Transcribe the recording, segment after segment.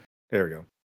There we go.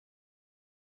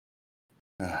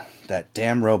 That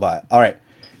damn robot. All right.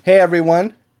 Hey,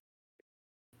 everyone.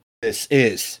 This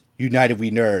is United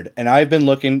We Nerd. And I've been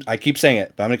looking, I keep saying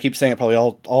it, but I'm going to keep saying it probably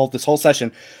all this whole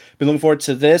session. Been looking forward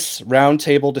to this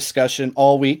roundtable discussion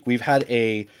all week. We've had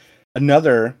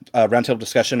another roundtable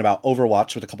discussion about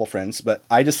Overwatch with a couple friends, but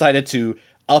I decided to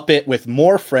up it with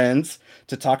more friends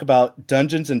to talk about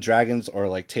Dungeons and Dragons or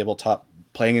like tabletop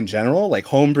playing in general, like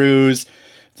homebrews,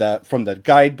 from the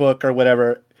guidebook or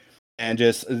whatever. And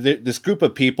just this group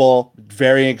of people,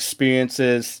 varying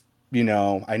experiences. You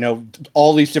know, I know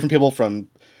all these different people from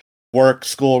work,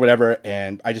 school, whatever,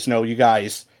 and I just know you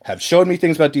guys have showed me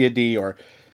things about D&D or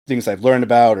things I've learned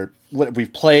about or what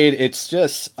we've played. It's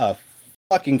just a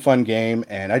fucking fun game,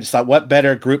 and I just thought, what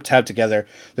better group to have together?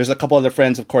 There's a couple other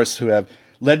friends, of course, who have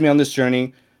led me on this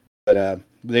journey, but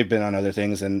they've been on other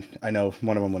things, and I know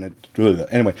one of them wanted to.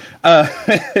 Anyway,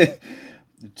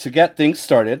 to get things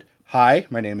started, hi,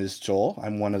 my name is Joel.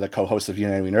 I'm one of the co-hosts of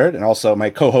United We Nerd, and also my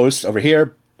co-host over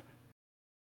here.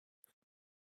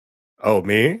 Oh,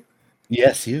 me?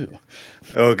 Yes, you.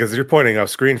 Oh, because you're pointing off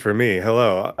screen for me.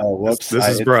 Hello. Oh, whoops. This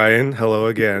is Brian. Hello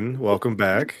again. Welcome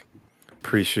back.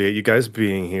 Appreciate you guys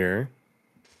being here.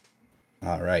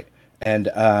 All right. And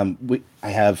I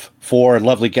have 4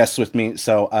 lovely guests with me.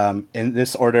 So in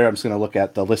this order, I'm just going to look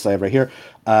at the list I have right here.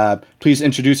 Please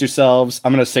introduce yourselves.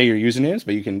 I'm going to say your usernames,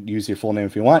 but you can use your full name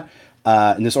if you want.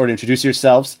 In this order, introduce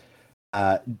yourselves.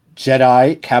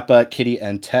 Jedi, Kappa, Kitty,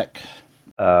 and Tech.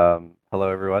 Hello,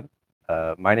 everyone.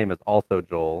 My name is also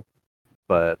Joel,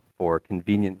 but for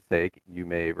convenience sake, you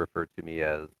may refer to me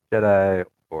as Jedi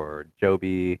or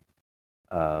Joby,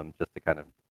 just to kind of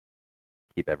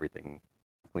keep everything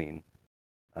clean.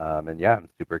 And yeah, I'm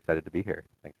super excited to be here.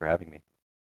 Thanks for having me.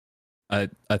 I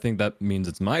think that means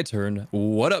it's my turn.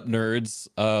 What up, nerds?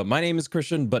 My name is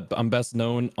Christian, but I'm best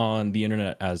known on the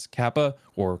internet as Kappa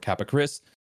or Kappa Chris.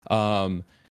 Yeah,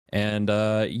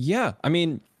 I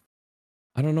mean,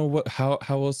 I don't know how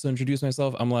else to introduce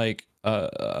myself. I'm like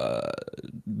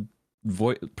in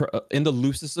the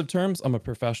loosest of terms, I'm a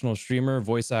professional streamer,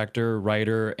 voice actor,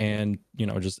 writer, and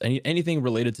just anything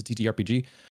related to TTRPG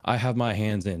I have my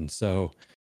hands in. So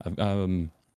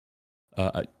when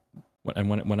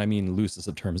I mean loosest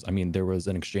of terms, I mean there was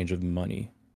an exchange of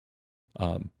money.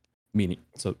 Meaning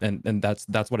so and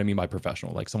that's what I mean by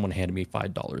professional. Like someone handed me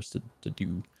 $5 to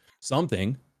do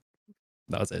something.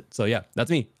 That was it. So yeah,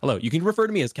 that's me. Hello. You can refer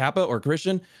to me as Kappa or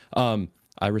Christian.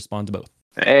 I respond to both.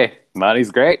 Hey, money's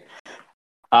great.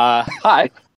 Hi,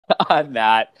 I'm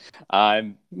Matt.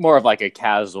 I'm more of like a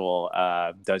casual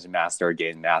dungeon master or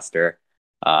game master.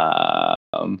 You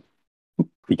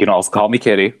can also call me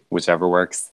Kitty, whichever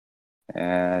works.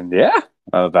 And yeah,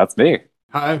 that's me.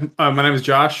 Hi, my name is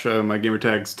Josh. My gamer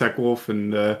tag's TechWolf,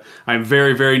 and I'm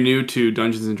very, very new to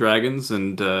Dungeons and Dragons,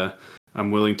 and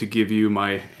I'm willing to give you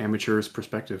my amateur's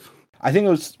perspective. I think it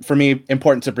was, for me,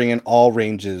 important to bring in all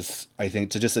ranges, I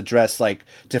think, to just address like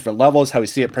different levels, how we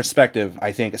see it, perspective,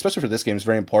 I think, especially for this game, is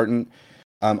very important.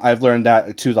 I've learned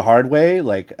that to the hard way,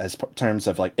 like as terms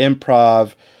of like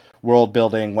improv, world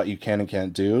building, what you can and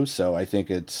can't do. So I think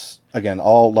it's, again,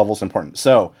 all levels important.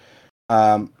 So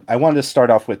I wanted to start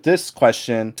off with this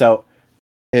question. So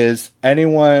is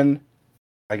anyone,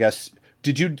 I guess,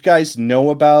 did you guys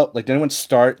know about, like, did anyone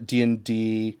start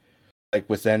D&D like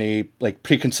with any like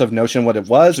preconceived notion what it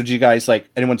was, or did you guys like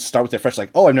anyone start with it fresh, like,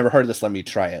 oh, I've never heard of this, let me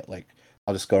try it? Like,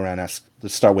 I'll just go around and ask.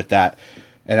 Let's start with that.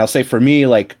 And I'll say for me,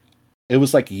 like, it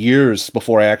was like years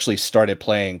before I actually started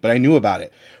playing, but I knew about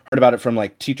it, heard about it from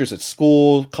like teachers at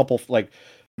school, couple like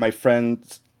my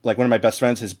friends, like one of my best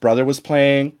friends, his brother was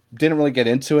playing. Didn't really get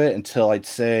into it until I'd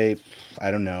say,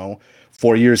 I don't know,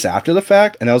 4 years after the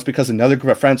fact. And that was because another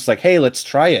group of friends was like, hey, let's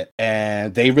try it.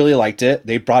 And they really liked it.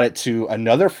 They brought it to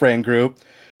another friend group.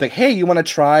 Like, hey, you want to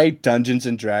try Dungeons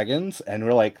and Dragons? And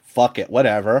we're like, fuck it,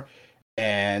 whatever.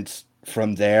 And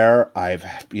from there,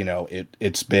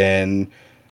 it's been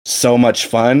so much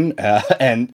fun.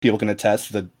 And people can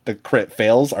attest that the crit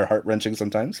fails are heart-wrenching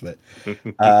sometimes, but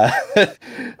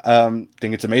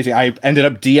think it's amazing. I ended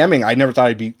up DMing. I never thought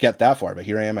I'd get that far, but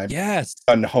here I am. I've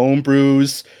done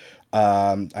homebrews.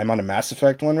 I'm on a Mass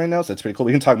Effect one right now, so that's pretty cool.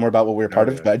 We can talk more about what we were part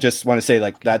of, but I just want to say,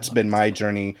 like, that's been my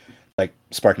journey, like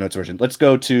Spark Notes version. Let's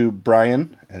go to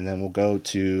Brian, and then we'll go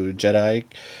to Jedi,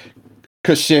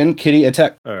 Christian, Kitty, and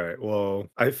Tech. All right. Well,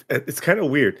 it's kind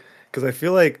of weird because I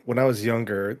feel like when I was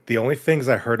younger, the only things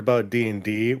I heard about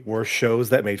D&D were shows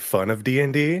that made fun of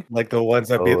D&D, like the ones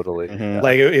that Totally.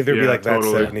 like either be like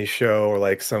totally. That 70s show or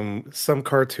like some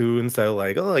cartoons that are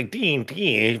like, oh, like D&D,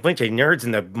 a bunch of nerds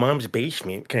in the mom's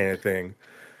basement kind of thing.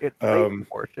 It's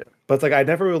worship. But it's like I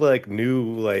never really like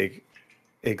knew like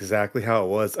exactly how it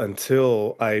was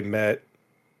until I met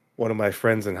one of my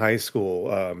friends in high school.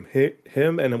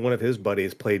 Him and one of his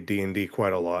buddies played D&D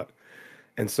quite a lot.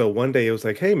 And so one day it was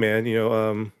like, "Hey man,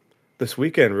 this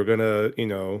weekend we're gonna,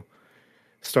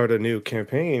 start a new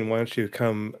campaign. Why don't you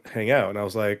come hang out?" And I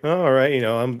was like, "Oh, all right,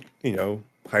 I'm,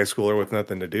 high schooler with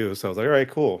nothing to do." So I was like, "All right,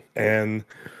 cool." And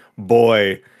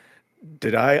boy,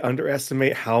 did I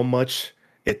underestimate how much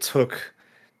it took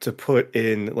to put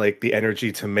in like the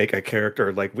energy to make a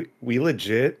character. Like we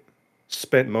legit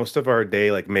spent most of our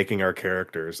day like making our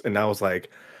characters. And I was like,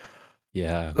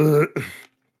 Yeah. "Ugh."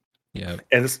 Yeah.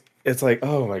 And it's like,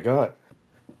 oh my God.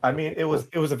 I mean, it was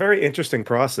a very interesting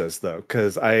process though,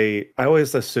 because I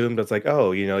always assumed it's like,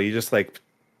 oh, you just like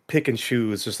pick and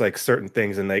choose just like certain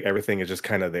things and like everything is just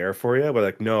kind of there for you. But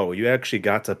like, no, you actually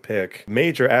got to pick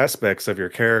major aspects of your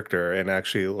character and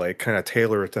actually like kind of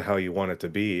tailor it to how you want it to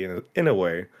be in a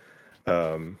way.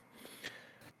 Um,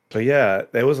 but yeah,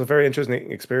 it was a very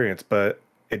interesting experience, but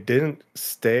it didn't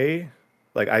stay.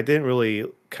 Like I didn't really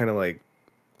kind of like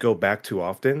go back too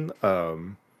often.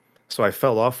 So I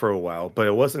fell off for a while, but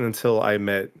it wasn't until I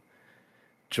met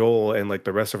Joel and like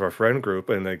the rest of our friend group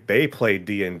and like they played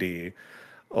D&D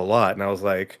a lot and I was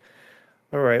like,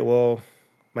 all right, well,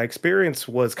 my experience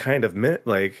was kind of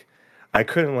like I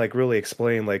couldn't like really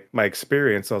explain like my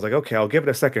experience. So I was like, okay, I'll give it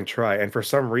a second try. And for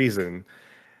some reason,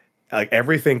 like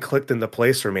everything clicked into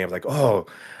place for me. I was like, oh,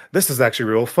 this is actually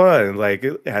real fun. Like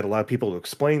it had a lot of people to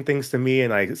explain things to me,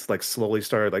 and I just like slowly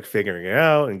started like figuring it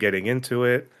out and getting into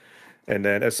it. And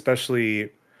then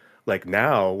especially like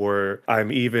now where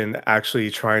I'm even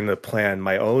actually trying to plan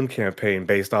my own campaign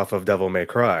based off of Devil May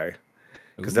Cry.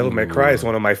 Because Devil May Cry is Ooh.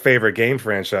 one of my favorite game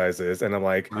franchises, and I'm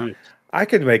like, Nice. I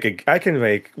can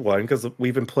make one because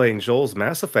we've been playing Joel's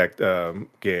Mass Effect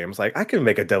games. Like I can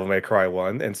make a Devil May Cry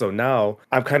one, and so now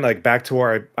I'm kind of like back to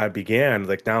where I began.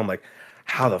 Like now I'm like,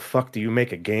 how the fuck do you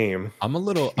make a game? I'm a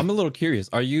little curious.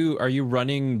 Are you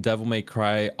running Devil May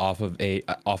Cry off of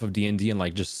D&D and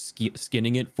like just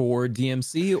skinning it for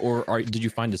DMC, or did you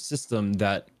find a system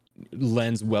that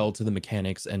lends well to the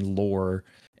mechanics and lore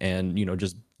and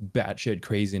just batshit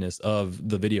craziness of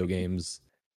the video games?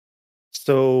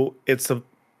 So it's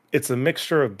a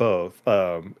mixture of both.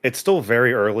 It's still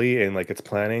very early in like its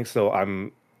planning, so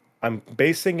I'm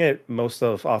basing it most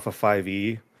of off of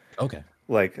 5e, Okay.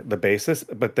 like the basis,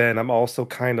 but then I'm also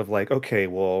kind of like, okay,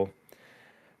 well,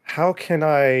 how can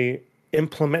I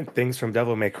implement things from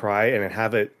Devil May Cry and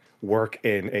have it work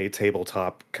in a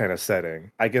tabletop kind of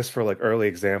setting? I guess for like early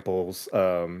examples,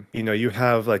 you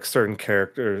have like certain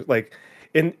characters like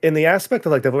in the aspect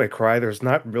of like Devil May Cry, there's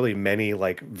not really many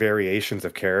like variations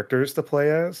of characters to play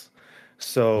as.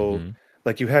 So Mm-hmm.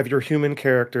 like you have your human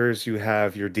characters, you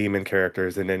have your demon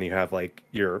characters, and then you have like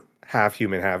your half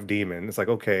human, half demon. It's like,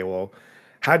 okay, well,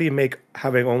 how do you make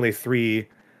having only three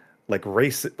like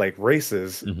races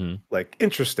Mm-hmm. like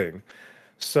interesting?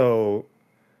 So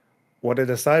what I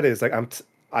decided is like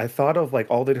I thought of like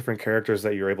all the different characters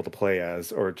that you're able to play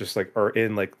as or just like are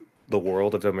in like the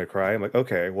world of Devil May Cry. I'm like,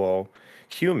 okay, well,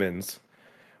 humans,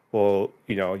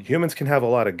 humans can have a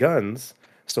lot of guns,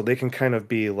 so they can kind of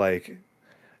be like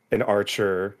an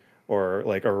archer or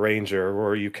like a ranger,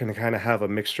 or you can kind of have a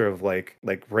mixture of like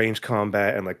range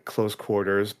combat and like close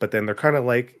quarters, but then they're kind of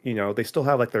like, they still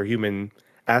have like their human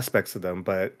aspects of them,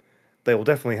 but they will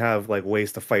definitely have like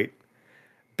ways to fight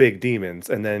big demons.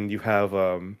 And then you have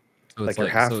So it's like your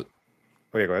like half. so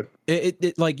Oh yeah, go ahead.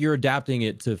 it like you're adapting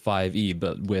it to 5e,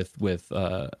 but with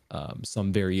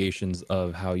some variations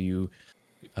of how you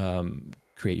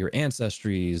create your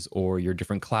ancestries or your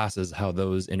different classes, how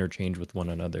those interchange with one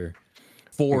another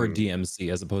for Mhm. DMC,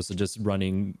 as opposed to just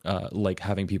running like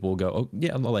having people go, oh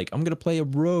yeah, like I'm gonna play a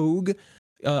rogue,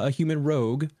 a human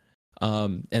rogue,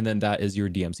 and then that is your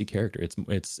DMC character.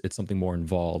 It's something more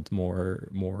involved, more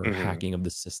Mhm. hacking of the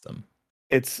system.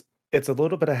 It's it's a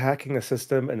little bit of hacking the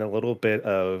system and a little bit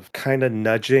of kind of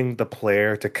nudging the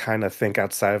player to kind of think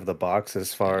outside of the box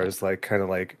as far Yeah. as like kind of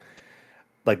like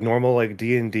normal like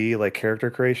D&D like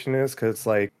character creation is, because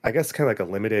like I guess kind of like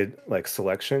a limited like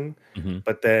selection, Hmm.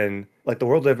 but then like the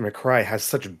world of Devil May Cry has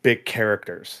such big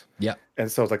characters, Yeah.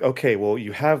 and so it's like, okay, well,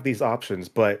 you have these options,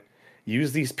 but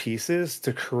use these pieces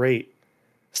to create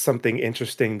something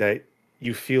interesting that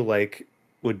you feel like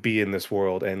would be in this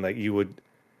world and like you would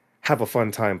have a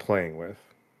fun time playing with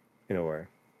in a way.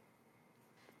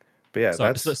 But yeah,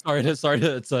 Sorry, that's sorry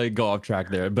to go off track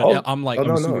there, but yeah, oh I'm like oh I'm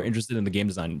no super no interested in the game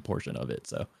design portion of it.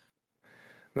 So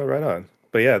no right on.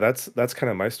 But yeah, that's kind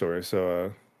of my story.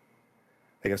 So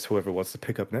I guess whoever wants to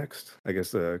pick up next. I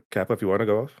guess Kappa, if you want to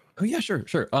go off. Oh yeah, sure.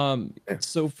 Yeah.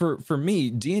 So for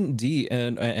me, D&D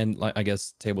and like I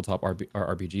guess tabletop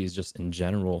RPGs just in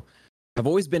general have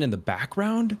always been in the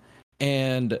background,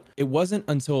 and it wasn't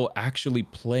until actually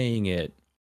playing it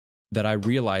that I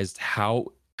realized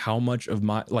how much of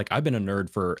my, like, I've been a nerd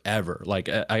forever. Like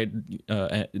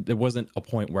there wasn't a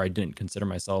point where I didn't consider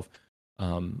myself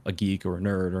a geek or a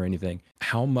nerd or anything.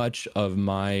 How much of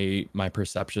my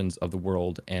perceptions of the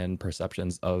world and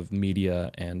perceptions of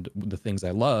media and the things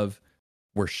I love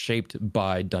were shaped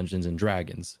by Dungeons and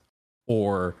Dragons,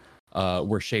 or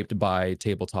were shaped by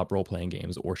tabletop role playing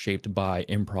games, or shaped by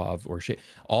improv, or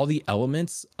all the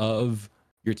elements of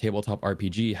your tabletop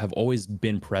RPG have always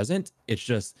been present. It's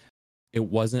just it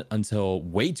wasn't until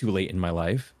way too late in my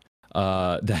life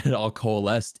that it all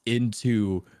coalesced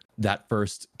into that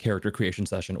first character creation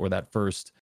session, or that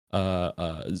first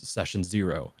session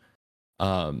 0.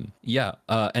 And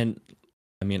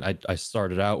I mean, I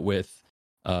started out with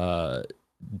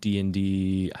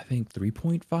D&D, I think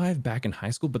 3.5 back in high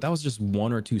school, but that was just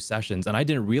 1 or 2 sessions, and I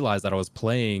didn't realize that I was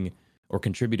playing or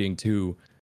contributing to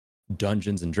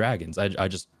Dungeons and Dragons. I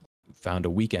just found a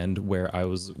weekend where I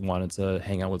wanted to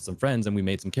hang out with some friends, and we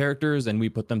made some characters and we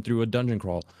put them through a dungeon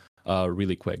crawl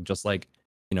really quick. Just like,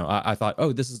 I thought,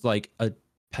 oh, this is like a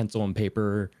pencil and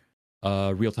paper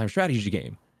real-time strategy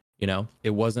game.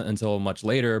 It wasn't until much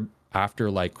later, after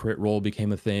like Crit Roll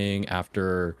became a thing,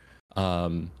 after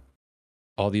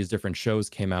all these different shows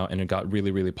came out and it got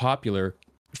really, really popular.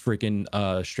 Freaking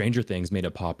Stranger Things made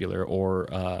it popular,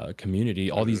 or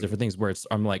Community, all these different things where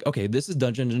I'm like, okay, this is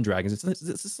Dungeons and Dragons.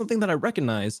 This is something that I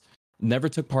recognize. Never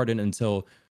took part in until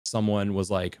someone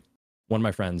was like, one of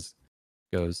my friends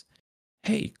goes,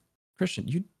 "Hey, Christian,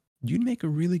 you'd make a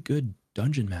really good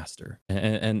dungeon master."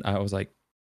 And I was like,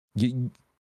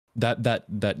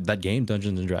 that game,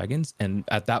 Dungeons and Dragons. And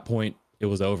at that point, it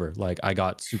was over. Like I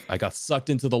got sucked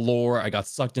into the lore. I got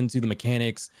sucked into the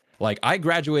mechanics. Like I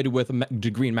graduated with a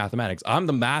degree in mathematics. I'm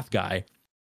the math guy,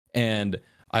 and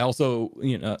I also,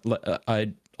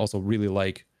 I also really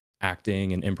like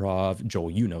acting and improv.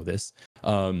 Joel, you know this,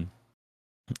 and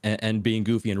being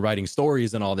goofy and writing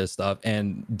stories and all this stuff.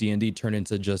 And D&D turned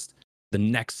into just the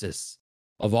nexus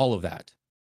of all of that.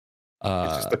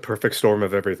 It's just the perfect storm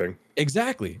of everything.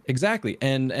 Exactly.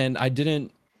 And I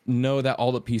didn't know that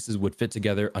all the pieces would fit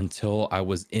together until I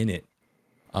was in it.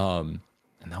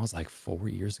 And that was like 4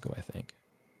 years ago, I think.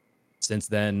 Since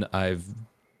then, I've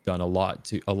done a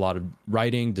lot of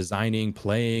writing, designing,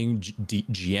 playing,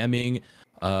 GMing,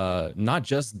 not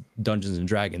just Dungeons and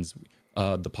Dragons,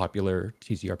 the popular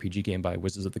TTRPG game by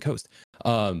Wizards of the Coast.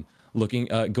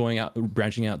 Going out,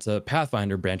 branching out to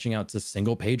Pathfinder, branching out to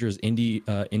single pagers,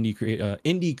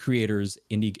 indie creators,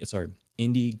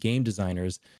 indie game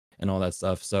designers, and all that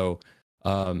stuff. So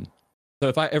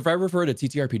if I refer to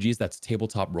TTRPGs, that's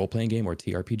tabletop role playing game, or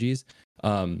TRPGs.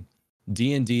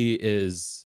 D&D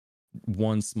is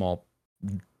one small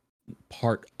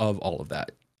part of all of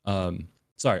that.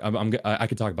 Sorry, I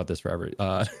could talk about this forever,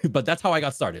 but that's how I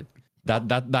got started.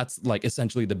 That's like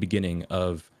essentially the beginning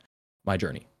of my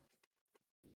journey.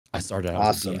 I started out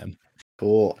as a DM.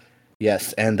 Cool.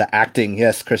 Yes, and the acting.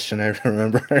 Yes, Christian, I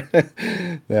remember.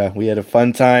 Yeah, we had a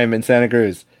fun time in Santa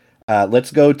Cruz.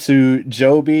 Let's go to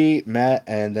Joby, Matt,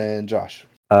 and then Josh.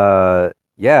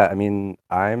 Yeah, I mean,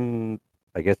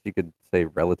 I guess you could say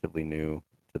relatively new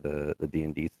to the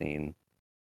D&D scene.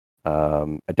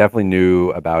 I definitely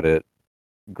knew about it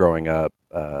growing up.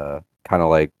 Kind of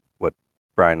like what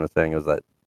Brian was saying, is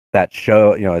that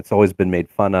show, it's always been made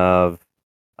fun of.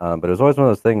 But it was always one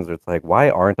of those things where it's like, why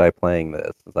aren't I playing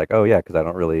this? It's like, oh yeah, because I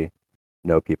don't really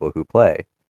know people who play.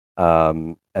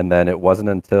 And then it wasn't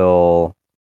until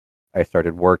I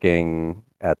started working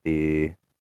at the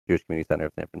Jewish Community Center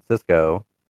of San Francisco,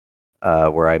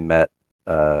 where I met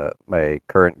my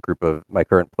current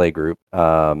play group.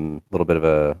 Little bit of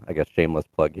a, I guess, shameless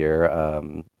plug here.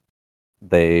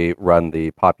 They run the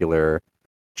popular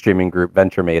streaming group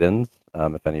Venture Maidens.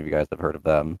 If any of you guys have heard of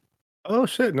them. Oh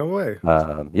shit! No way.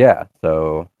 Yeah,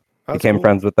 so That's became cool.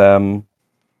 friends with them.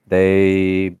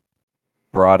 They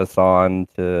brought us on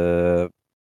to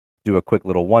do a quick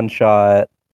little one shot,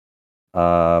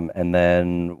 and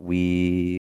then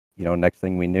we, next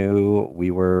thing we knew, we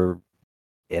were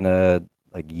in a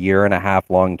year and a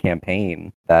half long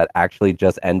campaign that actually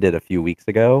just ended a few weeks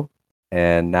ago,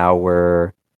 and now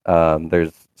we're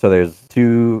there's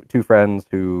two friends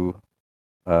who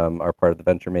are part of the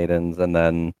Venture Maidens, and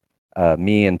then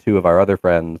me and two of our other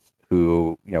friends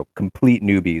who, complete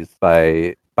newbies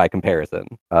by comparison.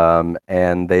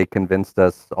 And they convinced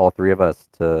us, all three of us,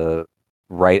 to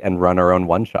write and run our own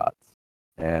one-shots.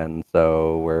 and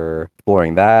so we're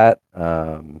exploring that.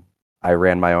 I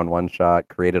ran my own one shot,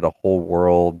 created a whole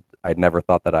world. I'd never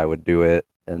thought that I would do it,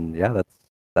 and yeah,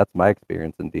 that's my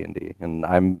experience in D&D. And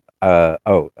I'm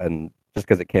and just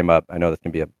because it came up, I know this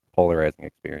can be a polarizing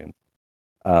experience.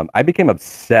 I became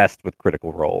obsessed with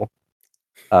Critical Role,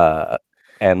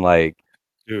 and like,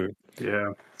 Dude,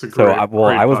 Yeah, it's a so great.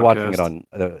 great I was watching it podcast.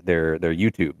 on their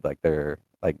YouTube, like their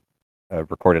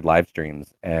recorded live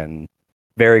streams, and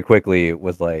very quickly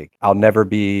was like, I'll never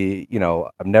be,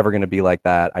 I'm never going to be like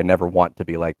that. I never want to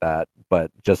be like that.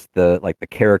 But just the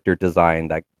character design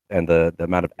that and the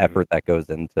amount of effort that goes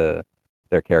into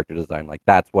their character design, like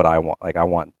that's what I want. Like I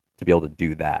want to be able to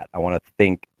do that. I want to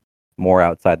think more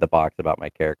outside the box about my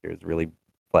characters, really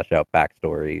flesh out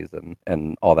backstories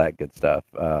and all that good stuff.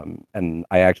 And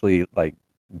I actually like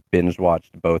binge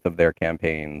watched both of their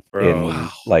campaigns Bro. in Wow.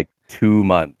 like 2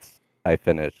 months. I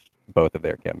finished both of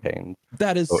their campaigns.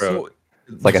 That is Bro, so.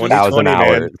 It's like 2020, 1,000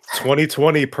 man. hours.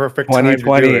 2020, perfect time to do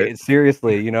 2020, it.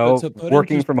 seriously, to put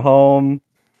working into- from home,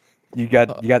 you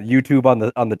got YouTube on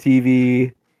the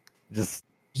TV. Just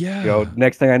Yeah.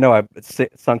 next thing I know, I've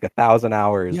sunk 1,000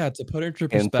 hours. Yeah, to put into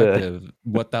into- perspective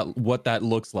what that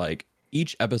looks like.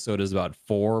 Each episode is about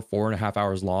 4.5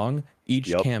 hours long. Each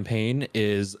Yep. campaign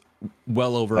is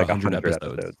well over like 100 100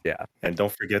 episodes. Yeah. And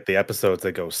don't forget the episodes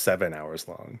that go 7 hours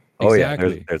long. Oh yeah.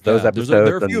 Exactly. There's those Yeah, episodes.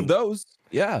 there are a few of and- those.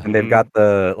 Yeah. And they've got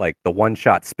the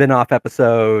one-shot spin-off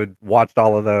episode. Watched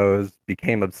all of those.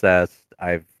 Became obsessed.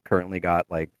 I've currently got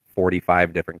like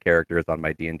 45 different characters on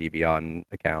my D&D Beyond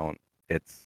account.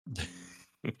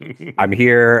 I'm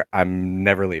here. I'm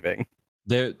never leaving.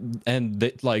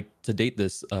 Like to date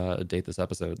this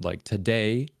episode, like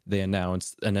today they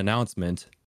announced an announcement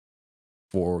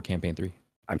for campaign 3.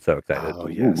 I'm so excited. Oh,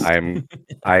 yes.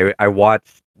 I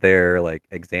watched their like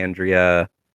Exandria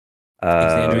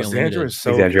Alexandra is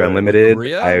so Exandria good. Unlimited.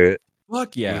 Maria?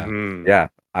 Fuck yeah. Mhm. Yeah,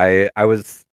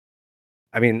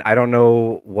 I mean, I don't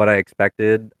know what I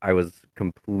expected. I was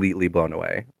completely blown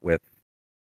away with.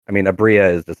 I mean,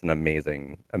 Abria is just an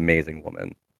amazing, amazing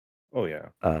woman. Oh yeah.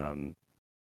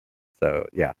 So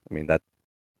yeah, I mean that's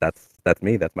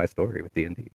me. That's my story with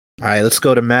D&D. All right, let's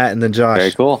go to Matt and then Josh.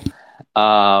 Very cool.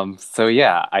 So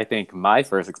yeah, I think my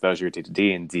first exposure to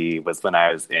D&D was when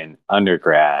I was in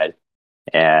undergrad,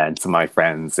 and some of my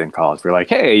friends in college were like,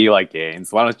 "Hey, you like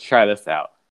games? Why don't you try this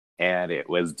out?" And it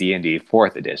was D&D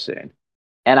 4th edition,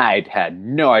 and I had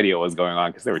no idea what was going on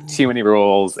because there were too many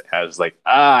rules. I was like,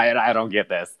 I don't get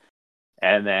this,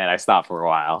 and then I stopped for a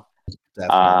while.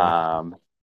 Definitely.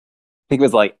 I think it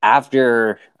was like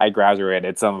after I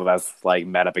graduated, some of us like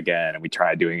met up again and we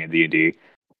tried doing a D&D.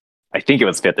 I think it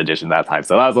was 5th edition that time,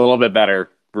 so that was a little bit better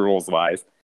rules wise.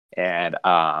 And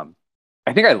I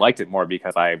think I liked it more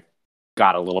because I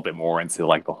got a little bit more into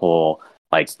like the whole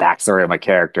like backstory of my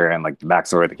character and like the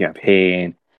backstory of the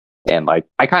campaign. And like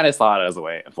I kind of saw it as a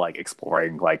way of like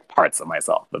exploring like parts of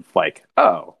myself. Of like,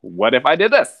 oh, what if I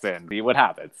did this and see what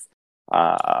happens?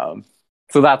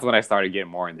 So that's when I started getting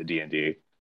more into D&D.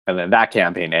 And then that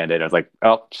campaign ended. I was like,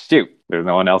 oh, shoot, there's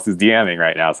no one else who's DMing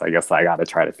right now. So I guess I got to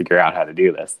try to figure out how to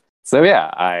do this. So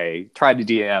yeah, I tried to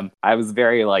DM. I was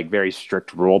very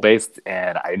strict rule based.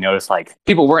 And I noticed like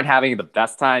people weren't having the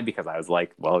best time because I was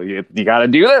like, well, you got to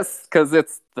do this because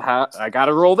I got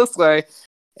to roll this way.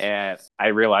 And I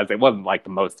realized it wasn't like the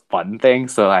most fun thing.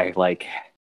 So I like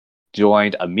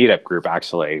joined a meetup group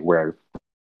actually where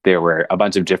there were a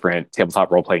bunch of different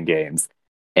tabletop role playing games.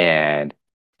 And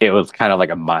it was kind of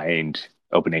like a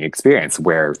mind-opening experience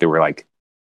where there were like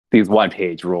these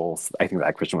one-page rules. I think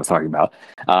that Christian was talking about.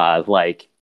 Like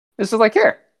it's just like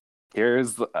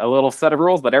here's a little set of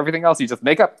rules, but everything else you just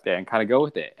make up and kind of go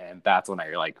with it. And that's when I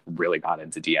like really got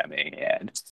into DMing.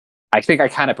 And I think I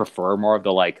kind of prefer more of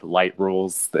the like light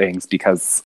rules things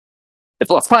because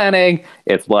it's less planning,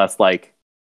 it's less like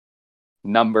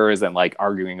numbers and like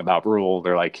arguing about rules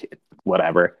or like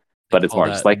whatever. But it's more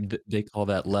just like they call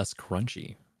that less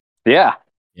crunchy. Yeah.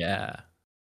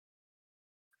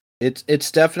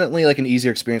 It's definitely like an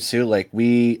easier experience too. Like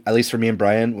we, at least for me and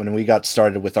Brian, when we got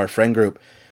started with our friend group,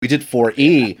 we did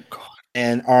 4E,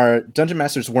 and our dungeon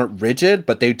masters weren't rigid,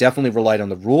 but they definitely relied on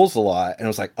the rules a lot. And it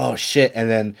was like, oh shit. And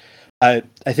then I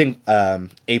think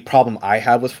a problem I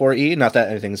had with 4E, not that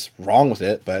anything's wrong with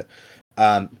it, but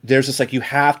there's just like you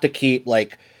have to keep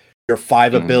like your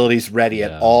 5 abilities ready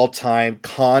at all time,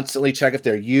 constantly check if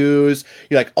they're used.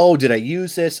 You're like, oh, did I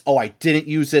use this? Oh, I didn't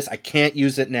use this. I can't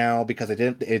use it now because I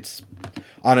didn't. It's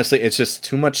honestly, it's just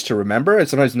too much to remember.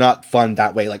 It's sometimes not fun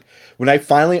that way. Like when I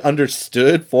finally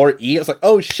understood 4E, I was like,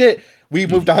 oh shit, we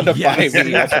moved on to 5E.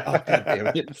 I was like, oh, God damn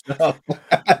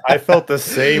it. I felt the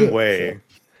same way.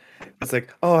 It's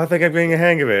like, oh, I think I'm getting a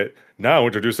hang of it. Now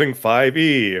introducing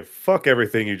 5e. Fuck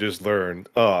everything you just learned.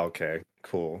 Oh, okay.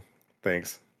 Cool.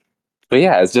 Thanks. But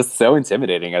yeah, it's just so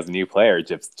intimidating as a new player,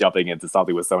 just jumping into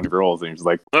something with so many rules, and you're just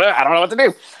like, I don't know what to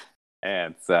do.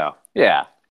 And so, yeah,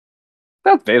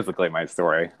 that's basically my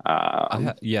story.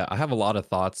 I have a lot of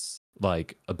thoughts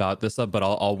like about this stuff, but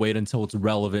I'll wait until it's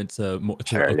relevant to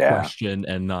a question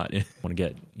and not want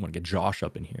to get Josh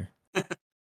up in here.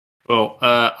 Well,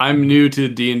 I'm new to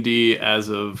D&D as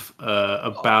of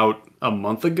about a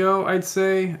month ago, I'd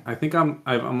say. I think I'm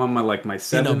on my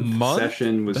seventh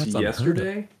session was That's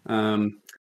yesterday.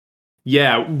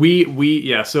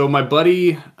 Yeah, so my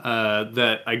buddy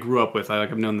that I grew up with,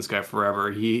 I've known this guy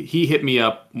forever. He hit me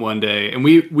up one day, and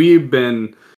we've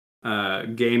been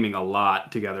gaming a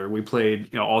lot together. We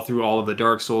played all through all of the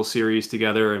Dark Souls series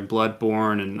together, and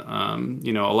Bloodborne, and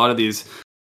a lot of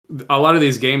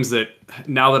these games that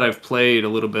now that I've played a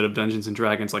little bit of Dungeons and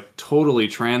Dragons, like totally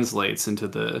translates into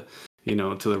the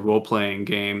to the role playing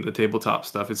game, the tabletop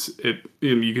stuff.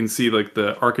 You can see like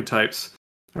the archetypes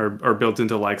are built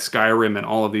into like Skyrim and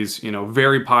all of these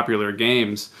very popular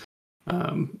games.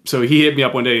 So he hit me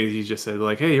up one day and he just said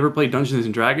like, hey, you ever played Dungeons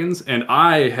and Dragons? And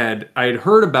I had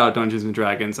heard about Dungeons and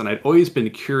Dragons, and I'd always been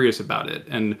curious about it.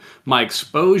 And my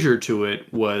exposure to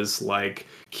it was like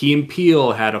Key and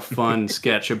Peele had a fun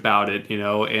sketch about it,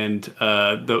 and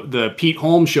the Pete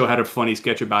Holmes show had a funny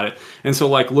sketch about it. And so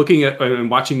like looking at and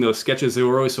watching those sketches, they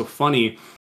were always so funny,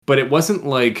 but it wasn't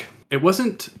like it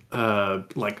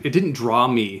didn't draw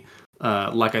me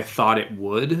like I thought it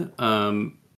would.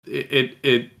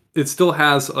 It still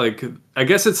has like, I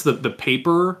guess it's the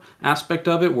paper aspect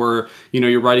of it where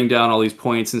you're writing down all these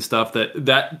points and stuff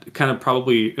that kind of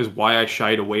probably is why I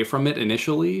shied away from it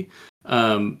initially.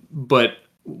 But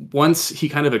once he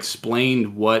kind of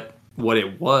explained what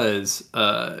it was,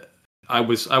 I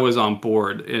was on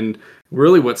board. And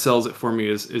really what sells it for me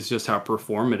is just how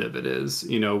performative it is.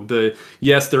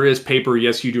 Yes, there is paper,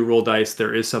 yes, you do roll dice,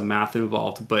 there is some math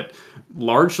involved, but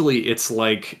largely it's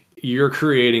like you're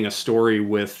creating a story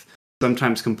with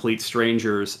sometimes complete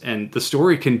strangers, and the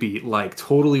story can be like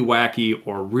totally wacky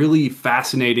or really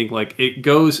fascinating. Like it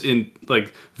goes in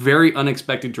like very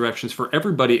unexpected directions for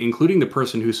everybody, including the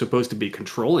person who's supposed to be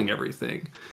controlling everything.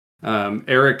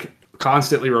 Eric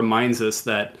constantly reminds us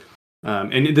that,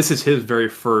 and this is his very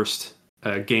first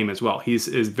game as well. His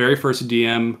very first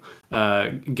DM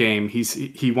game.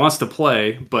 He wants to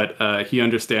play, but he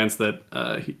understands that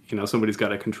somebody's got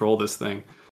to control this thing.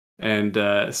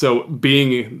 And so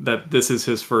being that this is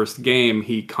his first game,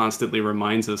 he constantly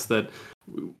reminds us that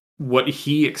what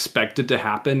he expected to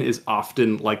happen is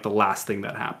often like the last thing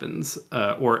that happens,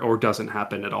 or doesn't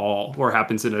happen at all, or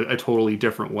happens in a totally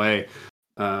different way.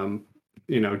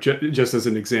 Just as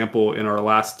an example, in our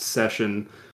last session,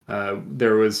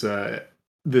 there was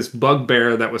this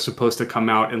bugbear that was supposed to come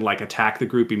out and like attack the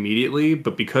group immediately,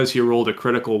 but because he rolled a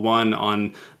critical one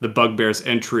on the bugbear's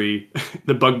entry,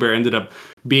 the bugbear ended up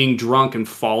being drunk and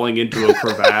falling into a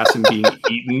crevasse and being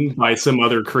eaten by some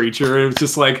other creature. It was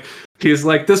just like, he's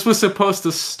like, this was supposed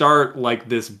to start like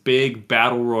this big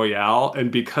battle royale,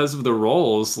 and because of the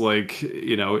rolls, like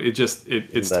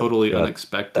it's totally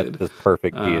unexpected. That's just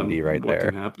perfect D&D right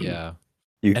there. Yeah,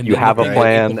 you have a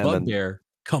plan, the bugbear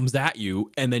comes at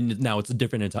you, and then now it's a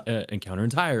different encounter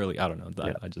entirely. I don't know.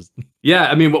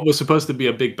 I mean, what was supposed to be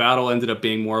a big battle ended up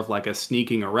being more of like a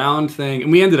sneaking around thing,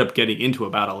 and we ended up getting into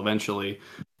a battle eventually.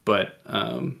 But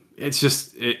it's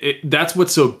just that's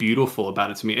what's so beautiful about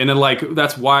it to me, and then like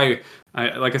that's why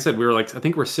like I said, we were like, I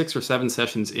think we're 6 or 7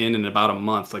 sessions in about a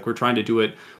month. Like we're trying to do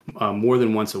it more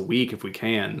than once a week if we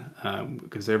can,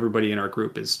 because everybody in our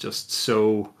group is just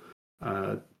so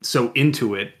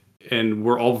into it. And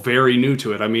we're all very new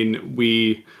to it. I mean,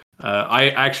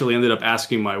 I actually ended up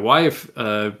asking my wife,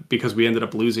 because we ended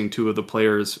up losing 2 of the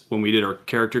players when we did our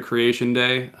character creation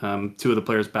day. 2 of the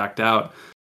players backed out.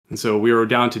 And so we were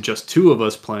down to just 2 of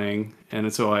us playing.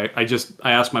 And so I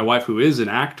asked my wife, who is an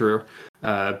actor,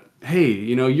 hey,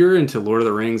 you're into Lord of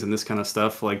the Rings and this kind of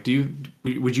stuff. Like,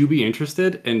 would you be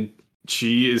interested? And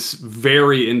she is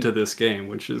very into this game,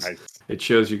 which is, nice. It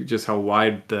shows you just how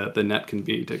wide the net can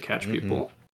be to catch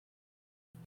people.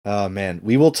 Oh man,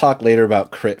 we will talk later about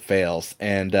crit fails,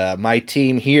 and my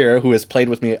team here, who has played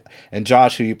with me, and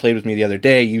Josh, who you played with me the other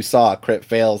day, you saw crit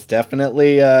fails.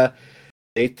 Definitely,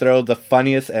 they throw the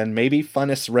funniest and maybe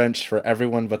funnest wrench for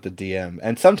everyone but the DM,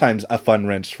 and sometimes a fun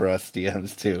wrench for us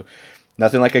DMs too.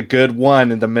 Nothing like a good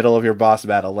one in the middle of your boss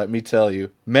battle, let me tell you.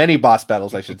 Many boss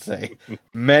battles, I should say.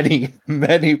 many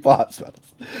boss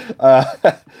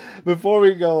battles. Before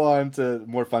we go on to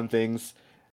more fun things,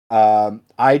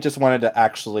 I just wanted to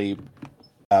actually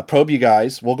probe you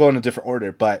guys. We'll go in a different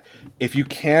order, but if you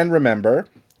can remember,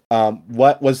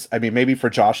 what was, I mean, maybe for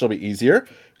Josh it'll be easier.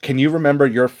 Can you remember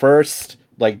your first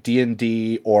like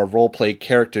D&D or roleplay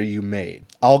character you made?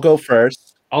 I'll go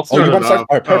first. I'll start you it want to start? off.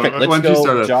 All right, perfect. Why Let's don't you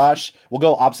start go, it? Josh. We'll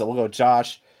go opposite. We'll go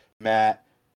Josh, Matt,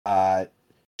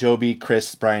 Joby,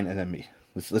 Chris, Brian, and then me.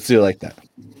 Let's do it like that.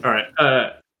 All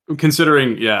right.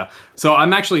 Considering, yeah. So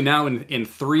I'm actually now in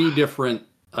 3 different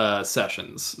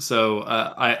sessions.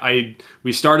 So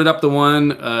we started up the one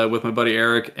with my buddy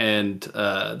Eric, and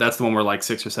that's the one we're like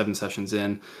 6 or 7 sessions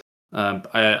in.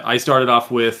 I started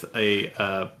off with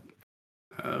a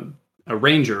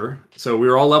ranger. So we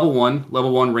were all level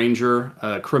 1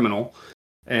 ranger criminal,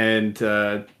 and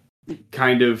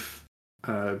kind of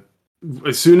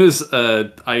as soon as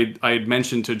I had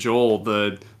mentioned to Joel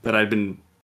that I'd been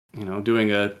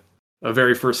doing a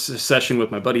very first session with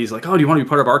my buddy, he's like, "Oh, do you want to be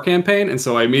part of our campaign?" And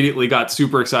so I immediately got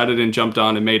super excited and jumped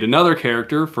on and made another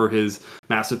character for his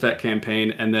Mass Effect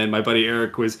campaign. And then my buddy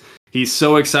Eric he's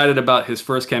so excited about his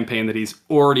first campaign that he's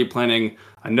already planning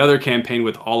another campaign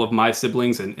with all of my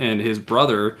siblings and his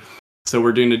brother. So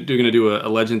we're going to do a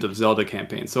Legend of Zelda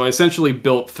campaign. So I essentially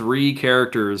built 3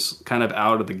 characters kind of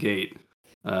out of the gate.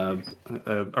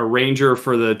 A ranger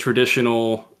for the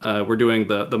traditional, we're doing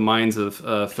the Mines of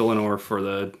Philinor for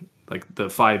the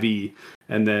 5e,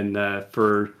 and then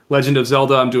for Legend of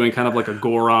Zelda I'm doing kind of like a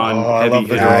Goron heavy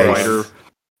hitter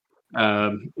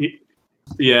fighter.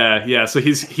 Yeah, so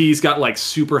he's got like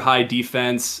super high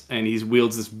defense, and he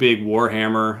wields this big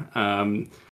warhammer.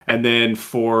 And then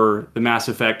for the Mass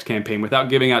Effect campaign, without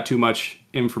giving out too much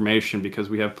information because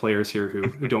we have players here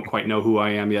who don't quite know who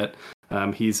I am yet,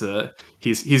 he's going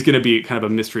to be kind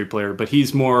of a mystery player, but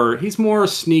he's more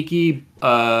sneaky,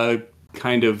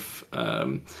 kind of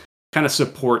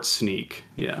support sneak.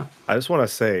 Yeah. I just want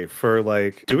to say, for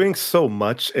like doing so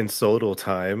much in so little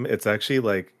time, it's actually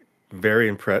like very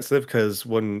impressive, because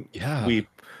when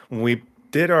we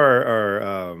did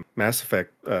our Mass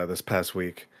Effect this past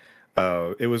week,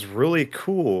 it was really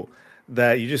cool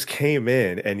that you just came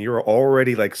in and you were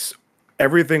already like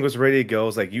everything was ready to go. It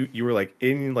was like you were like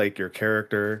in like your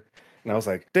character, and I was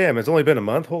like, damn, it's only been a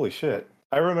month. Holy shit.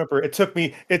 I remember it took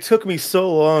me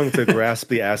so long to grasp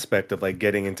the aspect of like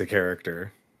getting into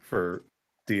character for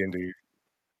D&D.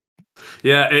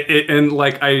 Yeah, and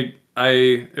like I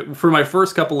for my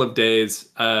first couple of days,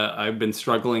 I've been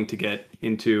struggling to get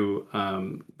into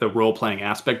the role playing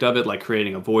aspect of it, like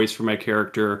creating a voice for my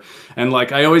character, and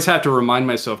like I always have to remind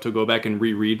myself to go back and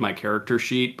reread my character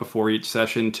sheet before each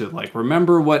session to like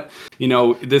remember what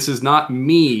this is not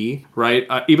me, right?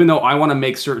 Even though I want to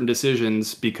make certain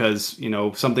decisions because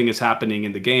something is happening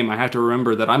in the game, I have to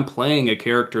remember that I'm playing a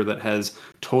character that has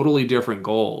totally different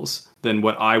goals than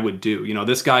what I would do.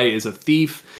 This guy is a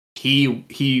thief.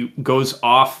 He goes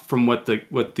off from what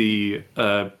the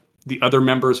other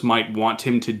members might want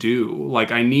him to do.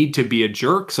 Like, I need to be a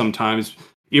jerk sometimes,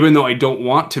 even though I don't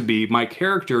want to be. My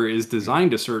character is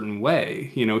designed a certain way.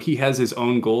 He has his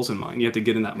own goals in mind. You have to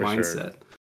get in that mindset. Sure.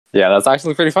 Yeah, that's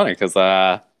actually pretty funny because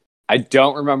I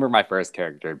don't remember my first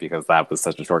character because that was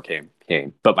such a short game.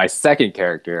 But my second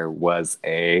character was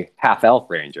a half-elf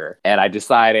ranger, and I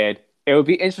decided it would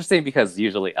be interesting because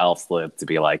usually elves live to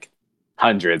be like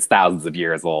hundreds, thousands of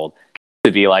years old,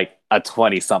 to be like a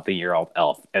 20-something-year-old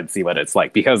elf and see what it's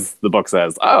like. Because the book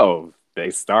says,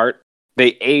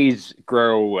 they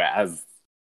grow as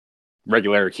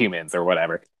regular humans or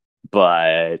whatever.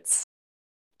 But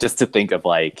just to think of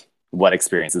like what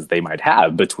experiences they might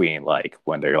have between like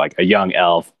when they're like a young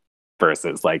elf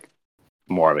versus like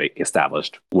more of a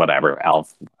established whatever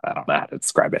elf. I don't know how to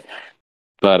describe it.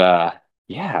 But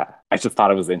yeah, I just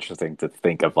thought it was interesting to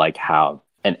think of like how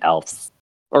an elf's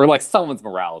or like someone's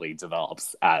morality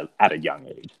develops at a young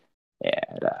age.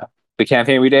 And the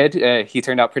campaign we did, he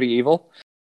turned out pretty evil,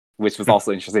 which was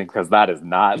also interesting because that is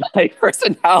not my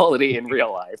personality in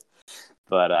real life.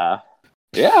 But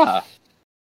yeah,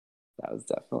 that was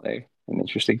definitely an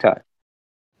interesting time.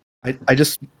 I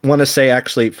just want to say,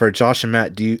 actually, for Josh and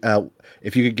Matt, do you,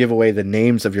 if you could give away the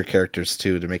names of your characters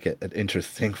too, to make it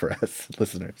interesting for us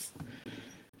listeners.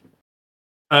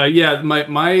 Yeah,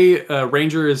 my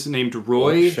ranger is named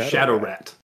Roy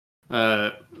Shadowrat.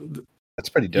 That's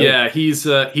pretty dope. Yeah, he's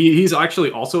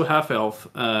actually also half elf.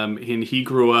 And he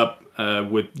grew up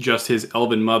with just his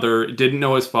elven mother. Didn't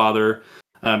know his father.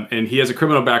 And he has a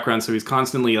criminal background, so he's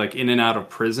constantly like in and out of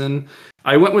prison.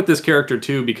 I went with this character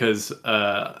too because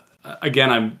again,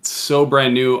 I'm so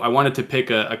brand new. I wanted to pick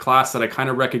a class that I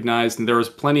kind of recognized, and there was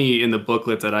plenty in the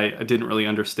booklet that I didn't really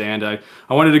understand. I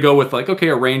wanted to go with like, okay,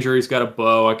 a ranger, he's got a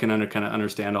bow. I can kind of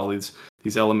understand all these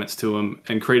elements to him,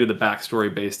 and created the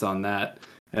backstory based on that.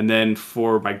 And then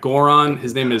for my Goron,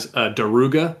 his name is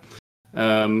Daruga.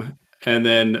 And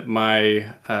then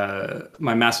my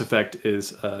my Mass Effect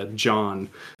is John.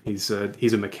 He's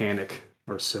a mechanic,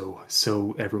 or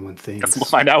so everyone thinks. We'll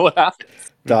find out what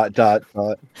happens. Dot.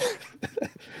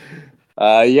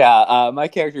 My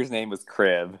character's name was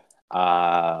Crib.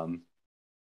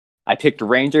 I picked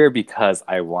Ranger because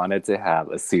I wanted to have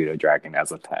a pseudo dragon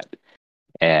as a pet.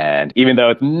 And even though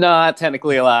it's not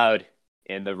technically allowed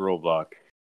in the rule book,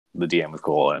 the DM was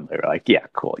cool, and they were like, "Yeah,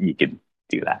 cool, you can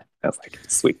do that." I was like,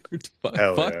 "Sweet."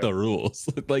 Fuck the rules.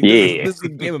 Like Yeah. this is a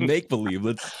game of make believe.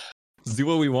 Let's do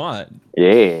what we want.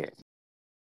 Yeah.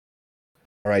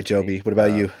 All right, Joby, what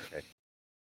about you? Okay.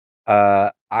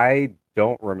 I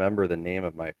don't remember the name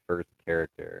of my first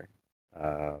character,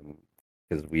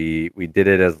 because we did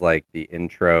it as like the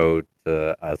intro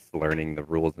to us learning the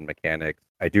rules and mechanics.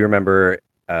 I do remember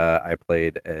I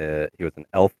played. He was an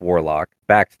elf warlock.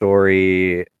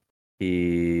 Backstory: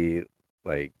 he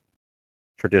like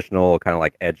traditional kind of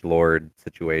like edgelord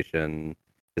situation.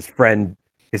 His friend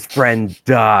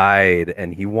died,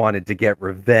 and he wanted to get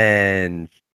revenge.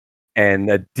 And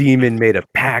a demon made a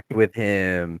pact with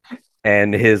him,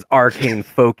 and his arcane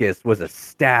focus was a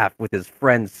staff with his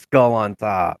friend's skull on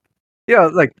top. Yeah,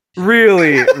 like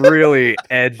really, really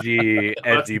edgy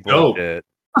That's dope. bullshit.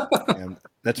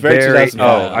 That's very 2005.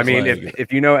 Oh, I That's mean, like-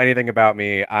 if you know anything about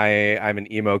me, I'm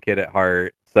an emo kid at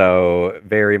heart, so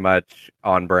very much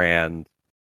on brand.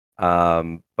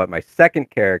 But my second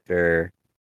character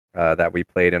that we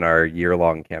played in our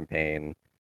year-long campaign,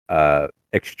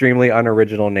 extremely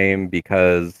unoriginal name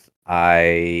because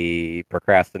I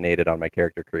procrastinated on my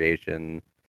character creation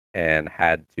and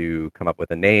had to come up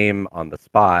with a name on the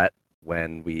spot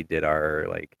when we did our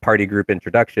like party group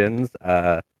introductions.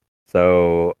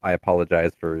 So I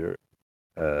apologize for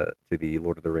to the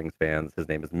Lord of the Rings fans. His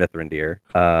name is Mithrandir,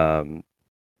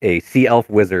 a sea elf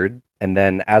wizard. And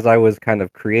then as I was kind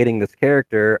of creating this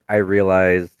character, I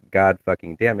realized, God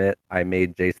fucking damn it, I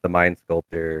made Jace the Mind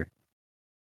Sculptor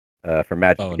from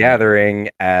Magic the Gathering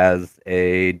as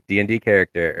a D&D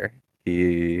character.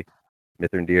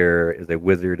 Mithrandir is a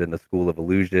wizard in the School of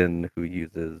Illusion who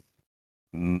uses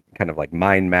kind of like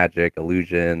mind magic,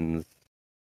 illusions.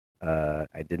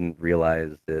 I didn't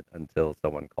realize it until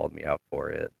someone called me out for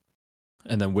it.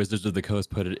 And then Wizards of the Coast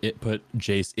put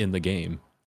Jace in the game.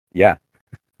 Yeah.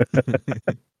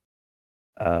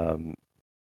 And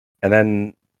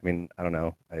then, I mean, I don't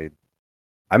know.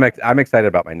 I'm excited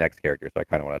about my next character, so I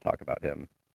kind of want to talk about him.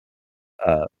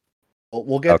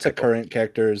 We'll get Okay, to cool. current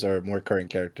characters or more current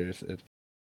characters.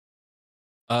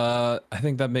 I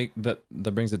think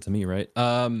that brings it to me, right?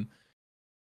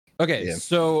 Okay, Yeah.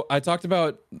 so I talked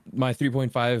about my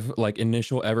 3.5 like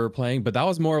initial ever playing, but that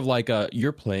was more of like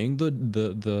you're playing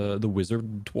the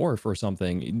wizard dwarf or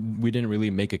something. We didn't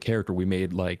really make a character. We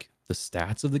made like the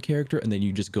stats of the character, and then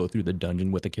you just go through the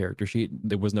dungeon with a character sheet.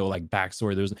 There was no like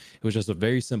backstory. It was just a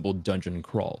very simple dungeon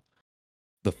crawl.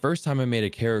 The first time I made a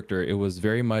character, it was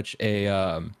very much a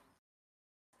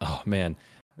oh man,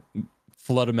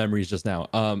 flood of memories just now.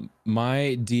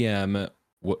 My DM,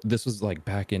 this was like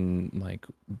back in like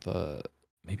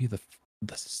maybe the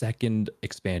second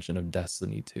expansion of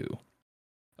Destiny 2.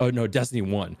 Oh no, Destiny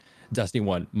 1. Destiny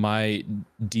 1. My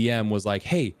DM was like,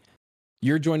 "Hey,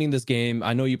 you're joining this game.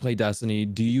 I know you play Destiny.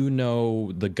 Do you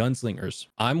know the Gunslingers?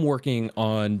 I'm working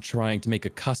on trying to make a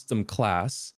custom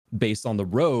class based on the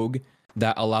rogue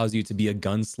that allows you to be a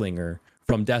gunslinger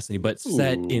from Destiny, but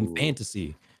set in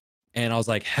fantasy." And I was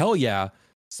like, "Hell yeah,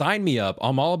 sign me up.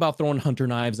 I'm all about throwing hunter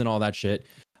knives and all that shit."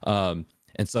 And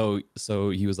so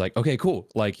he was like, "Okay, cool."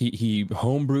 Like he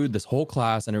homebrewed this whole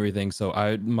class and everything. So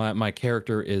my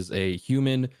character is a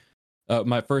human.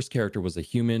 My first character was a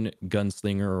human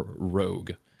gunslinger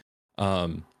rogue.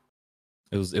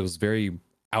 It was very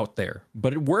out there,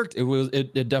 but it worked.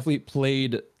 It definitely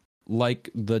played like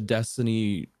the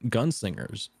Destiny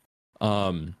gunslingers.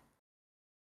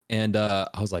 And I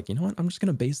was like, you know what? I'm just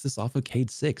gonna base this off of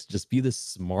Cade 6. Just be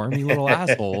this smarmy little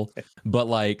asshole, but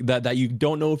like that you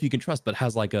don't know if you can trust, but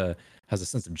has a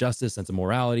sense of justice, sense of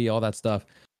morality, all that stuff.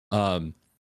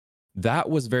 That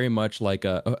was very much like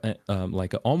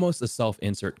almost a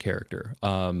self-insert character.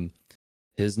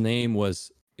 His name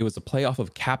was a play off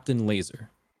of Captain Laser.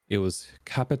 It was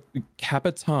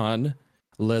Capitan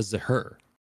Laser.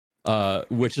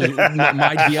 Which is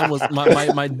my DM was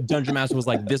my dungeon master was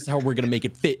like, "This is how we're gonna make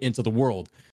it fit into the world."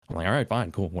 I'm like, "All right,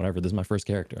 fine, cool, whatever. This is my first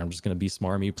character. I'm just gonna be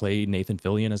smarmy, play Nathan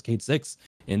Fillion as Cade 6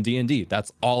 in D&D.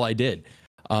 That's all I did."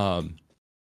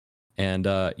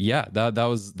 Yeah, that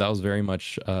was very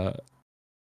much.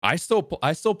 I still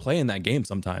play in that game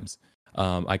sometimes.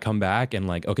 I come back and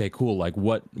like, okay, cool. Like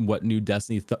what new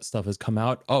Destiny stuff has come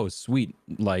out? Oh, sweet.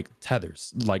 Like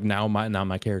tethers. Like now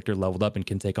my character leveled up and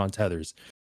can take on tethers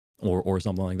or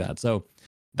something like that. So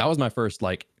that was my first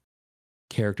like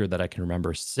character that I can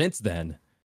remember. Since then,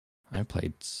 I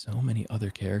played so many other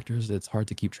characters, it's hard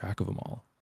to keep track of them all.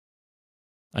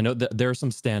 I know that there are some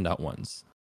standout ones.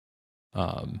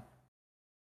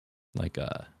 Like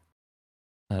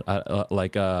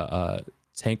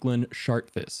Tanklin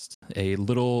Sharkfist, a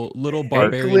little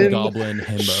barbarian Tanklin goblin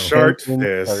himbo.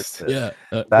 Sharkfist. Yeah,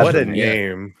 That's What a name.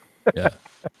 name. yeah.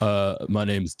 My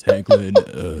name's Tanklin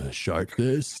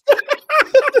Sharkfist.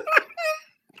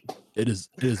 It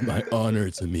is my honor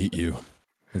to meet you.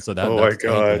 And so Oh that's my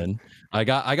God. Tanklin.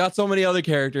 I got so many other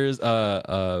characters.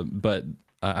 But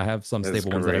I have some That's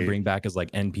stable ones that I great. bring back as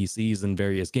like NPCs in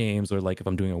various games, or like if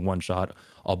I'm doing a one shot,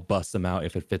 I'll bust them out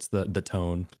if it fits the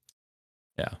tone.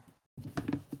 Yeah.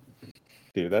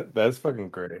 Dude, that's fucking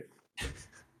great.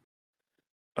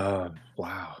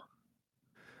 Wow.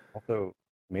 Also,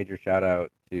 major shout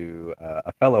out to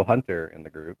a fellow hunter in the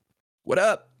group. What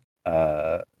up?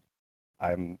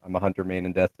 I'm a hunter main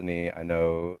in Destiny. I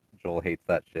know Joel hates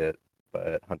that shit,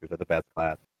 but hunters are the best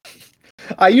class.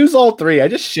 I use all three. I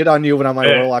just shit on you when I'm on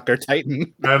Yeah. Warlock or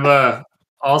Titan. I'm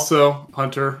also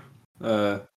hunter.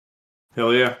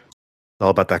 Hell yeah. All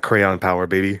about that crayon power,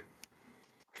 baby.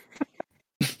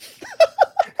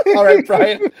 All right,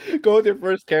 Brian, go with your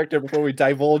first character before we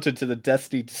divulge into the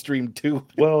Destiny Stream 2.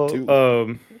 Well,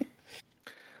 Two.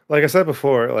 like I said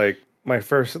before, like my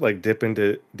first like dip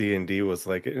into D&D was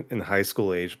like in high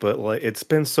school age, but like it's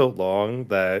been so long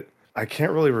that I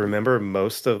can't really remember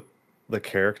most of the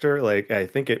character. Like I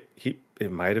think it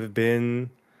might have been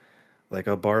like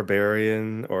a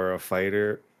barbarian or a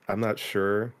fighter. I'm not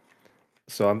sure.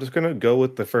 So I'm just gonna go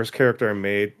with the first character I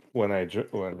made when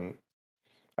when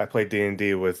I played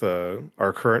D&D with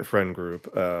our current friend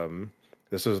group.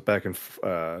 This was back in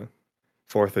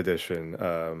fourth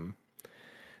edition.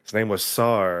 His name was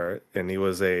Sar, and he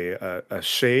was a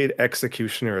shade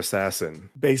executioner assassin.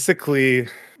 Basically,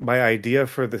 my idea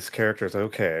for this character is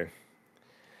okay.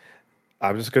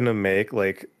 I'm just gonna make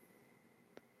like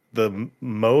the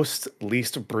most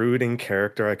least brooding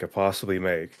character I could possibly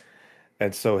make.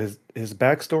 And so his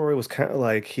backstory was kind of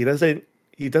like he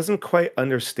doesn't quite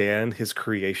understand his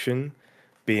creation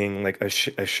being like a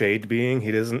shade being.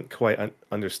 He doesn't quite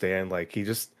understand like he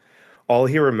just all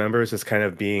he remembers is kind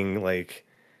of being like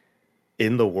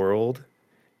in the world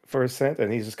for a sense,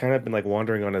 and he's just kind of been like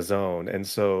wandering on his own. And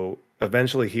so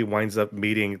eventually he winds up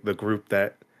meeting the group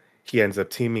that he ends up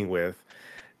teaming with,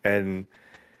 and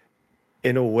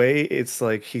in a way it's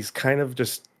like he's kind of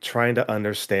just trying to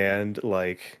understand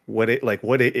like what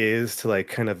it is to like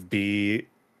kind of be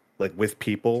like with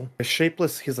people.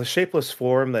 He's a shapeless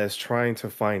form that is trying to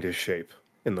find his shape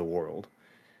in the world,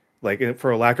 like for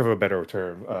a lack of a better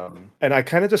term. And I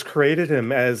kind of just created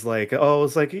him as like, oh,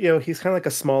 it's like, he's kind of like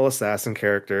a small assassin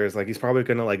character. It's like he's probably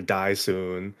gonna like die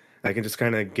soon. I can just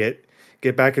kind of get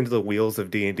back into the wheels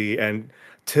of D&D, and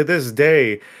to this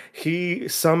day he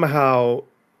somehow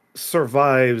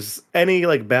survives any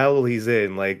like battle he's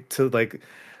in, like to like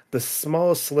the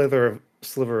smallest sliver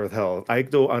of hell. I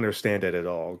don't understand it at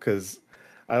all, because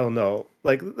I don't know.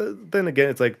 Like then again,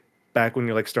 it's like back when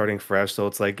you're like starting fresh, so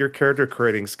it's like your character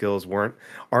creating skills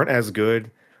aren't as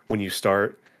good when you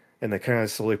start, and that kind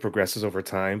of slowly progresses over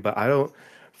time. But I don't,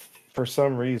 for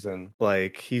some reason,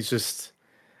 like he's just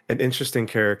an interesting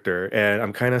character, and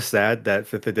I'm kind of sad that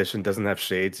fifth edition doesn't have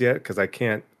shades yet, because I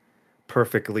can't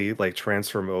perfectly like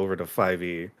transfer him over to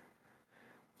 5e.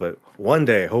 But one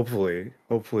day, hopefully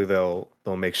they'll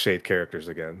make shade characters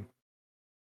again.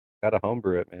 Gotta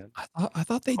homebrew it, man. I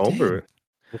thought they Homebrew did. it.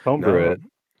 Just homebrew No. it.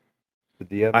 The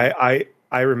DM.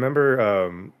 I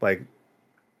remember like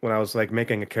when I was like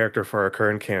making a character for our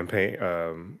current campaign,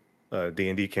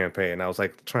 D&D campaign, and I was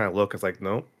like trying to look. It's like,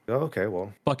 nope. Oh, okay,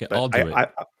 well, Fuck it, but I'll do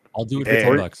it. I'll do it for Hey.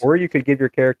 $10. Or you could give your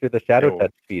character the shadow Yo.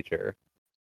 touch feature.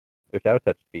 The shadow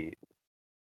touch feat.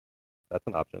 That's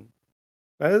an option.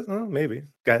 Well, maybe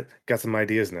got some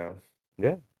ideas now.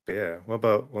 Yeah. But yeah. What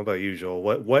about you, Joel?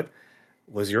 What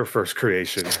was your first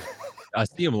creation? I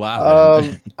see him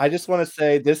laughing. I just want to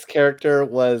say this character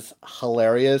was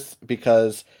hilarious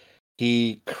because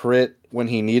he crit when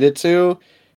he needed to.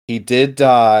 He did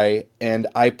die, and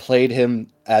I played him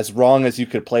as wrong as you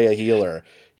could play a healer.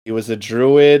 He was a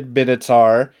druid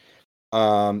minotaur.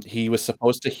 He was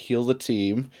supposed to heal the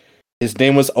team. His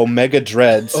name was Omega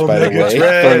Dreads, by the Omega way.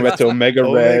 Dreads. Going back to Omega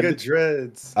Omega Red.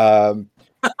 Dreads.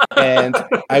 and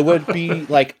I would be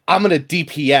like, I'm gonna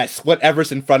DPS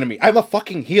whatever's in front of me. I'm a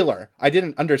fucking healer. I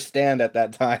didn't understand at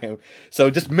that time. So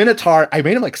just Minotaur, I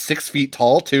made him like 6 feet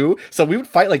tall too. So we would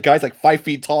fight like guys like 5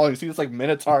 feet tall, and you see this like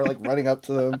Minotaur like running up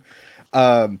to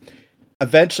them.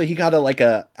 Eventually he got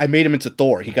I made him into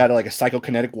Thor. He got like a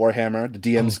psychokinetic warhammer. The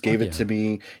DMs gave it to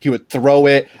me. He would throw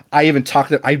it. I even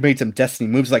I made some Destiny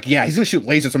moves like, yeah, he's gonna shoot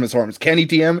lasers from his arms. Can he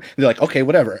DM? And they're like, okay,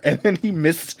 whatever. And then he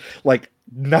missed like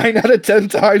 9 out of 10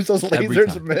 times those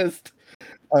lasers missed.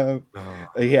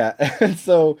 Yeah. And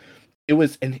so it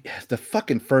was, and the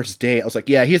fucking first day I was like,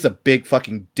 yeah, he has a big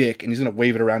fucking dick and he's gonna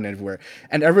wave it around everywhere.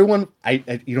 And everyone,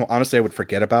 honestly, I would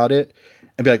forget about it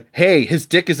and be like, hey, his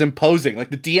dick is imposing. Like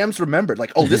the DMs remembered,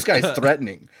 like, oh, this guy's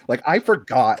threatening. Like I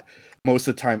forgot most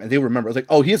of the time, and they remember. I was like,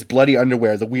 oh, he has bloody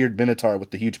underwear, the weird Minotaur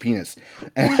with the huge penis.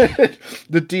 And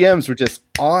the DMs were just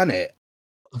on it.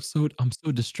 I'm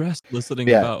so distressed listening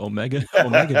about Omega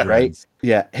right? Dreads.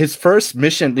 Yeah, his first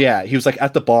mission, he was like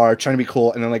at the bar trying to be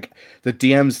cool, and then like the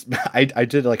DMs, I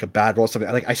did like a bad roll, something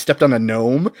like I stepped on a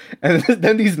gnome, and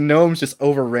then these gnomes just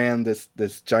overran this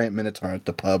giant Minotaur at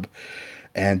the pub,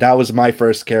 and that was my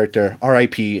first character.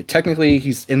 R.I.P. Technically,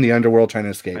 he's in the underworld trying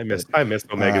to escape. I miss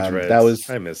Omega Dreads.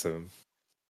 I miss him.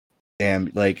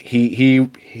 Damn, like he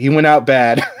went out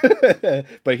bad,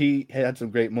 but he had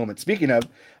some great moments. Speaking of,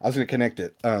 I was gonna connect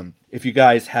it. If you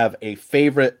guys have a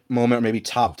favorite moment, or maybe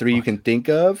top 3 you can think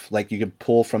of, like you can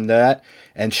pull from that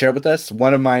and share it with us.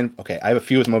 One of mine, okay, I have a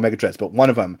few with Omega Dreads, but one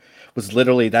of them was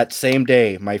literally that same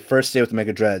day, my first day with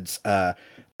Omega Dreads. I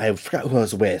forgot who I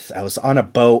was with. I was on a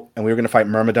boat and we were gonna fight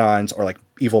Myrmidons or like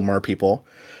evil mer people,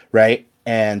 right?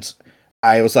 And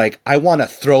I was like, I want to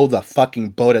throw the fucking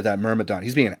boat at that Myrmidon.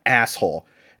 He's being an asshole.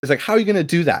 It's like, how are you going to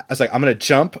do that? I was like, I'm going to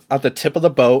jump out the tip of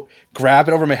the boat, grab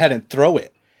it over my head, and throw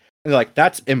it. And they're like,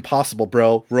 that's impossible,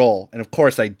 bro. Roll. And of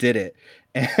course I did it.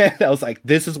 And I was like,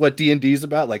 this is what D&D is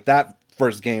about. Like that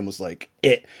first game was like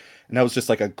it. And that was just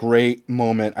like a great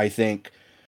moment, I think,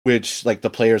 which like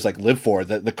the players like live for.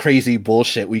 The crazy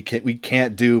bullshit we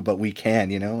can't do, but we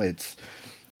can,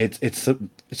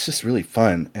 It's just really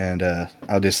fun, and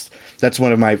that's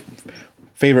one of my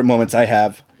favorite moments I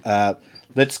have.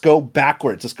 Let's go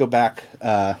backwards. Let's go back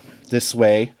this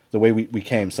way, the way we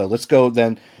came. So let's go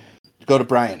to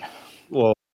Brian.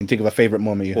 Well, and think of a favorite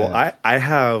moment you have. I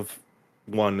have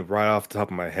one right off the top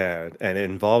of my head, and it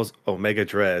involves Omega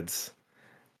Dreads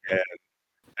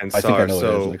and I think I know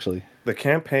SAR. what it is, actually. The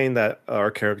campaign that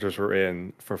our characters were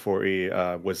in for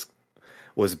 4E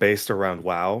was based around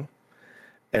WoW.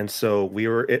 And so we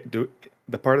were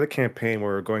the part of the campaign where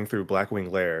we were going through Blackwing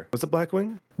Lair. Was it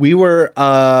Blackwing? We were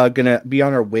gonna be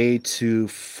on our way to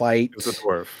fight It was a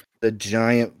dwarf. The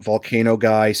giant volcano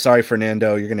guy. Sorry,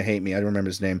 Fernando, you're gonna hate me. I don't remember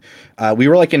his name. We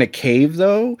were like in a cave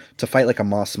though to fight like a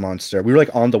moss monster. We were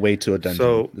like on the way to a dungeon.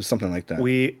 So something like that.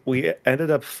 We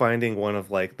ended up finding one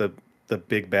of like the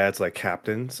big bads like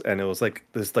captains, and it was like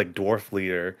this like dwarf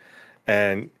leader.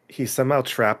 And he somehow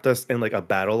trapped us in like a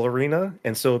battle arena,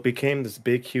 and so it became this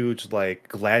big huge like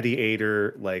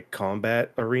gladiator like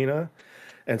combat arena.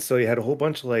 And so you had a whole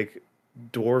bunch of like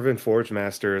dwarven forge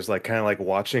masters like kind of like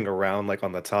watching around like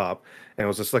on the top, and it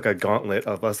was just like a gauntlet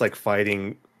of us like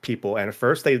fighting people. And at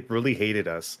first they really hated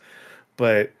us,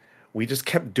 but we just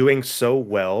kept doing so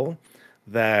well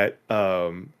that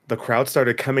the crowd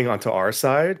started coming onto our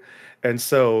side. And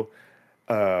so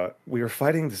we were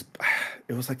fighting this,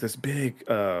 it was like this big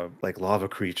like lava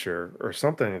creature or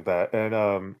something like that,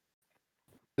 and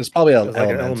it's probably it was like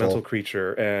an elemental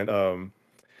creature. And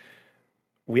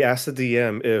we asked the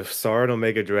DM if SAR and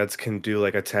Omega Dreads can do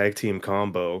like a tag team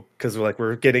combo, because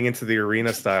we're getting into the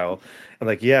arena style, and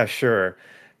like, yeah, sure.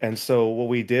 And so what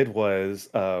we did was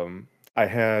we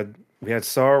had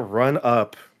SAR run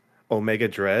up Omega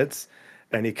Dreads,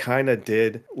 and he kind of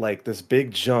did like this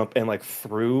big jump and like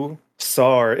threw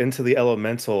SAR into the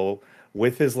elemental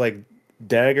with his like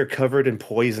dagger covered in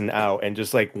poison out, and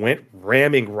just like went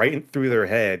ramming right through their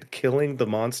head, killing the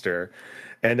monster.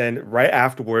 And then right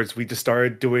afterwards we just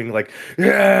started doing like,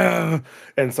 yeah,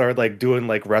 and started like doing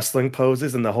like wrestling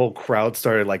poses, and the whole crowd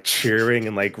started like cheering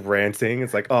and like ranting.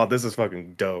 It's like, oh, this is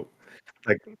fucking dope.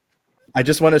 Like, I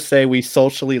just want to say we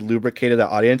socially lubricated the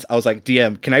audience. I was like,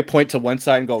 DM, can I point to one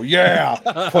side and go, yeah,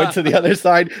 point to the other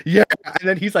side, yeah, and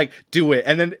then he's like, do it.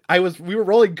 And then we were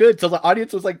rolling good, so the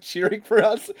audience was like cheering for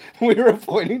us. We were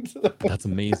pointing to them. That's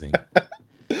amazing.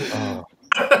 Oh,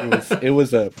 I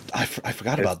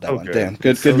forgot about that one. Good. Damn,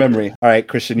 good memory. All right,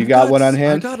 Christian, you got one on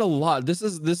hand? I got a lot. This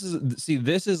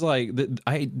is like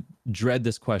I dread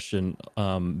this question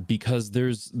because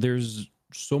there's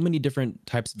so many different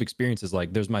types of experiences.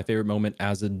 Like there's my favorite moment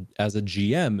as a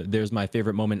GM, there's my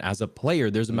favorite moment as a player,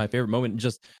 there's my favorite moment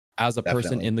just as a person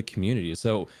Definitely. in the community.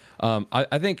 So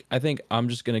I think I'm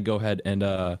just gonna go ahead and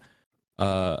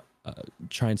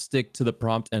try and stick to the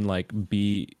prompt and like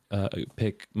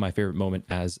pick my favorite moment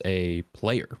as a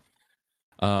player.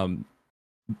 I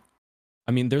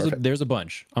mean, Perfect. there's a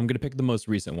bunch. I'm gonna pick the most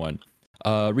recent one.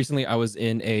 Recently, I was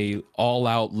in a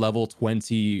all-out level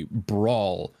 20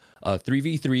 brawl,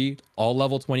 3v3, all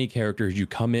level 20 characters. You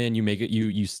come in, you make it,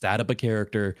 you stat up a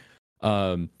character,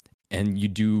 and you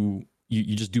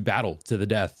just do battle to the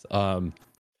death.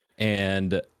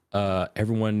 And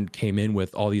everyone came in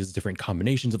with all these different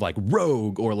combinations of like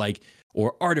rogue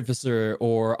or artificer,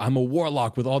 or I'm a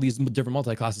warlock with all these different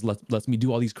multi-classes. Lets me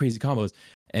do all these crazy combos.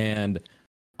 And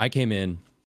I came in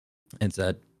and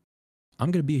said,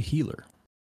 I'm going to be a healer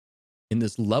in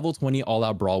this level 20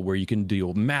 all-out brawl where you can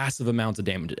deal massive amounts of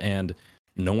damage, and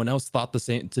no one else thought the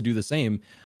same to do the same.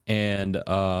 And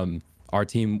our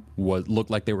team looked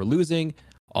like they were losing.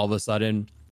 All of a sudden,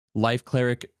 life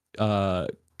cleric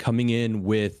coming in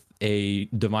with a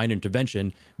divine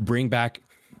intervention, bring back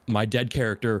my dead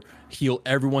character, heal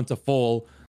everyone to full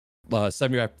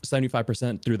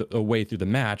 75% through the way through the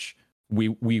match. We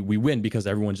win because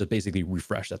everyone's just basically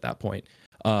refreshed at that point.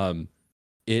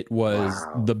 It was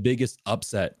the biggest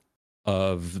upset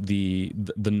of the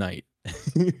night.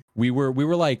 we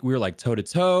were like toe to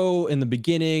toe in the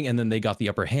beginning, and then they got the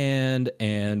upper hand,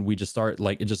 and we just start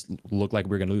like it just looked like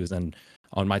we were gonna lose. And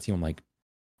on my team, I'm like,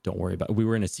 don't worry about it. We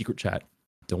were in a secret chat.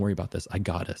 Don't worry about this. I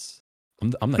got us.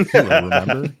 I'm the healer,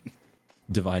 remember?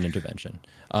 Divine intervention.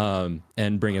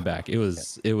 And bring it back. It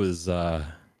was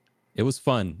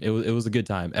fun. It was a good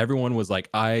time. Everyone was like,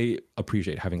 I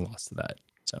appreciate having lost to that.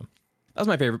 So that's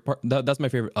my favorite part. That's my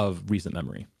favorite of recent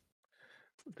memory.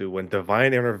 Dude, when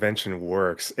divine intervention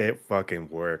works, it fucking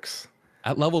works.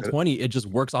 At level 20, it just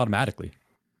works automatically.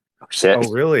 Oh, shit. Oh,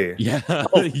 really? Yeah.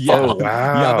 Oh, Yeah. wow. You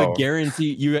have a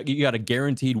guarantee. You got a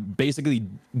guaranteed basically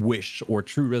wish or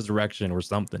true resurrection or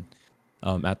something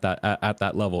at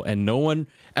that level. And no one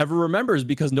ever remembers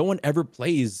because no one ever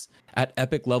plays at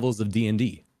epic levels of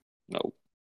D&D. No.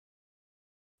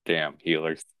 Damn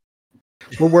healers.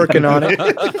 We're working on it.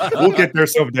 We'll get there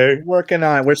someday. Working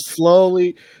on it. We're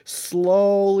slowly.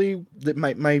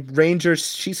 My ranger,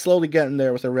 she's slowly getting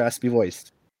there with her raspy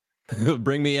voice.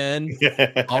 Bring me in.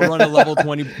 I'll run a level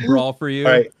 20 brawl for you.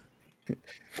 All right.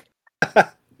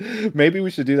 Maybe we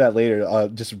should do that later.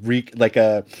 Just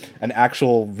an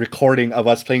actual recording of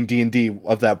us playing D&D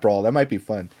of that brawl. That might be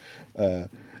fun. All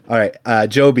right,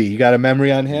 Joby, you got a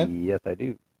memory on hand? Yes, I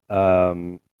do.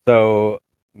 So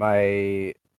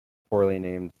my poorly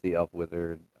named Sea Elf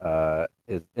Wizard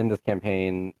is in this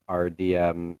campaign. Our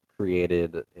DM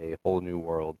created a whole new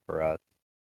world for us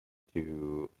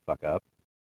to fuck up,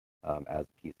 as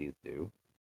PCs do.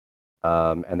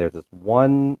 And there's this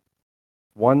one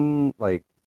like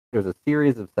there's a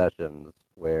series of sessions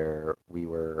where we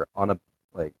were on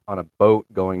a boat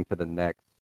going to the next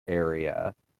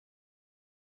area,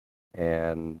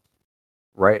 and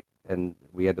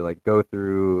we had to like go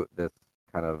through this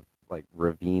kind of like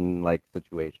ravine like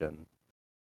situation,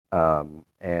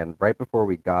 and right before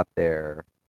we got there,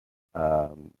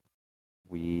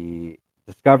 we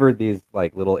discovered these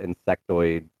like little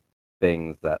insectoid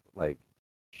things that like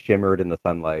shimmered in the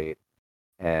sunlight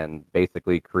and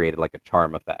basically created like a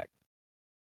charm effect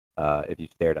if you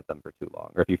stared at them for too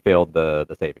long, or if you failed the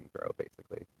saving throw,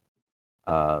 basically.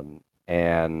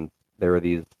 And there were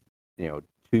these,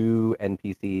 two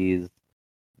NPCs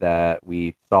that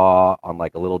we saw on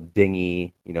like a little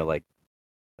dinghy, like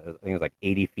I think it was like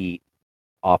 80 feet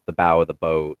off the bow of the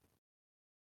boat,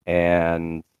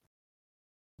 and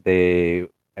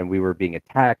we were being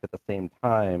attacked at the same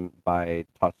time by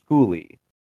Tusculi,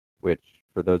 which,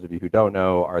 for those of you who don't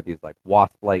know, are these like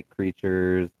wasp-like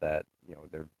creatures that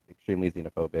they're extremely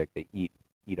xenophobic. They eat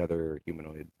other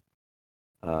humanoids,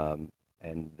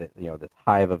 and this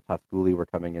hive of Tusculi were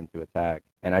coming in to attack.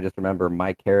 And I just remember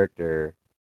my character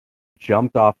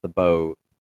jumped off the boat,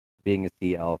 being a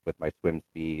sea elf with my swim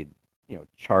speed,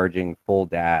 charging full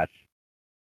dash.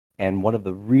 And one of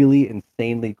the really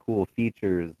insanely cool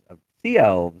features of sea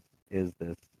elves is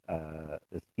this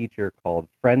feature called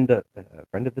Friend of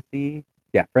the Sea.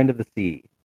 Yeah, Friend of the Sea.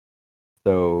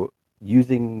 So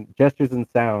using gestures and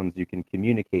sounds, you can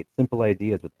communicate simple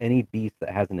ideas with any beast that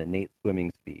has an innate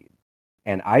swimming speed.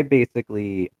 And I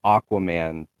basically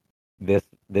Aquaman this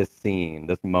scene,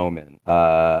 this moment.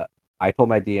 I told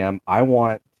my DM, I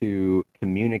want to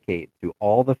communicate to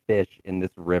all the fish in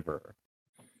this river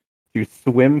to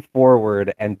swim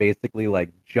forward and basically like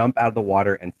jump out of the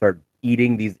water and start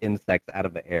eating these insects out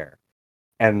of the air.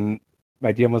 And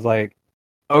my DM was like,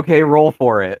 okay, roll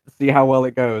for it. See how well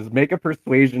it goes. Make a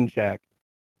persuasion check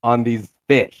on these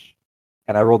fish.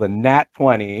 And I rolled a nat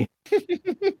 20.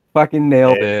 Fucking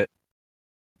nailed it.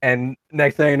 And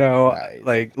next thing I know, Nice.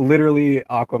 like literally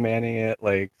Aquamanning it,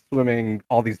 like swimming,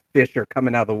 all these fish are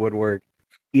coming out of the woodwork,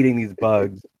 eating these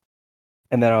bugs.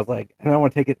 And then I was like, and I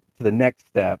want to take it to the next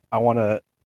step. I want to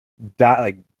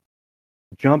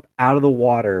jump out of the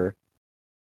water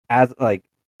as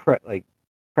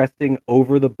pressing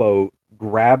over the boat,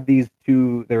 grab these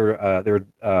two. There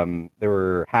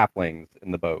were halflings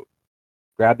in the boat.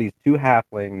 Grab these two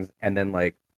halflings and then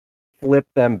like flip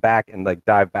them back and like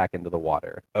dive back into the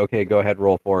water. Okay, go ahead,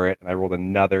 roll for it. And I rolled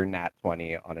another nat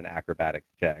 20 on an acrobatics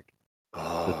check,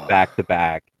 just back to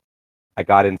back. I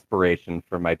got inspiration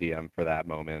from my DM for that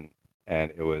moment,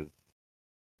 and it was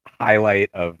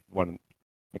one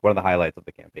of the highlights of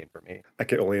the campaign for me. I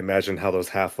can only imagine how those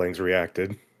halflings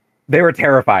reacted. They were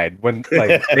terrified when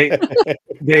like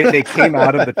they came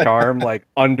out of the charm like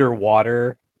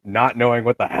underwater, not knowing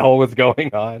what the hell was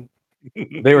going on.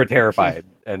 They were terrified,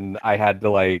 and I had to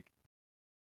like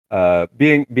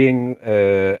being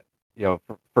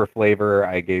for flavor,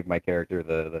 I gave my character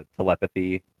the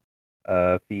telepathy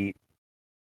feat.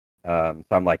 So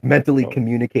I'm like mentally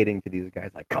communicating to these guys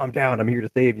like, calm down, I'm here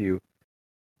to save you.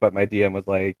 But my DM was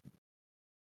like,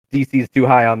 DC's too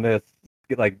high on this.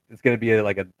 Like it's gonna be a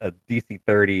DC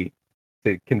 30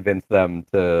 to convince them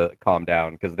to calm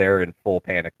down because they're in full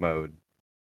panic mode.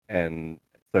 And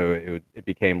so it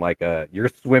became like you're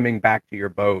swimming back to your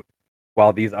boat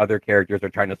while these other characters are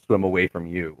trying to swim away from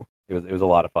you. It was a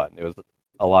lot of fun. It was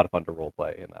a lot of fun to role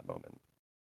play in that moment.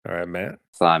 All right, Matt.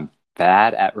 So I'm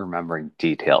bad at remembering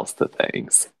details to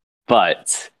things,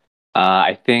 but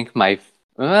I think so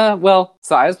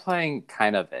I was playing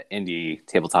kind of an indie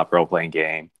tabletop role-playing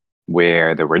game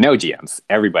where there were no GMs.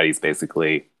 Everybody's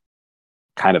basically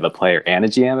kind of a player and a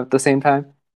GM at the same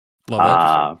time.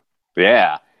 Love that.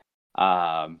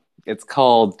 Yeah. It's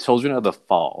called Children of the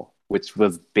Fall, which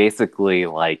was basically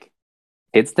like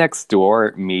Kids Next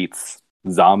Door meets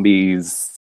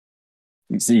zombies.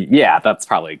 Yeah, that's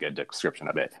probably a good description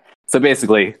of it. So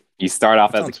basically, you start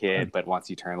off as a kid, but once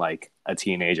you turn like a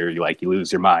teenager, you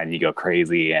lose your mind and you go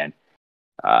crazy. And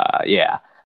yeah.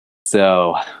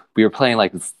 So we were playing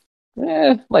like this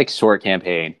short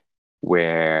campaign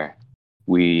where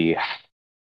it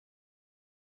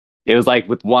was like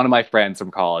with one of my friends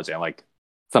from college and like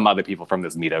some other people from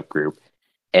this meetup group.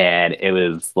 And it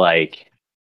was like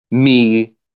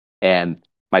me and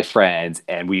my friends,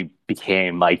 and we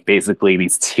became like basically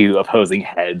these two opposing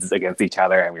heads against each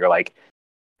other. And we were like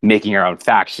making our own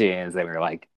factions, and we were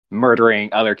like murdering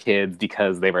other kids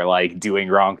because they were like doing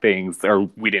wrong things or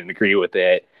we didn't agree with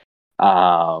it.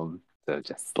 So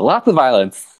just lots of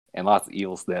violence and lots of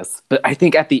evilness. But I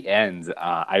think at the end,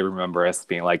 I remember us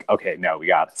being like, okay, no, we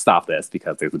got to stop this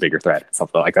because there's a bigger threat.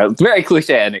 Something like that. It's very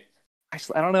cliche. And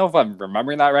actually, I don't know if I'm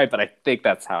remembering that right, but I think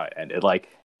that's how it ended. Like,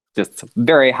 just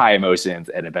very high emotions.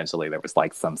 And eventually there was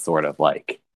like some sort of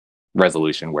like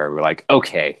resolution where we were like,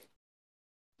 okay,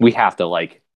 we have to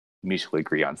like mutually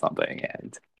agree on something.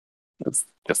 And it's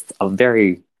just a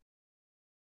very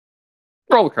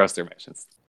roller coaster emotions.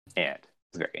 And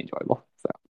it's very enjoyable. So,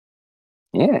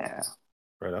 yeah.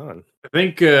 Right on. I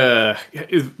think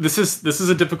this is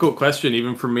a difficult question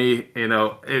even for me. You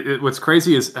know, what's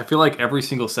crazy is I feel like every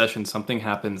single session something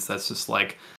happens that's just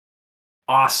like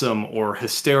awesome or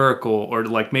hysterical or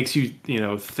like makes you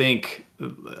think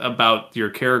about your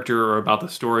character or about the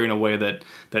story in a way that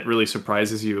really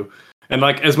surprises you. And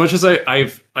like as much as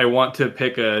I want to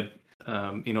pick a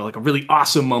like a really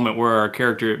awesome moment where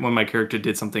my character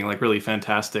did something like really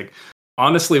fantastic.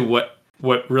 Honestly, what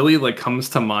really like comes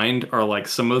to mind are like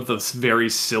some of the very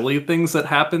silly things that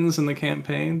happens in the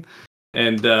campaign.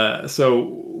 And so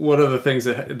one of the things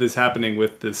that's happening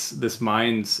with this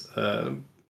Minds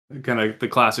kind of the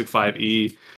classic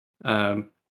 5e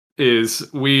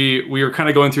is we were kind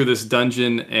of going through this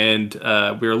dungeon and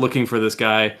we were looking for this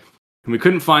guy and we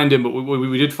couldn't find him, but what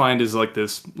we did find is like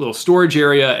this little storage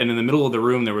area, and in the middle of the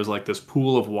room there was like this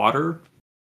pool of water.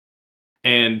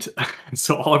 And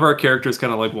so all of our characters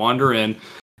kind of like wander in,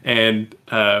 and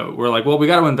we're like, well, we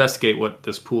got to investigate what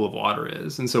this pool of water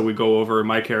is. And so we go over.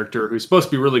 My character, who's supposed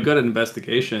to be really good at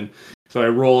investigation, so I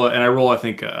roll, I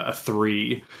think a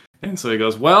 3. And so he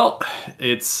goes, well,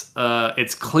 it's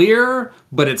clear,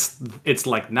 but it's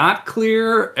like not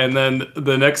clear. And then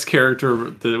the next character,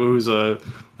 who's a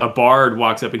bard,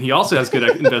 walks up, and he also has good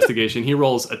investigation. He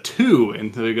rolls a 2,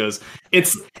 and so he goes,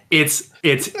 it's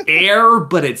air,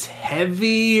 but it's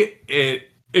heavy.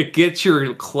 it gets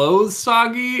your clothes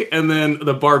soggy, and then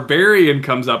the barbarian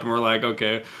comes up and we're like,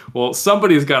 okay, well,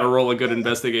 somebody's got to roll a good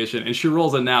investigation, and she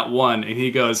rolls a nat 1 and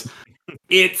he goes,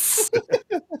 it's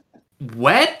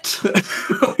wet.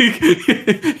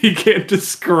 He can't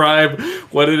describe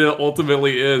what it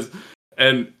ultimately is,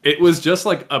 and it was just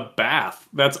like a bath.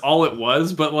 That's all it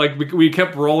was. But like we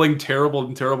kept rolling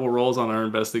terrible rolls on our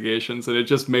investigations, and it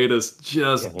just made us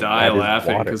just die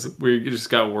laughing because we just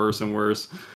got worse and worse.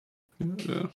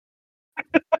 Yeah.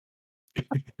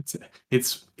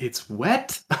 It's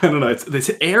wet. I don't know.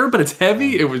 It's air, but it's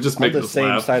heavy. It would just make on the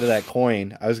same side of that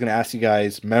coin. I was going to ask you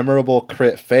guys memorable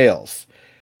crit fails.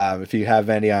 If you have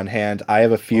any on hand, I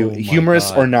have a few,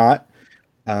 humorous or not.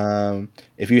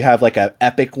 If you have like an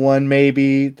epic one,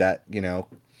 maybe that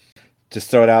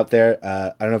just throw it out there.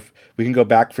 I don't know if we can go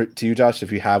back to you, Josh,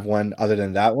 if you have one other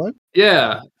than that one.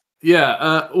 Yeah.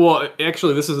 Well,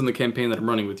 actually, this is in the campaign that I'm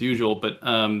running with Usual, but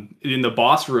in the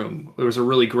boss room, there was a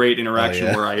really great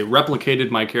interaction where I replicated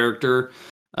my character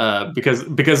because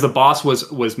the boss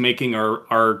was making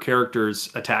our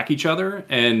characters attack each other,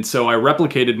 and so I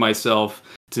replicated myself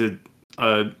to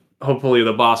hopefully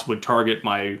the boss would target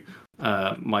my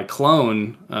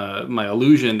clone, my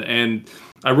illusion, and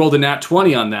I rolled a nat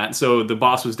 20 on that, so the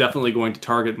boss was definitely going to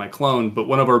target my clone, but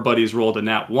one of our buddies rolled a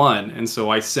nat 1, and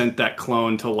so I sent that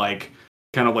clone to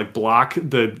kind of block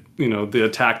the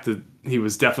attack that he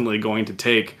was definitely going to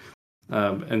take.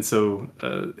 And so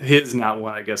his nat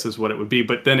 1, I guess, is what it would be.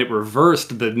 But then it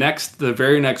reversed. The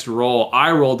very next roll,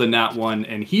 I rolled a nat 1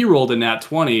 and he rolled a nat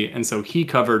 20, and so he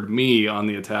covered me on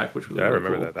the attack, which was really I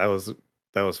remember cool.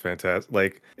 that was fantastic.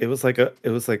 Like it was like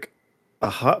a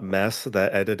hot mess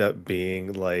that ended up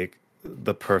being like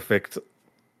the perfect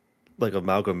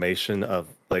amalgamation of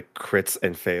crits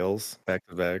and fails back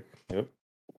to back. Yep.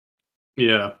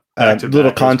 Yeah.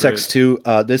 Little context too.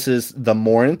 This is the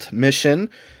Morinth mission,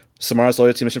 Samara's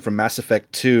loyalty mission from Mass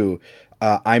Effect 2.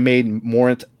 I made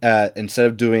Morinth instead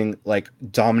of doing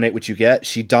dominate what you get,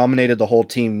 she dominated the whole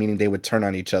team, meaning they would turn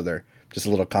on each other. Just a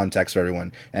little context for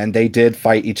everyone, and they did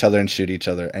fight each other and shoot each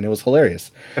other, and it was hilarious.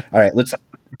 All right, let's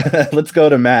go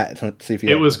to Matt. Let's see if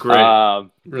it was great.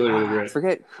 Really, really great. I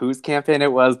forget whose campaign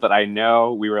it was, but I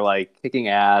know we were kicking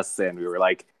ass and we were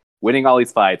winning all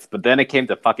these fights, but then it came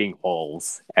to fucking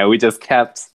holes, and we just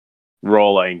kept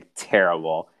rolling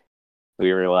terrible.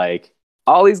 We were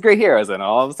all these great heroes, and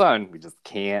all of a sudden we just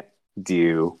can't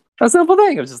do a simple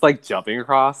thing. It was just jumping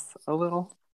across a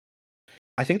little.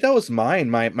 I think that was mine,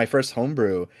 my first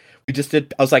homebrew. We just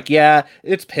did. I was like, yeah,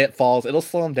 it's pitfalls. It'll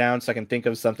slow them down so I can think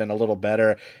of something a little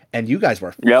better. And you guys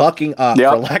were fucking up,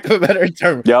 for lack of a better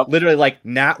term. Literally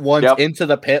nat 1 into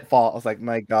the pitfall. I was like,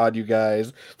 my God, you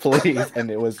guys, please. And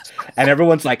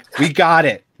everyone's like, we got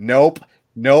it. Nope.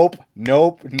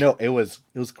 It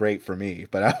was great for me,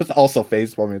 but I was also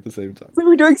facepalming at the same time. We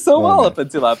were doing so well up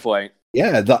until that point.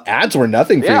 Yeah, the ads were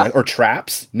nothing for you, or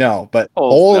traps. No, but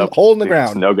hole in the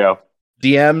ground. No go.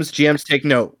 GMs take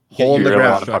note. Hole in the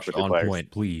ground. On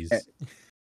point, please.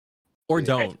 Or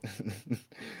don't.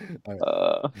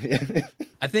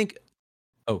 I think.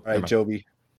 Oh, all right, Joby.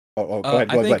 Go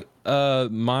ahead. I think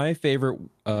my favorite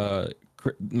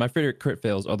crit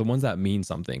fails are the ones that mean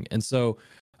something, and so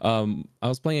I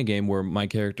was playing a game where my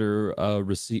character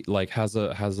has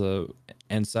a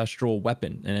ancestral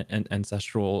weapon, an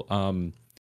ancestral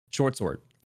short sword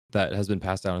that has been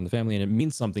passed down in the family, and it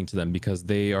means something to them because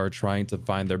they are trying to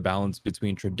find their balance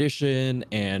between tradition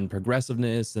and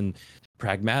progressiveness and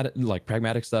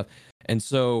pragmatic stuff. And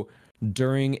so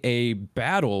during a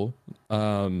battle,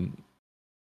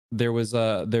 there was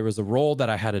a roll that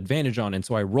I had advantage on, and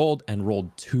so I rolled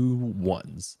 2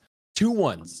 1s.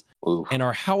 Ooh. And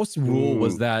our house rule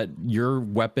was that your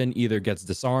weapon either gets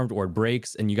disarmed or it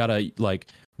breaks, and you gotta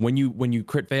when you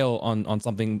crit fail on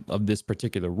something of this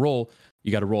particular roll,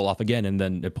 you got to roll off again, and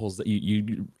then it pulls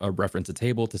you reference a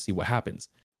table to see what happens.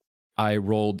 I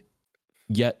rolled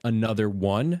yet another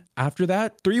 1 after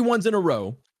that, 3 1s in a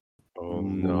row. Oh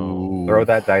no! Throw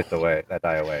that die away.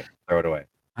 Throw it away.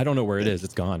 I don't know where it is.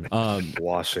 It's gone.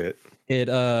 Wash it. It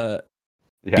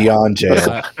beyond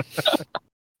jail.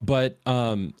 But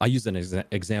I used an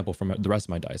example from the rest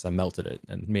of my dice. I melted it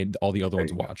and made all the other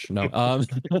ones watch. No,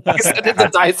 it's a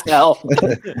dice hell.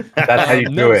 That's how you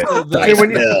do it. So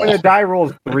when a die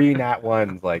rolls 3 nat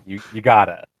 1s, you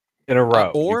gotta in a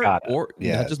row.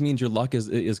 That just means your luck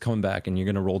is coming back, and you're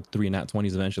gonna roll 3 nat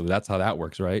 20s eventually. That's how that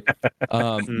works, right?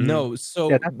 No, so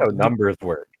that's how numbers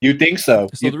work. You think so?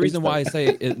 So the reason why I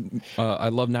say it, I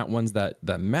love nat 1s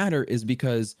that matter is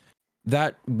because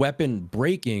that weapon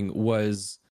breaking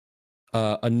was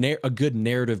a good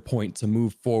narrative point to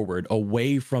move forward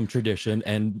away from tradition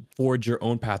and forge your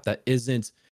own path that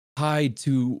isn't tied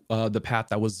to the path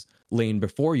that was laid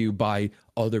before you by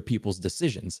other people's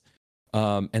decisions.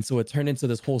 And so it turned into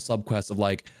this whole subquest of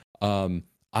like,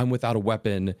 I'm without a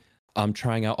weapon. I'm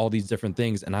trying out all these different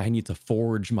things, and I need to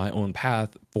forge my own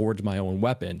path, forge my own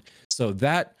weapon. So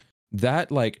that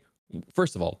like,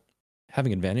 first of all,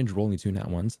 having advantage, rolling 2 nat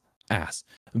ones, ass.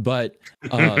 But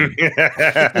it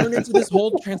turned into this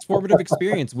whole transformative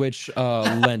experience, which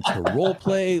lent to role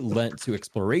play, lent to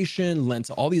exploration, lent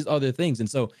to all these other things. And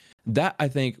so that, I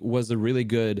think, was a really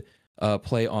good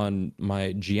play on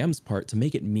my GM's part to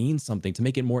make it mean something, to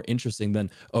make it more interesting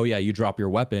than, oh yeah, you drop your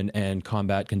weapon and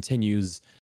combat continues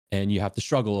and you have to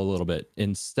struggle a little bit.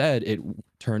 Instead, it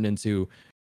turned into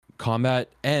combat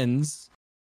ends,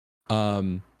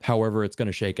 however it's going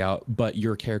to shake out, but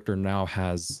your character now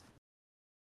has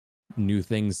new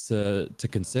things to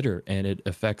consider, and it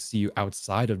affects you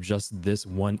outside of just this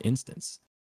one instance.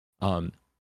 So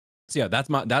yeah, that's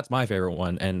my favorite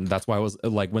one, and that's why I was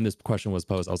like, when this question was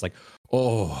posed, I was like,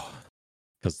 oh,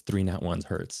 because 3 nat ones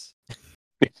hurts.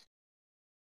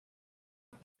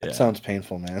 That sounds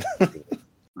painful, man.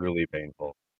 Really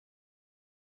painful.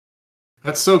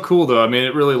 That's so cool, though. I mean,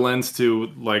 it really lends to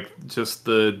like just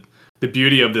the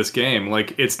beauty of this game.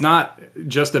 Like, it's not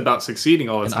just about succeeding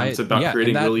all the time. It's about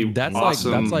creating really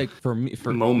awesome. That's like for me,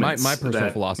 for moments my personal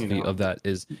that, philosophy you know, of that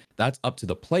is that's up to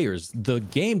the players. The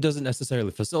game doesn't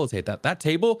necessarily facilitate that. That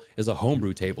table is a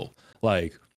homebrew table.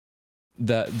 Like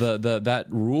that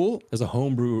rule is a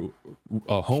homebrew,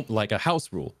 like a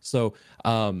house rule. So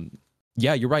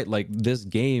yeah, you're right. Like this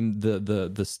game,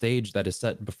 the stage that is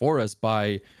set before us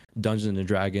by Dungeons and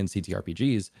Dragons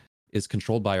CTRPGs is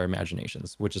controlled by our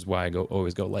imaginations, which is why I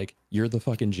always go like, you're the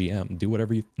fucking GM. Do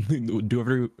whatever you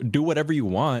do whatever you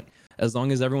want, as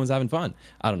long as everyone's having fun.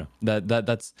 I don't know.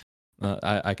 That's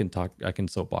I can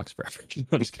soapbox forever.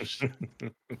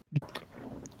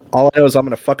 All I know is I'm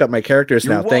gonna fuck up my characters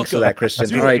You're now. Thanks for welcome. that, Christian.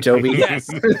 Dude, All right, Joby. Yes,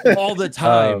 all the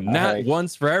time. Not right.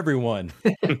 once for everyone.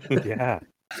 Yeah.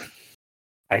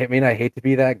 I mean, I hate to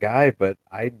be that guy, but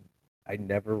I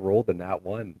never rolled a nat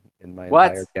 1 in my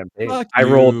What? entire campaign. Fuck I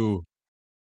rolled you.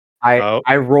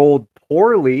 I rolled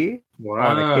poorly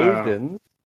on Wow. occasions,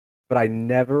 but I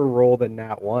never rolled a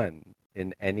nat 1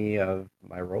 in any of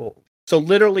my rolls. So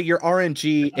literally, your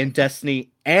RNG in Destiny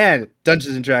and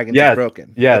Dungeons and Dragons Yes, is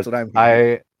broken. Yes, That's what I'm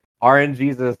hearing.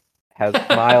 RNGesus has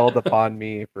smiled upon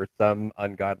me for some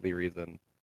ungodly reason.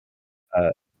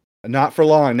 Not for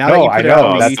long. Now No, that you I put it out know.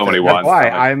 on the That's East so many End, ones. That's why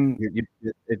coming.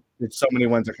 it's so many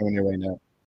ones are coming your way now.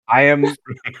 I am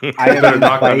Better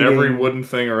knock on every inviting wooden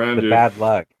thing around the you. bad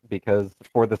luck, because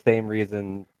for the same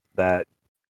reason that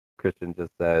Christian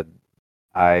just said,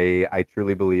 I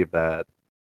truly believe that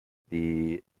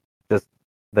the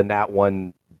nat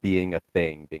 1 being a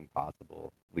thing, being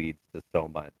possible, leads to so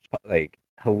much like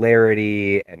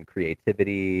hilarity and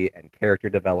creativity and character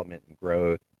development and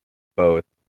growth, both,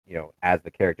 you know, as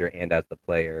the character and as the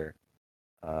player.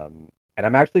 And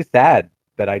I'm actually sad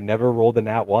that I never rolled a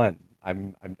nat 1.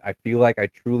 I feel like I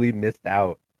truly missed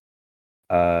out.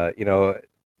 You know,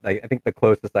 like I think the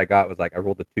closest I got was like I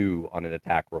rolled a 2 on an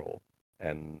attack roll,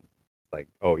 and like,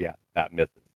 oh yeah, that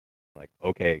misses. Like,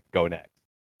 okay, go next.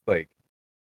 Like,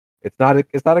 it's not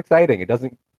exciting. It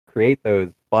doesn't create those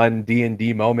fun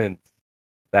D&D moments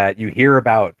that you hear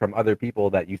about from other people,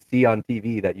 that you see on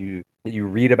TV, that you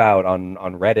read about on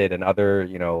Reddit and other,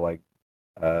 you know, like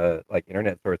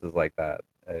internet sources like that.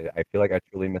 I feel like I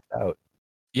truly missed out.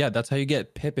 Yeah, that's how you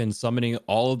get Pippin summoning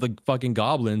all of the fucking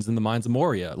goblins in the Mines of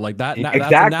Moria. Like that. That's a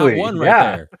Exactly, nat 1 right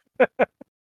yeah.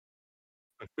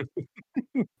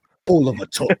 there. Full of a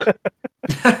talk.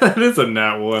 That is a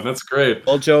nat 1. That's great.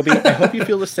 Well, Joby, I hope you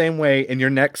feel the same way, and your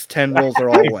next 10 rolls are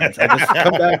all ones. I just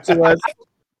come back to us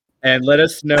and let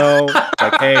us know,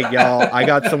 like, hey, y'all, I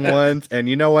got some ones, and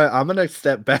you know what? I'm gonna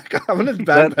step back. I'm gonna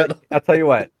backpedal. I'll tell you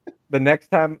what. The next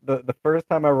time, the first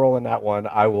time I roll in that one,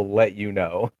 I will let you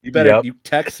know. You better Yep. you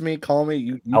text me, call me.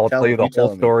 You I'll tell you the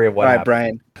whole story of what All right,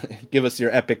 happened. Brian, give us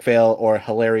your epic fail or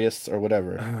hilarious or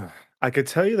whatever. I could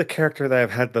tell you the character that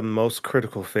I've had the most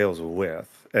critical fails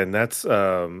with, and that's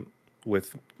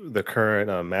with the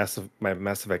current Mass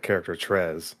Effect character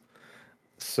Trez.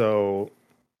 So,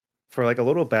 for like a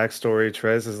little backstory,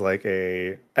 Trez is like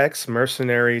a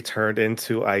ex-mercenary turned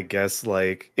into, I guess,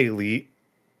 like elite,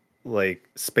 like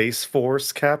Space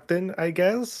Force captain. I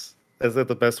guess is that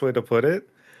the best way to put it?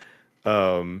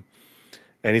 And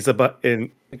he's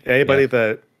in anybody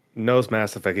that knows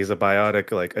Mass Effect, he's a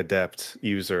biotic like adept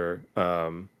user.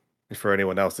 For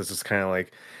anyone else, this is kind of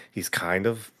like he's kind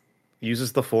of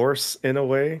uses the Force in a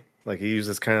way. Like he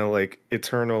uses kind of like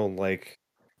eternal like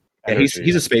Yeah, he's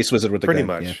energy, a space wizard with a pretty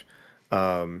gun. Yeah.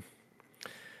 much.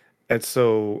 And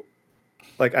so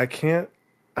like I can't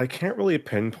really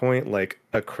pinpoint like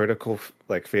a critical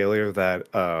like failure that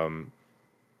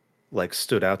like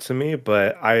stood out to me,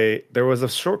 but I there was a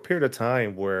short period of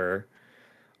time where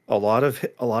a lot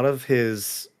of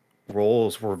his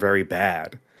roles were very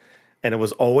bad, and it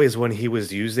was always when he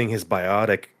was using his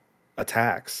biotic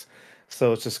attacks.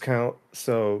 So it's just kind of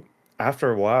so after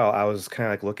a while, I was kind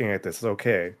of like looking at this.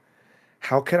 Okay,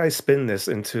 how can I spin this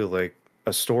into like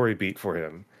a story beat for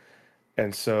him?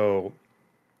 And so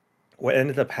what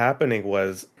ended up happening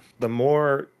was the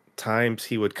more times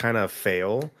he would kind of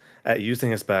fail at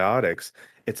using his biotics,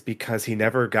 it's because he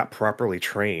never got properly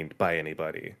trained by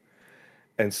anybody.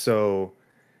 And so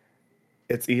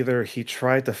it's either he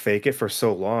tried to fake it for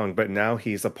so long, but now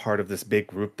he's a part of this big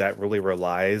group that really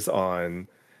relies on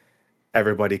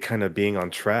everybody kind of being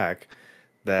on track,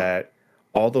 that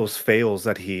all those fails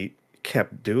that he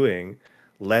kept doing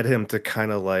led him to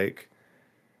kind of like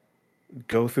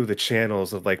go through the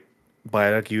channels of like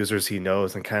biotic users he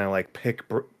knows and kind of like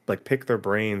pick their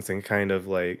brains and kind of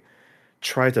like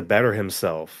try to better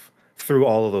himself through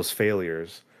all of those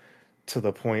failures to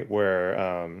the point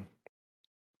where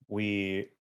we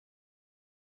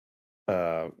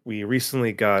we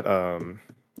recently got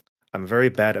I'm very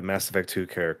bad at Mass Effect 2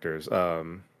 characters.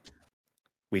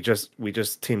 We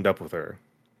just teamed up with her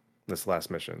this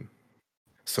last mission.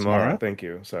 Samara, Samara? thank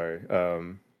you. Sorry.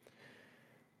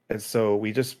 And so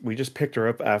we just picked her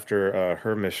up after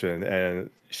her mission, and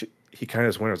he kind of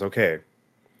just wonders, okay,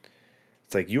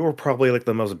 it's like you were probably like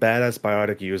the most badass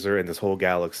biotic user in this whole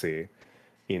galaxy.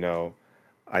 You know,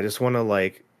 I just want to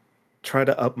like try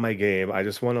to up my game. I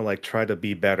just want to like try to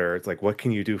be better. It's like, what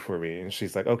can you do for me? And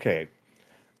she's like, okay,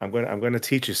 I'm going to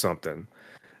teach you something.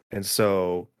 And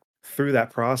so through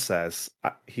that process,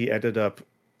 he ended up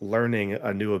learning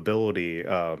a new ability,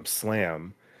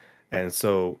 Slam. And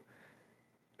so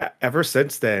ever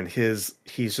since then, he's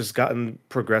just gotten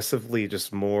progressively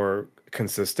just more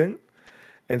consistent.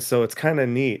 And so it's kind of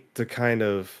neat to kind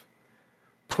of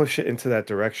push it into that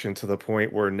direction to the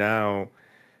point where now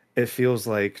it feels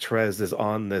like Trez is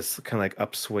on this kind of like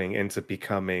upswing into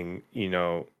becoming, you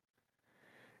know,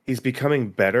 he's becoming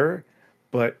better,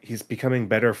 but he's becoming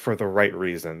better for the right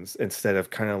reasons instead of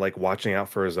kind of like watching out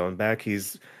for his own back.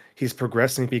 He's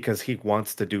progressing because he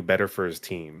wants to do better for his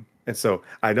team. And so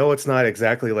I know it's not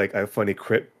exactly like a funny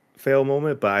crit fail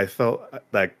moment, but I felt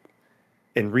like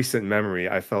in recent memory,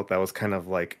 I felt that was kind of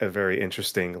like a very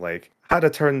interesting like how to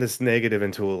turn this negative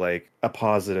into like a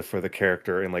positive for the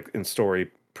character and like in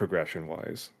story progression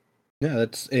wise. Yeah,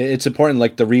 it's important,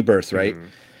 like the rebirth, right?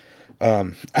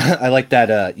 Mhm. I like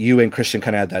that you and Christian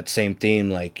kind of had that same theme,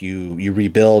 like you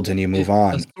rebuild and you move A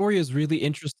on. story is really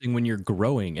interesting when you're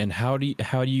growing, and how do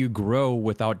you grow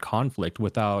without conflict,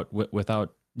 without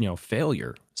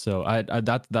failure? So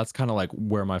that's kind of like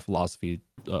where my philosophy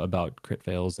about crit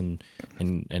fails and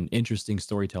interesting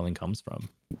storytelling comes from.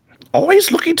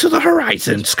 Always looking to the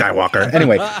horizon, Skywalker.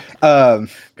 Anyway, Got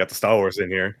the Star Wars in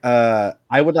here.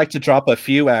 I would like to drop a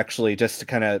few actually, just to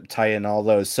kind of tie in all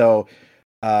those. So,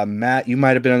 Matt, you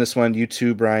might have been on this one. You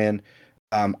too, Brian.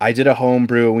 I did a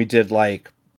homebrew, and we did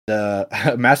like the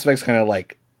Mass Effect's kind of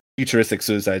like futuristic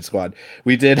Suicide Squad.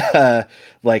 We did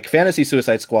like fantasy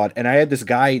Suicide Squad, and I had this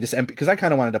guy, this MP, because I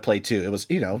kind of wanted to play too. It was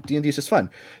D&D is just fun.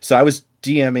 So I was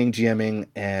GMing,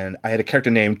 and I had a character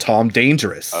named Tom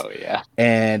Dangerous. Oh yeah.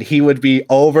 And he would be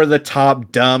over the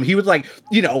top dumb. He would like,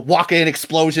 walk in,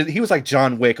 explosion. He was like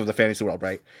John Wick of the fantasy world,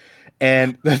 right?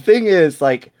 And the thing is,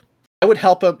 like, I would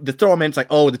help him to throw him in. It's like,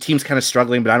 oh, the team's kind of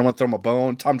struggling, but I don't want to throw him a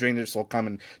bone. Tom Dangerous will come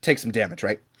and take some damage,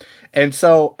 right? And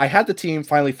so I had the team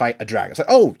finally fight a dragon. It's like,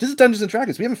 oh, this is Dungeons and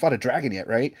Dragons. We haven't fought a dragon yet,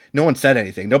 right? No one said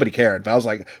anything. Nobody cared. But I was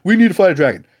like, we need to fight a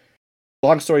dragon.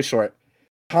 Long story short,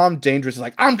 Tom Dangerous is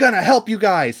like, I'm gonna help you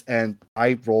guys, and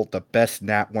I rolled the best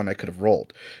nat one I could have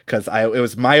rolled because it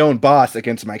was my own boss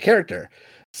against my character.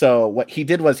 So what he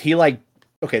did was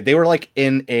they were like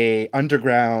in a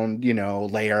underground,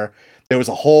 layer. There was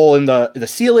a hole in the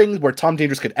ceiling where Tom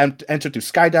Dangerous could enter through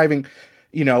skydiving,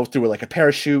 through like a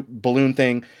parachute balloon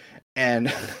thing,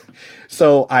 and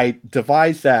so I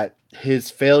devised that his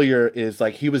failure is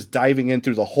like he was diving in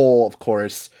through the hole, of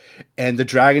course, and the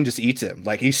dragon just eats him.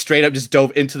 Like he straight up just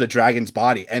dove into the dragon's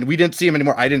body, and we didn't see him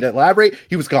anymore. I didn't elaborate.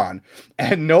 He was gone,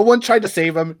 and no one tried to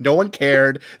save him. No one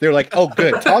cared. They were like, "Oh,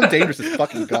 good, Tom Dangerous is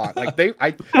fucking gone." Like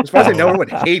as far as I know, everyone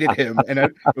hated him, and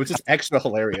it was just extra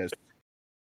hilarious.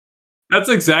 That's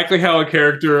exactly how a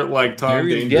character like Tom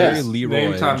Very Dangerous, Leroy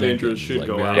named Tom Jenkins, Dangerous, should like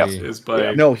go very- out. Is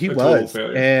by No, he a total was,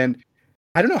 failure. and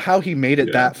I don't know how he made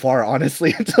it that far,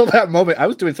 honestly, until that moment. I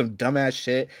was doing some dumbass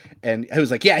shit, and I was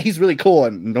like, "Yeah, he's really cool."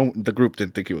 And no, the group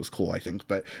didn't think he was cool, I think,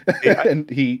 but and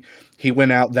he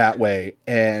went out that way,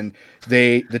 and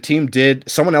the team did.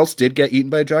 Someone else did get eaten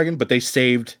by a dragon, but they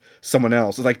saved someone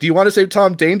else. It's like, "Do you want to save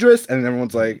Tom Dangerous?" And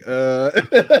everyone's like,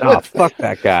 Oh, fuck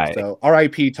that guy. So,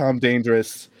 R.I.P. Tom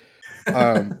Dangerous.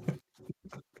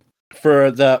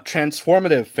 For the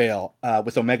transformative fail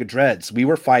with Omega Dreads, we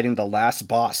were fighting the last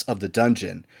boss of the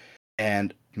dungeon,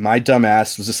 and my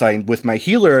dumbass was deciding with my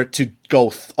healer to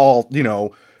go all,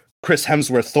 Chris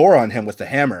Hemsworth Thor on him with the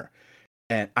hammer,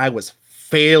 and I was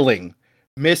failing,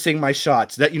 missing my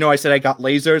shots. That I said I got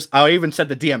lasers. I even said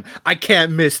to DM, I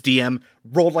can't miss. DM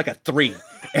rolled like a 3.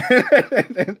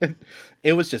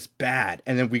 It was just bad.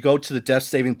 And then we go to the death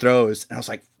saving throws, and I was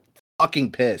like,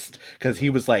 fucking pissed because he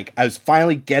was like, I was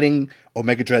finally getting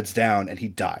Omega Dreads down and he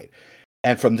died.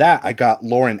 And from that, I got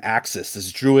Lauren Axis,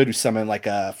 this druid who summoned like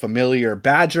a familiar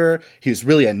badger. He was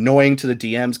really annoying to the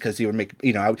DMs because he would make,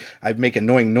 I'd make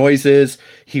annoying noises.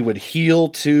 He would heal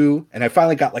too. And I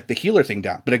finally got like the healer thing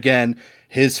down. But again,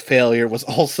 his failure was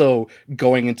also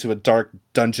going into a dark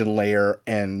dungeon lair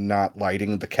and not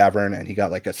lighting the cavern. And he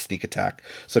got like a sneak attack.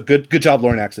 So good job,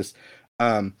 Lauren Axis.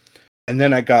 And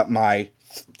then I got my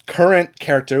current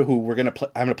character who I'm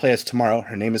gonna play as tomorrow.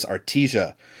 Her name is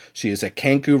Artesia. She is a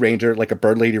Kenku ranger, like a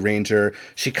bird lady ranger.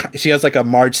 She has like a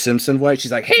Marge Simpson voice.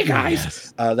 She's like, "Hey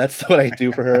guys," Yes. That's what I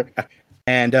do for her.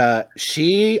 And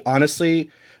she honestly,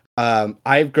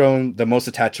 I've grown the most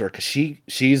attached to her because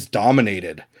she's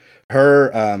dominated.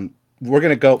 Her, we're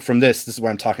gonna go from this. This is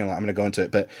where I'm talking about. I'm gonna go into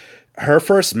it, but her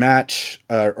first match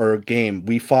or game,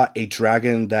 we fought a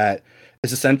dragon that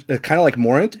is essentially kind of like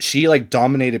Morant. She like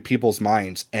dominated people's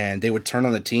minds, and they would turn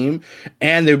on the team,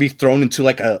 and they would be thrown into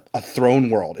like a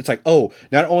throne world. It's like, oh,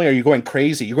 not only are you going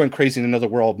crazy, you're going crazy in another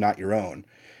world, not your own.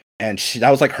 And that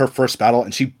was like her first battle,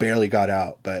 and she barely got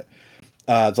out. But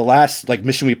the last like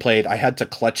mission we played, I had to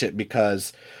clutch it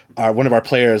because one of our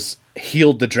players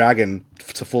healed the dragon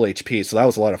to full HP, so that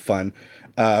was a lot of fun.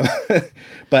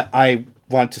 But I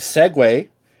want to segue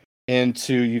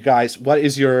into you guys. What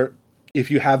is your, if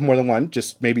you have more than one,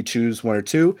 just maybe choose one or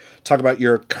two. Talk about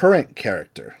your current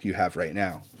character you have right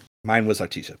now. Mine was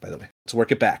Artesia, by the way. Let's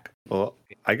work it back. Well,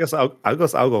 I guess I'll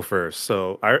go first.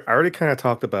 So I already kind of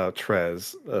talked about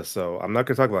Trez, so I'm not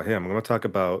going to talk about him. I'm going to talk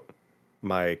about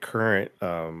my current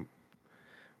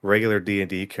regular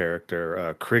D&D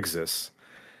character, Krixus.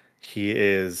 He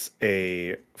is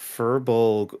a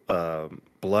Furbolg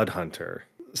blood hunter.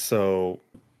 So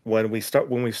when we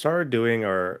started doing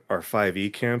our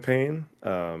 5e campaign,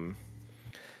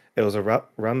 it was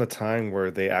around the time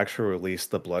where they actually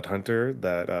released the Blood Hunter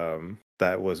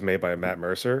that was made by Matt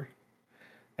Mercer.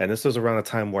 And this was around the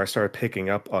time where I started picking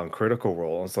up on Critical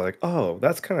Role. It's like, oh,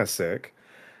 that's kind of sick.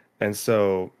 And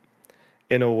so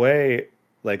in a way,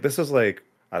 like this is like,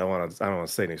 I don't want to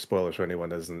say any spoilers for anyone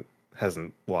that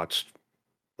hasn't watched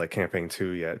like campaign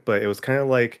 2 yet, but it was kind of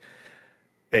like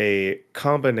a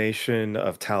combination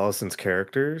of Talison's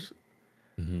characters.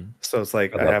 So it's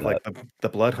like I have like the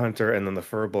Blood Hunter and then the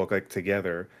Furbolg like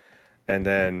together, and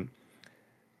then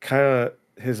kind of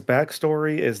his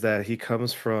backstory is that he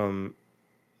comes from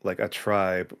like a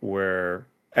tribe where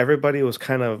everybody was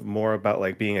kind of more about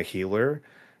like being a healer,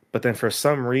 but then for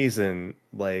some reason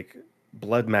like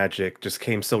blood magic just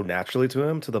came so naturally to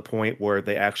him to the point where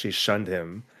they actually shunned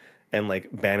him and like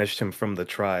banished him from the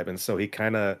tribe, and so he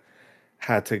kind of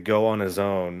had to go on his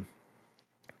own.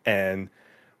 And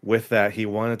with that, he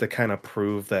wanted to kind of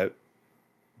prove that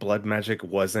blood magic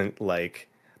wasn't like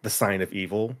the sign of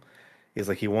evil. He's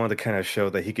like, he wanted to kind of show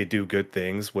that he could do good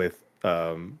things with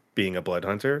being a blood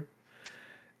hunter.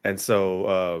 And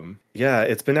so, yeah,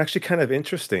 it's been actually kind of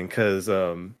interesting because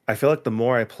I feel like the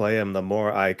more I play him, the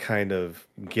more I kind of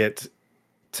get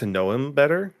to know him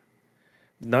better.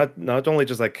 Not only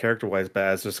just like character wise, but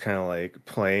as just kind of like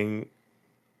playing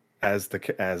as the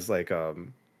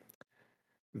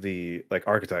like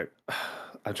archetype.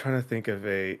 I'm trying to think of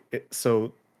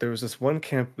so there's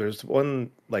one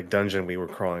like dungeon we were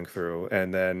crawling through,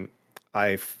 and then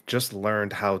I've just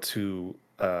learned how to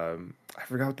I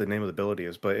forgot what the name of the ability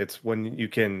is, but it's when you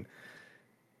can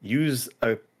use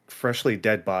a freshly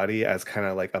dead body as kind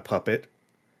of like a puppet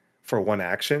for one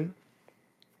action.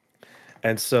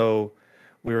 And so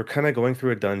we were kind of going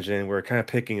through a dungeon, we were kind of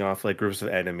picking off like groups of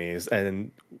enemies,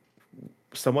 and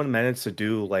someone managed to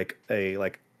do like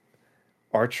a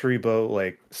archery bow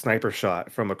like sniper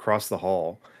shot from across the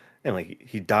hall, and like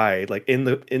he died like in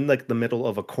the middle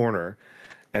of a corner.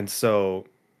 And so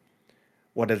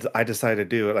I decided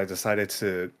to do, I decided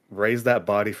to raise that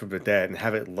body from the dead and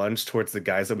have it lunge towards the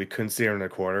guys that we couldn't see in the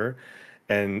corner,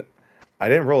 and I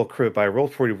didn't roll a crit, but I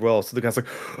rolled pretty well. So the guy's like,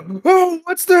 "Oh,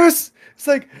 what's this?" It's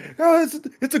like, "Oh,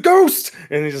 it's a ghost!"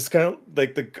 And he just kind of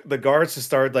like the guards just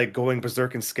started like going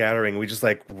berserk and scattering. We just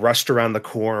like rushed around the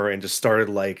corner and just started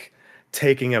like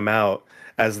taking him out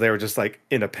as they were just like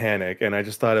in a panic. And I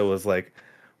just thought it was like,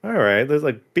 all right, there's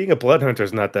like being a blood hunter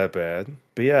is not that bad.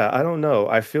 But yeah, I don't know.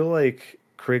 I feel like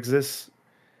Krixus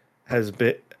has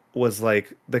been was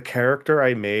like the character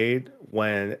I made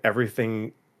when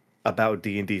everything about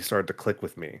D&D started to click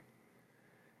with me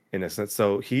in a sense.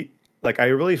 So he like I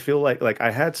really feel like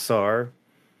I had SAR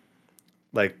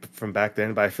like from back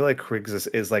then, but I feel like Krixus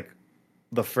is like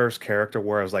the first character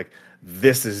where I was like,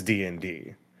 this is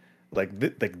D&D. Like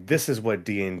this is what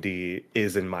D&D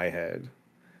is in my head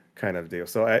kind of deal.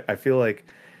 So I feel like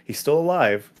he's still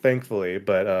alive, thankfully,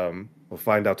 but we'll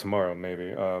find out tomorrow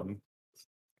maybe.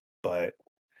 But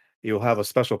you'll have a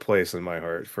special place in my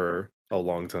heart for a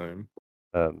long time.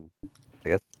 I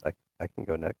guess I can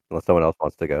go next unless someone else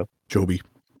wants to go. Joby.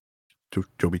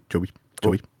 Joby.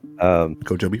 Um,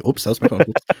 Go Joby. Oops, that was my phone.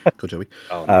 Oops. Go Joby.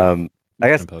 Oh, no. I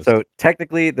guess Post. so.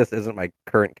 Technically, this isn't my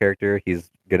current character. He's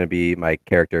gonna be my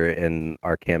character in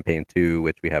our campaign 2,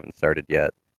 which we haven't started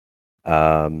yet.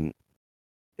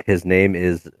 His name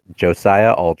is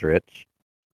Josiah Aldrich.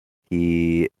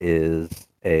 He is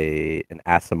an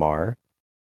Aasimar,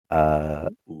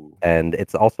 and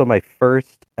it's also my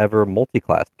first ever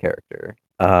multi-class character.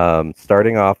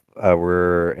 Starting off,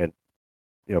 we're in,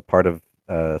 part of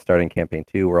starting campaign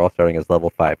 2. We're all starting as level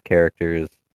 5 characters.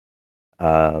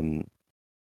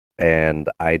 And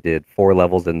I did 4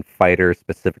 levels in fighter,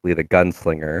 specifically the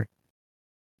gunslinger,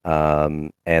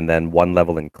 and then 1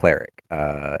 level in cleric.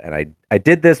 And I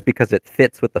did this because it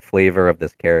fits with the flavor of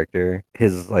this character.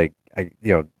 His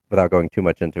without going too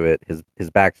much into it, his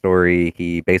backstory.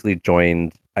 He basically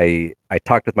joined. I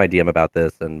talked with my DM about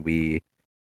this, and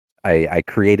I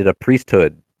created a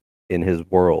priesthood in his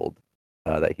world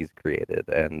that he's created,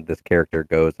 and this character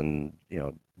goes and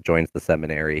joins the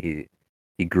seminary.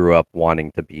 He grew up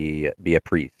wanting to be a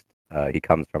priest. He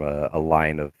comes from a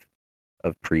line of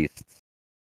priests.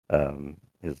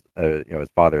 His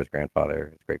father, his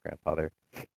grandfather, his great grandfather.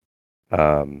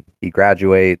 He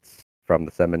graduates from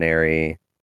the seminary,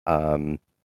 and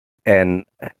I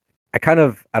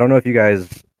don't know if you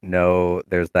guys know.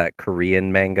 There's that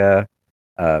Korean manga,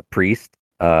 Priest,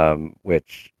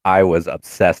 which I was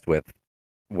obsessed with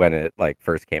when it like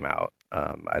first came out.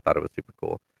 I thought it was super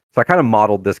cool. So I kind of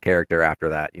modeled this character after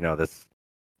that. This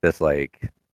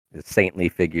saintly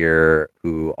figure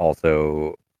who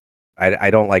also I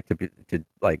don't like to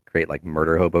create like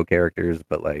murder hobo characters,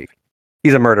 but like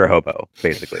he's a murder hobo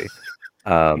basically.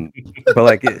 But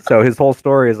like so his whole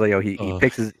story is like he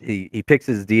picks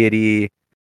his deity.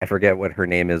 I forget what her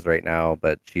name is right now,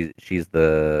 but she's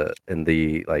in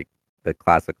the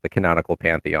classic, the canonical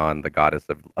pantheon, the goddess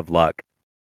of luck.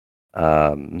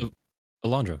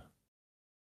 Alondra.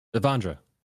 Evandra.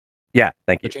 Yeah,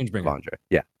 thank you. The Changebringer. Evandra.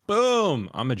 Yeah. Boom!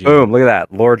 I'm a genius. Boom! Look at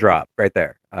that lore drop right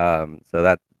there. So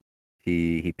that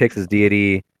he picks his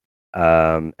deity,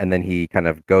 and then he kind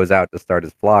of goes out to start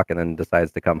his flock, and then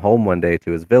decides to come home one day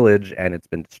to his village, and it's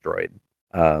been destroyed.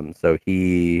 So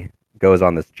he goes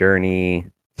on this journey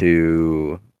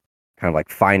to kind of like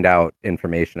find out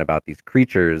information about these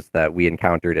creatures that we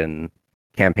encountered in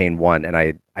campaign 1, and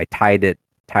I tied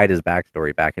his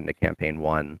backstory back into campaign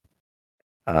 1.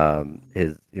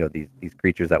 These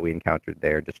creatures that we encountered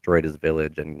there destroyed his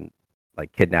village and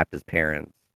like kidnapped his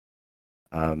parents.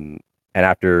 And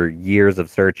after years of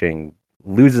searching,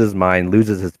 loses his mind,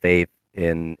 loses his faith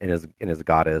in his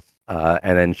goddess.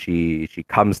 And then she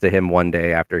comes to him one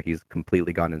day after he's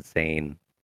completely gone insane,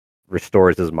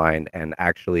 restores his mind. And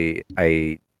actually,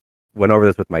 I went over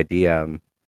this with my DM.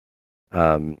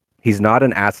 He's not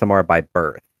an Aasimar by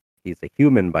birth. He's a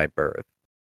human by birth.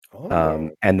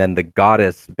 And then the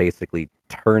goddess basically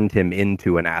turned him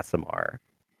into an Aasimar.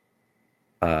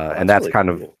 And that's really kind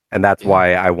of cool. And that's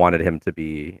why I wanted him to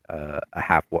be a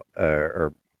half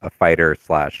or a fighter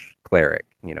 / cleric.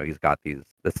 He's got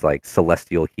this like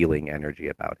celestial healing energy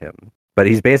about him. But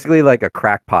he's basically like a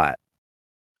crackpot.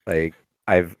 Like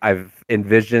I've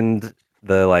envisioned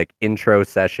the like intro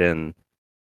session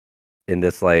in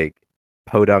this like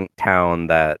podunk town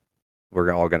that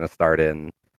we're all gonna start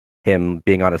in. Him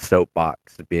being on a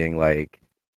soapbox, being like,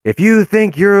 "If you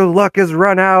think your luck has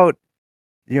run out,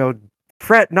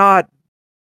 fret not.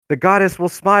 The goddess will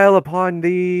smile upon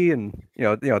thee," and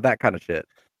that kind of shit.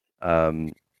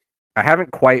 I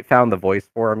haven't quite found the voice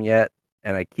for him yet,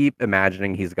 and I keep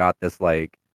imagining he's got this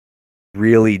like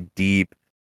really deep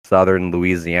Southern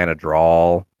Louisiana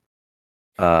drawl,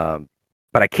 but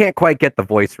I can't quite get the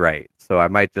voice right, so I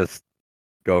might just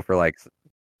go for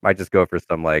might just go for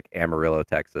some like Amarillo,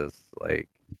 Texas, like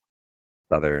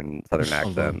southern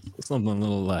accent. Something a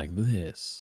little like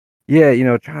this. Yeah,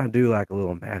 trying to do like a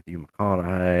little Matthew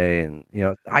McConaughey, and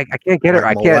I can't get it. That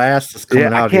I can't. molasses coming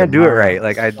Yeah, I out of can't your do it mouth. right.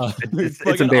 Like it's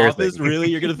Fucking embarrassing. Office, really?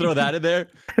 You're gonna throw that in there?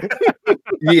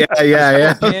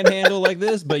 Yeah. Panhandle like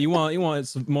this, but you want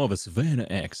more of a Savannah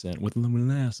accent with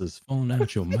molasses falling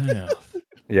out your mouth.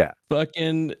 Yeah.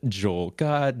 Fucking Joel,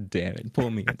 god damn it, pull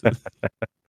me into this.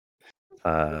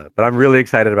 But I'm really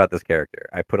excited about this character.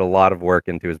 I put a lot of work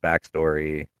into his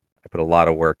backstory. I put a lot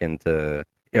of work into,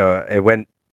 it went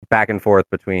back and forth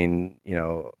between,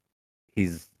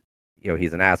 he's an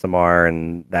Aasimar,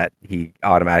 and that he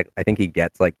I think he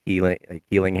gets like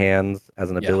healing hands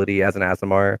as an ability as an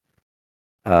Aasimar.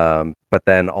 But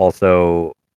then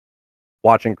also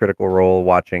watching Critical Role,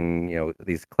 watching,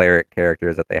 these cleric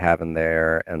characters that they have in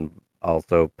there, and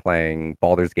also playing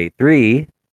Baldur's Gate 3,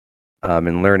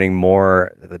 and learning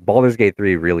more. Baldur's Gate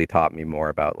 3 really taught me more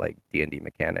about like D&D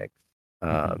mechanics.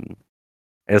 And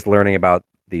just learning about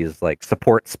these like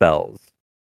support spells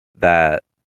that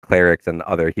clerics and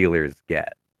other healers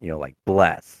get, like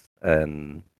Bless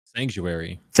and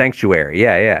Sanctuary.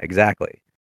 Yeah, exactly.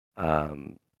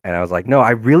 And I was like, no,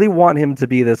 I really want him to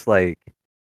be this like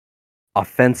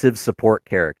offensive support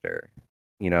character,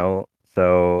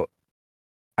 so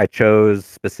I chose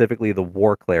specifically the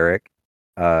war cleric,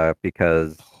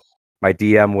 because my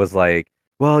DM was like,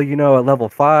 well, at level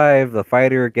 5 the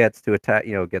fighter gets to attack,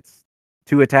 gets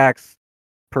 2 attacks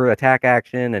per attack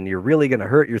action, and you're really going to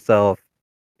hurt yourself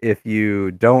if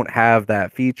you don't have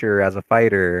that feature as a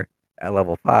fighter at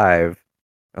level 5.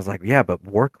 I was like, yeah, but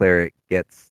war cleric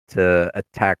gets to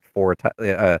attack 4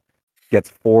 gets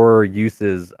 4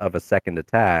 uses of a second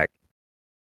attack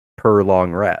per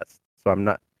long rest. So I'm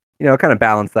not, kind of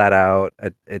balance that out.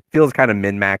 It feels kind of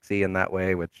min-maxy in that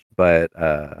way, but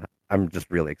I'm just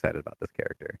really excited about this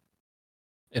character.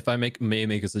 If I may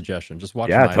make a suggestion, just watch.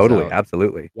 Yeah, Knives totally, Out.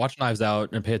 Absolutely. Watch Knives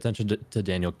Out and pay attention to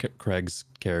Daniel Craig's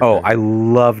character. Oh, I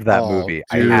loved that movie.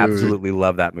 Dude. I absolutely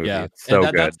love that movie. Yeah, It's so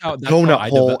good. That's how Donut I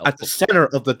hole developed. at the center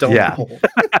of the donut Yeah. hole.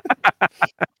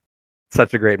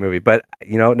 Such a great movie. But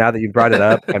now that you brought it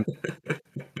up,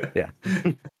 yeah.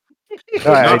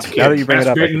 Now that you bring it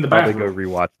up, I should probably go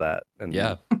rewatch that. And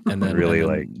and then really and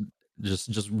then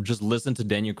just listen to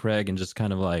Daniel Craig and just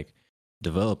kind of like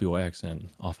develop your accent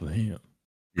off of him.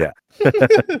 Yeah.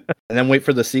 And then wait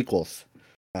for the sequels,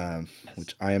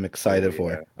 which I am excited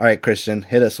for. All right, Christian,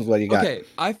 hit us with what you got. Okay,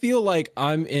 I feel like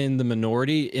I'm in the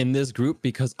minority in this group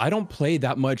because I don't play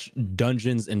that much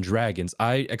Dungeons and Dragons.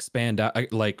 I expand out,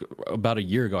 like about a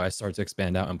year ago, I started to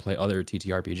expand out and play other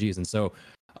TTRPGs, and so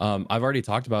I've already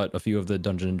talked about a few of the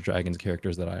Dungeons and Dragons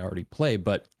characters that I already play,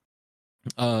 but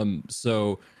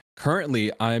so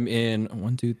currently I'm in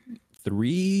 1, 2,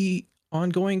 3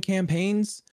 ongoing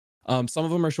campaigns. Some of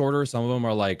them are shorter, some of them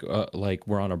are like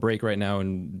we're on a break right now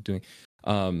and doing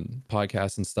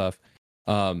podcasts and stuff.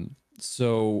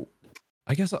 So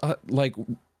I guess like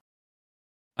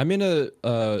I'm in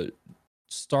a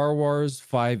Star Wars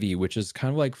 5e, which is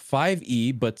kind of like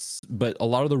 5e, but a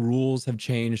lot of the rules have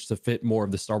changed to fit more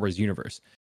of the Star Wars universe.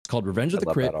 It's called Revenge of the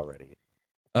Crit. That already.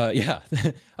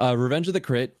 Revenge of the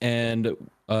Crit, and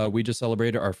we just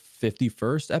celebrated our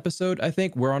 51st episode. I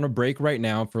think we're on a break right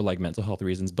now for like mental health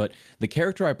reasons, but the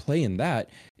character I play in that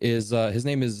is his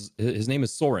name is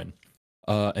Soren,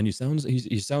 and he sounds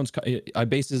I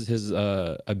based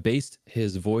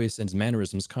his voice and his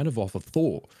mannerisms kind of off of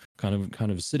Thor,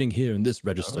 kind of sitting here in this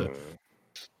register.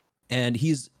 And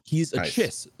he's a Nice.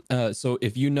 Chiss. So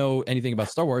if you know anything about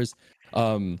Star Wars,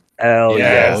 Hell yes.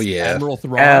 yes. Oh, yeah. Admiral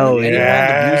Thrawn, Hell anyone,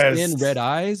 yes. the blue skin, red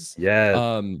eyes. Yes.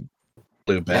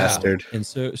 Blue bastard. And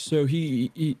so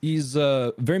he's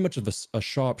very much of a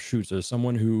sharpshooter,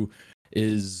 someone who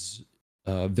is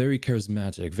very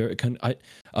charismatic.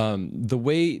 The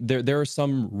way there are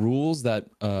some rules that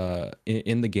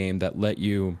in the game that let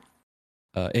you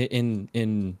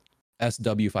in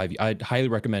SW5e. I'd highly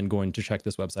recommend going to check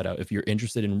this website out if you're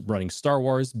interested in running Star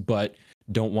Wars, but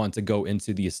don't want to go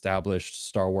into the established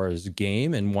Star Wars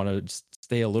game and want to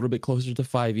stay a little bit closer to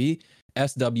 5e.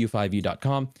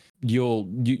 SW5e.com. You'll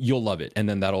love it, and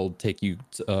then that'll take you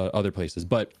to other places.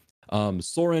 But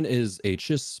Soren is a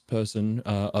Chiss person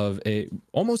of a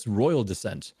almost royal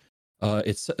descent.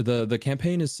 It's the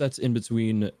campaign is set in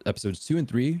between episodes 2 and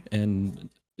 3, and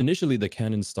initially the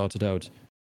canon started out,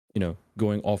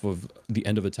 going off of the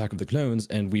end of Attack of the Clones,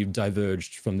 and we've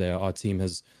diverged from there. Our team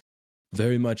has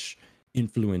very much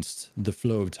influenced the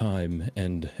flow of time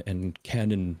and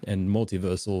canon and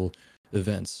multiversal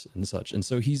events and such. And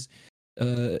so he's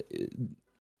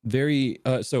very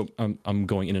so I'm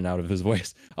going in and out of his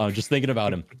voice. Just thinking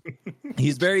about him.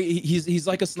 He's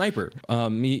like a sniper.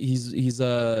 He's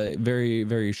very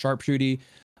very sharpshooty,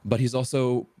 but he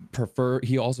also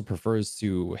prefers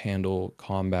to handle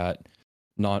combat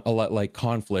not a lot like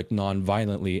conflict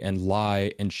non-violently and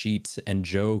lie and cheat and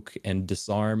joke and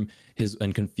disarm his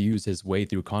and confuse his way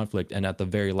through conflict, and at the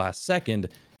very last second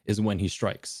is when he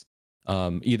strikes,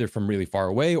 either from really far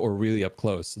away or really up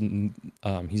close.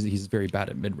 He's very bad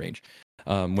at mid-range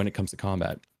when it comes to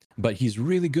combat, but he's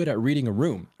really good at reading a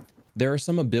room. There are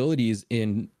some abilities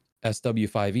in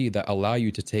SW5E that allow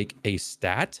you to take a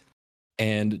stat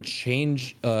and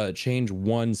change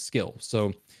one skill.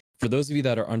 So for those of you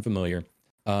that are unfamiliar,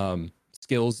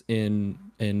 skills in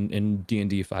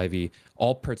D&D 5e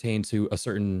all pertain to a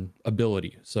certain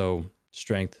ability. So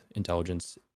strength,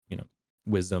 intelligence,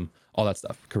 wisdom, all that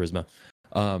stuff, charisma.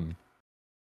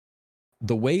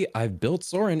 The way I've built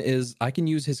Soren is I can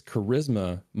use his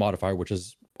charisma modifier, which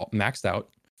is maxed out,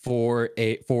 for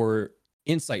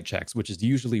insight checks, which is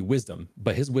usually wisdom,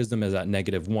 but his wisdom is at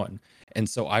 -1. And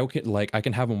so I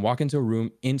can have him walk into a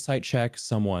room, insight check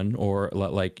someone, or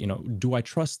do I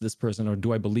trust this person or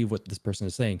do I believe what this person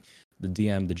is saying? The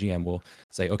GM will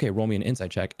say, okay, roll me an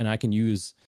insight check, and I can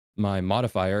use my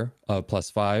modifier of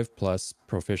 +5 plus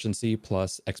proficiency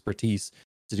plus expertise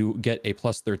to get a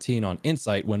 +13 on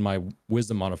insight when my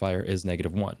wisdom modifier is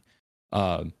 -1.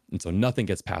 And so nothing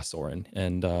gets past Soren.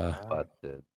 And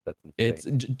that's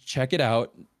insane. check it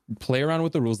out, play around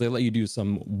with the rules. They let you do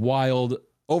some wild,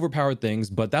 overpowered things,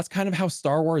 but that's kind of how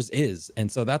Star Wars is.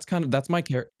 And so that's my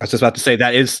character. I was just about to say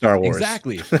that is Star Wars.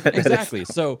 Exactly.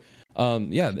 So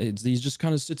he's just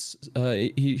kind of sits.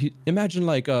 He imagine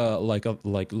like a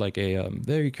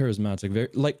very charismatic, very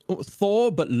like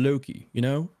Thor but Loki,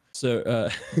 So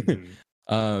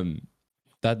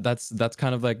that's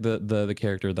kind of like the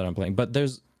character that I'm playing. But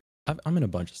I'm in a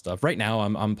bunch of stuff right now.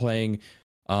 I'm playing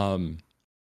I'm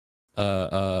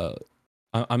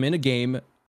in a game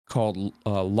called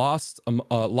Lost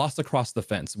Across the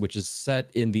Fence, which is set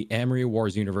in the Amory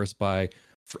Wars universe by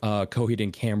Coheed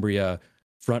and Cambria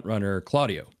frontrunner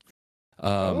Claudio.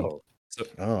 I've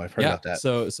heard about that.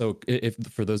 So if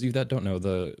for those of you that don't know,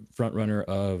 the frontrunner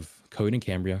of Coheed and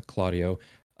Cambria, Claudio,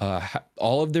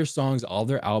 all of their songs, all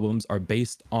their albums are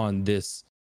based on this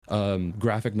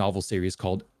graphic novel series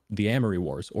called The Amory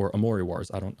Wars or Amory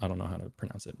Wars. I don't know how to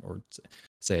pronounce it or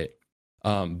say it.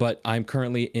 But I'm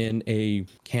currently in a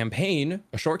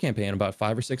short campaign, about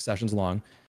 5 or 6 sessions long,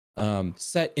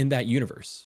 set in that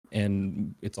universe.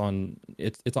 And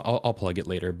I'll plug it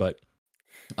later, but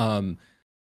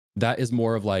that is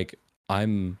more of like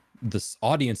I'm this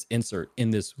audience insert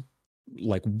in this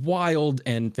like wild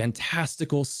and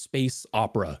fantastical space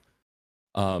opera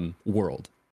world.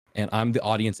 And I'm the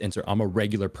audience insert. I'm a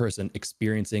regular person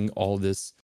experiencing all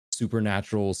this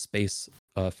supernatural space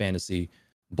fantasy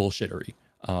bullshittery.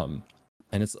 And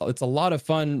it's a lot of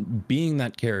fun being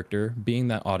that character, being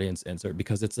that audience insert,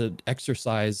 because it's an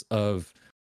exercise of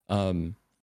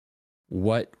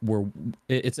what we're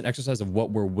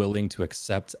willing to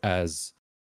accept as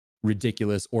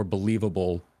ridiculous or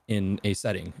believable in a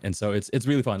setting. And so it's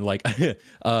really fun. Like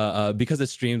because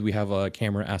it's streamed, we have a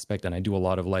camera aspect, and I do a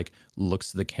lot of like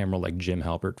looks to the camera like Jim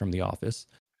Halpert from The Office.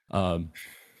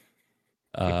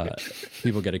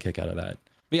 People get a kick out of that.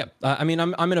 But yeah, I mean,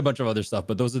 I'm in a bunch of other stuff,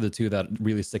 but those are the two that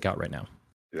really stick out right now.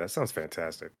 Yeah, that sounds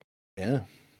fantastic. Yeah.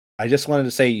 I just wanted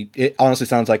to say, it honestly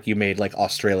sounds like you made like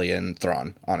Australian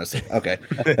Thrawn, honestly. Okay.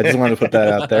 I just wanted to put that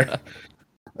out there.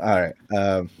 All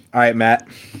right, Matt.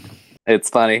 It's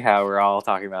funny how we're all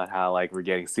talking about how like we're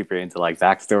getting super into like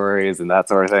backstories and that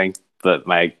sort of thing. But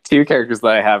my 2 characters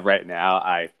that I have right now,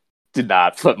 I did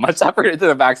not put much effort into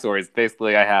the backstories.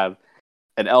 Basically, I have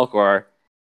an Elcor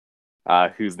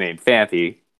who's named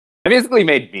Fanthy. I basically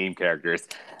made meme characters.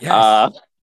 Yes.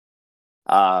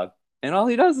 And all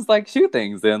he does is like shoot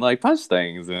things and like punch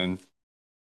things and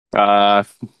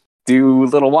do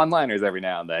little one-liners every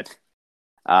now and then.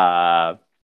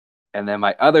 And then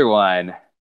my other one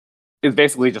is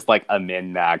basically just like a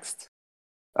min-maxed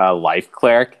life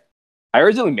cleric. I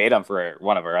originally made him for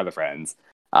one of our other friends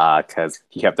because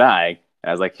he kept dying. And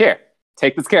I was like, here,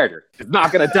 take this character. It's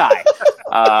not going to die.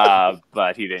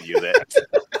 But he didn't use it.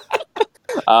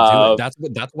 Dude,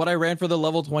 that's what I ran for the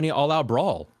level 20 all-out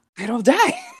brawl. They don't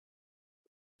die.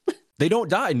 They don't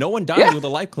die. No one dies with a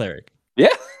life cleric.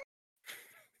 Yeah.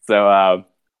 So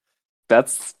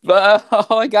that's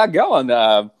all I got going.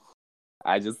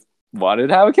 I just wanted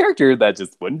to have a character that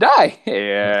just wouldn't die,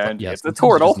 and it's a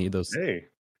turtle. Hey,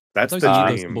 that's the dream. dream.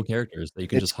 Those simple characters that you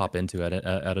can just hop into at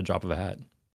a drop of a hat.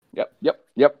 Yep.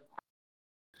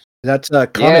 That's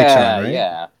Kame-chan, right?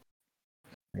 Yeah.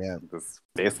 Yeah.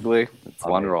 Basically, it's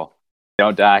one Okay. rule.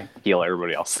 Don't die, heal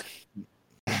everybody else.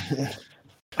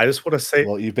 I just want to say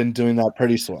Well, you've been doing that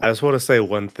pretty slow. I just want to say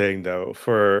one thing though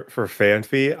for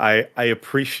Fanfi. I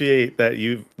appreciate that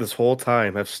you this whole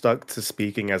time have stuck to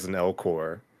speaking as an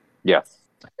Elcor. Yes.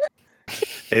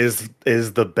 Is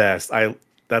the best.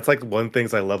 That's like one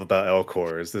things I love about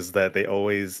Elcors is that they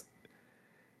always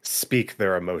speak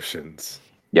their emotions.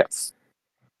 Yes.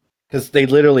 Because they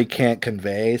literally can't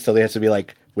convey, so they have to be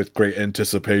like with great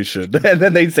anticipation, and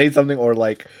then they say something or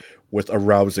like with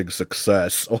arousing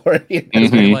success or It's Mhm.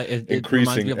 very like it reminds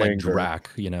Increasing me of like anger. Drac,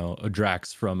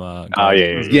 Drax from Oh,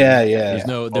 Guardians. yeah. Yeah. There's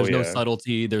no yeah.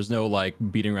 subtlety, there's no like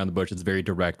beating around the bush. It's very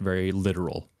direct, very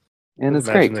literal. And it's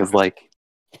Imagine great because, if- like,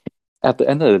 at the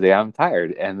end of the day, I'm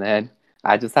tired, and then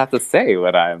I just have to say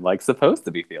what I'm like supposed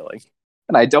to be feeling,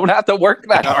 and I don't have to work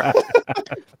that hard.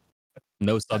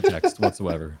 No subtext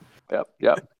whatsoever.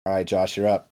 Yep. All right, Josh, you're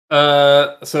up.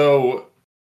 So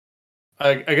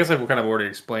I guess I've kind of already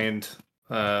explained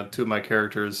two of my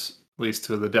characters, at least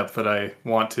to the depth that I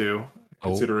want to,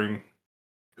 considering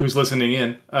who's listening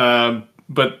in.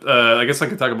 But I guess I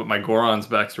could talk about my Goron's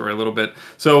backstory a little bit.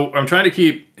 So I'm trying to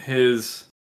keep his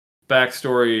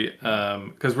backstory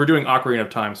because we're doing Ocarina of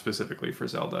Time specifically for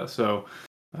Zelda. So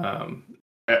I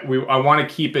want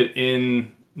to keep it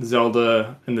in the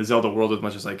Zelda world as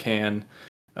much as I can.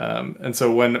 And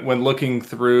so when looking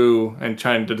through and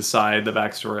trying to decide the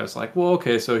backstory, I was like, well,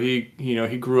 okay, so he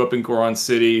grew up in Goron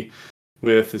City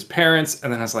with his parents,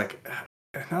 and then I was like,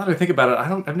 now that I think about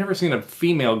it, I've never seen a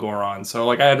female Goron, so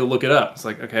like I had to look it up. It's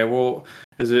like, okay, well,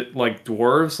 is it like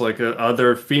dwarves, like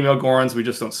other female Gorons? We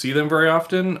just don't see them very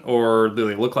often, or do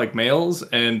they look like males?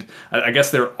 And I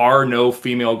guess there are no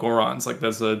female Gorons. Like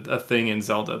that's a thing in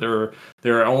Zelda.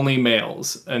 There are only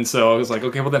males, and so I was like,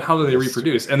 okay, well then how do they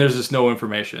reproduce? And there's just no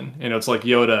information. It's like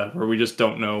Yoda, where we just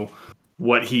don't know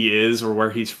what he is or where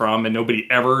he's from, and nobody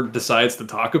ever decides to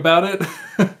talk about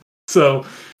it. So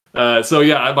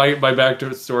yeah, my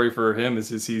backstory for him is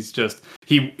he's just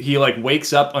he like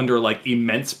wakes up under like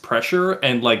immense pressure,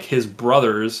 and like his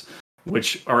brothers,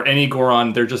 which are any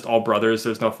Goron, they're just all brothers.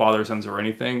 There's no father sons or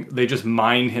anything. They just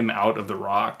mine him out of the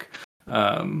rock,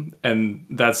 and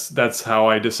that's how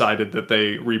I decided that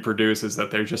they reproduce, is that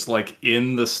they're just like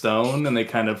in the stone and they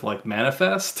kind of like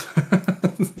manifest.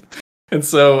 And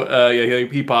so yeah,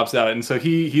 he pops out, and so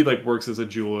he like works as a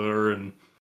jeweler, and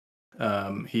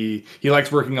he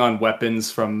likes working on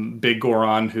weapons from Big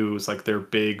Goron, who's like their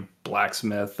big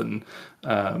blacksmith, and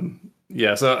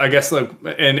yeah. So I guess like,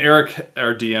 and Eric,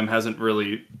 our DM, hasn't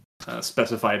really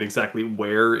specified exactly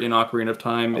where in Ocarina of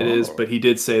Time it is, but he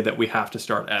did say that we have to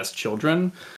start as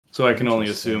children. So I can only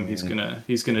assume he's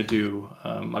gonna do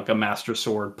like a master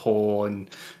sword pull and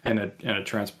a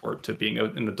transport to being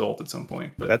an adult at some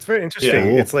point. But That's very interesting.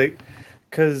 Yeah. It's like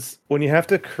because when you have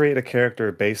to create a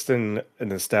character based in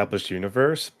an established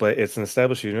universe, but it's an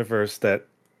established universe that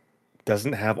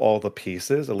doesn't have all the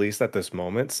pieces, at least at this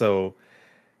moment. So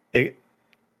it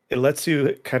lets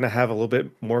you kind of have a little bit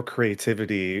more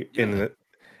creativity in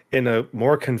a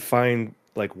more confined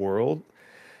like world.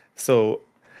 So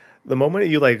the moment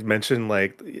you like mentioned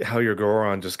like how your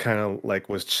Goron just kind of like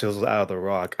was chiseled out of the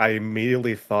rock, I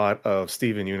immediately thought of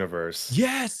Steven Universe.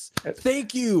 Yes,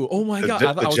 thank you. Oh my The god, ge-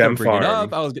 I the was gem gonna bring it up.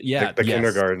 farm. The The yes.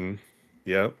 kindergarten.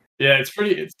 Yep. yeah, it's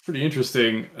pretty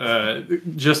interesting.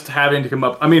 Just having to come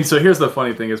up. I mean, so here's the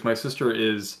funny thing: is my sister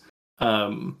is,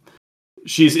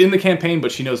 she's in the campaign,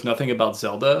 but she knows nothing about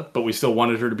Zelda. But we still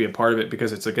wanted her to be a part of it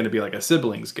because it's going to be like a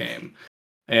siblings game.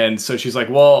 And so she's like,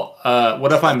 well,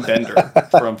 what if I'm Bender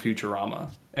from Futurama?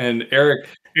 And Eric,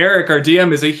 our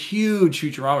DM, is a huge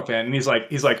Futurama fan, and he's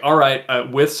like, all right,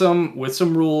 with some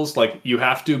rules, like you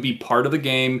have to be part of the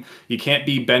game. You can't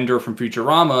be Bender from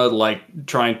Futurama, like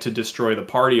trying to destroy the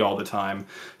party all the time.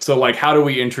 So like, how do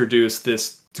we introduce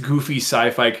this goofy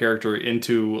sci-fi character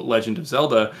into Legend of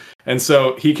Zelda? And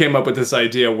so he came up with this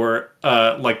idea where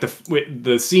like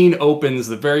the scene opens,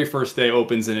 the very first day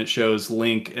opens, and it shows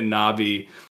Link and Navi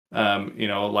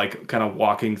like kind of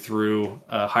walking through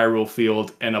Hyrule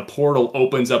Field, and a portal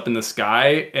opens up in the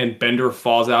sky, and Bender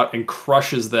falls out and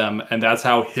crushes them, and that's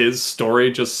how his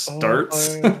story just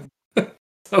starts.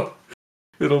 So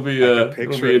it'll be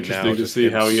interesting to see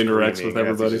how he interacts with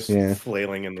everybody. Yeah.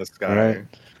 Flailing in the sky, Right.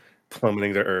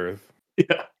 plummeting to earth.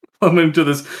 Yeah, I'm into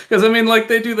this because I mean, like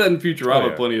they do that in Futurama Oh,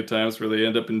 yeah. plenty of times, where they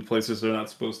end up in places they're not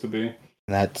supposed to be.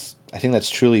 I think that's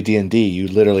truly D&D. You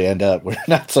literally end up where you're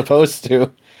not supposed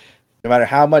to. No matter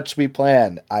how much we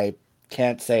plan, I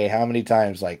can't say how many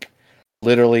times, like,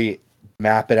 literally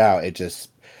map it out. It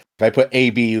just If I put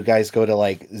AB, you guys go to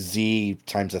like Z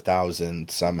times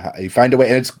 1,000 somehow. You find a way,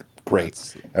 and it's great.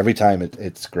 That's- Every time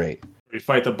it's great. We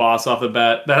fight the boss off the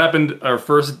bat. That happened our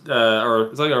first, or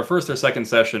it's like our first or second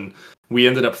session. We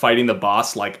ended up fighting the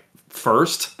boss like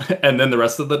first, and then the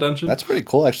rest of the dungeon. That's pretty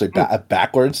cool, actually. A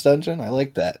backwards dungeon. I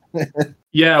like that.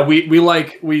 Yeah,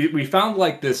 we found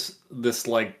like this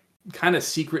like kind of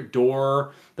secret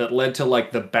door that led to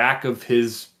like the back of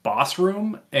his boss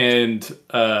room, and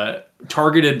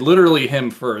targeted literally him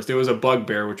first. It was a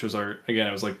bugbear, which was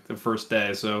it was like the first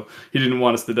day, so he didn't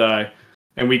want us to die.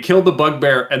 And we killed the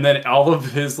bugbear, and then all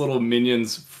of his little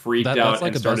minions freaked out that's like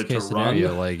and a started best case to run.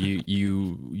 scenario. Like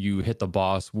you hit the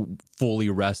boss fully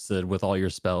rested with all your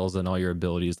spells and all your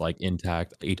abilities like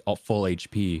intact, full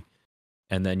HP,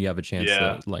 and then you have a chance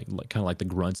Yeah. to like kind of like the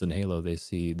grunts in Halo. They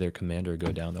see their commander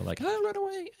go down. They're like, run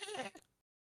away.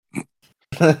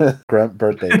 Grunt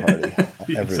birthday party.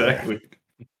 Everywhere. Exactly.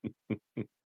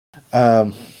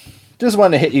 Just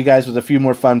wanted to hit you guys with a few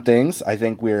more fun things. I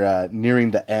think we're nearing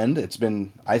the end. It's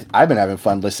been I've been having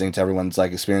fun listening to everyone's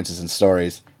like experiences and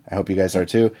stories. I hope you guys are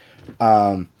too.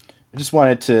 I just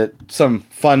wanted to some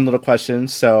fun little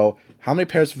questions. So, how many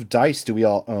pairs of dice do we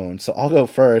all own? So I'll go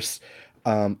first.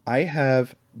 I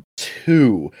have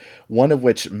 2, one of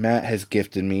which Matt has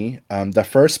gifted me. The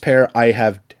first pair I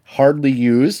have hardly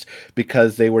used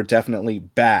because they were definitely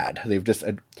bad. They've just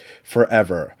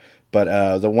forever.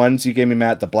 But the ones you gave me,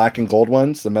 Matt, the black and gold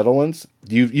ones, the metal ones,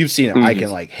 you've seen it. I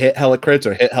can like hit hella crits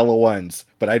or hit hella ones,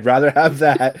 but I'd rather have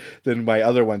that than my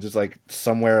other ones. It's like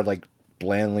somewhere like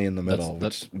blandly in the middle.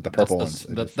 The purple ones.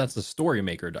 That's the story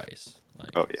maker dice. Like,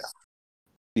 Oh yeah.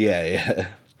 Yeah,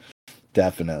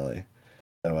 definitely.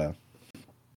 So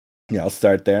yeah, I'll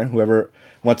start there. Whoever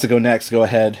wants to go next, go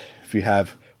ahead. If you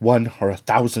have 1 or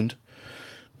 1,000.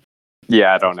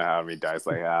 Yeah, I don't know how many dice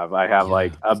I have. I have Yeah.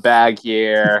 like a bag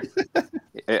here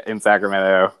in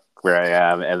Sacramento where I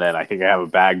am, and then I think I have a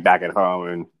bag back at home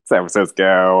in San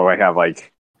Francisco. I have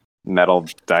like metal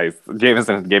dice.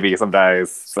 Jameson gave me some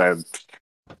dice. And,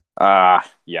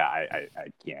 yeah, I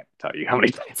can't tell you how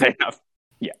many dice I have.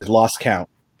 Lost count.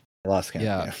 Lost count.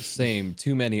 Yeah, same.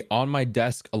 Too many on my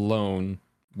desk alone,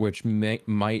 which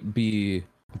might be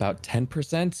about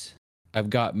 10%. I've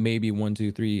got maybe 1,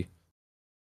 2, 3,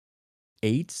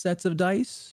 8 sets of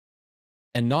dice,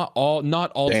 and not all Damn.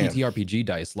 TTRPG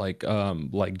dice. Like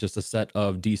just a set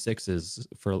of D6s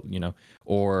for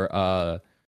or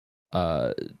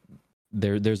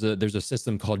there's a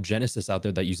system called Genesis out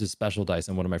there that uses special dice,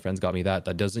 and one of my friends got me that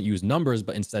doesn't use numbers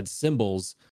but instead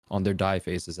symbols on their die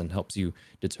faces and helps you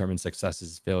determine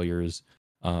successes, failures,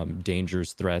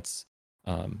 dangers, threats,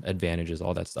 advantages,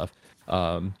 all that stuff.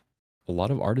 A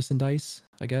lot of artisan dice,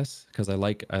 I guess, because I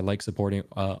like supporting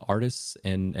artists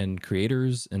and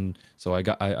creators, and so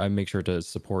I make sure to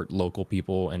support local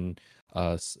people and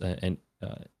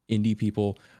indie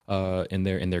people in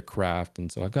their craft,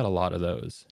 and so I've got a lot of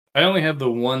those. I only have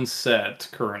the one set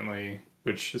currently,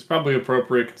 which is probably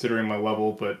appropriate considering my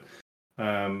level, but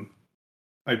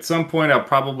at some point I'll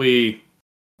probably...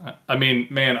 I mean,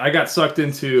 man, I got sucked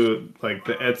into like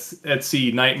the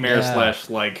Etsy nightmare /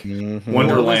 like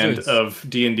Wonderland of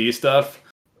D&D stuff.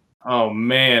 Oh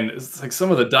man, it's like some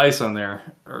of the dice on there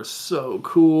are so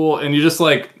cool, and you just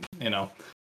like,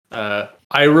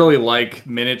 I really like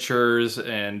miniatures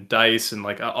and dice and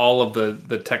like all of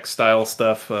the textile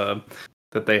stuff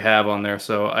that they have on there.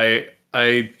 So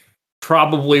I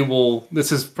probably will.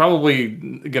 This is probably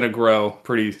gonna grow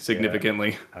pretty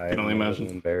significantly. I can only imagine.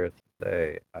 Embarrassed to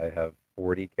say I have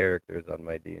 40 characters on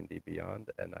my D&D Beyond,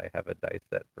 and I have a dice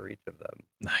set for each of them.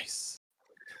 Nice.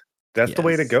 That's the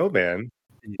way to Yes. go, man.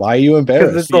 Why are you Because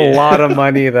embarrassed? it's a lot of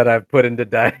money that I've put into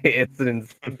dice.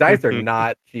 Dice are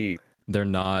not cheap. They're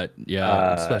not,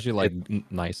 especially like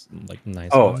nice.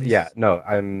 Oh ones. yeah, no,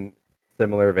 I'm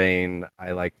similar vein.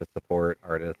 I like to support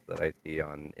artists that I see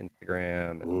on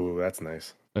Instagram and Ooh, that's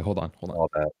nice. Wait, hold on. all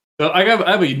that. So I have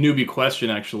a newbie question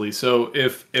actually. So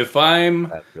if I'm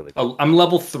That's really cool. I'm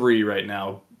level 3 right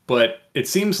now, but it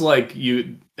seems like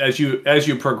as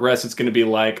you progress, it's going to be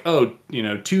like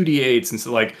 2d8s, and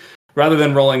so like rather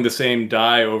than rolling the same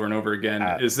die over and over again,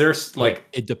 is there like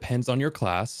it depends on your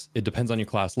class.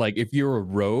 Like if you're a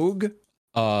rogue,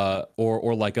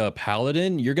 or like a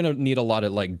paladin, you're gonna need a lot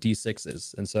of like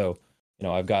d6s, and so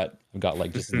I've got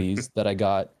like just these that I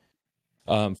got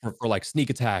for like sneak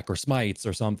attack or smites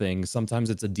or something. Sometimes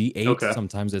it's a d8. Okay.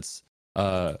 Sometimes it's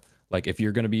like if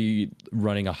you're gonna be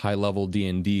running a high level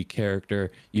D&D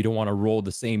character, you don't want to roll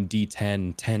the same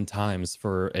d10 10 times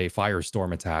for a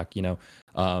firestorm attack.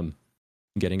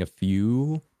 Getting a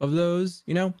few of those,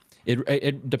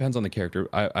 it depends on the character.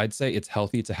 I'd say it's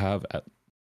healthy to have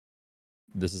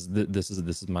this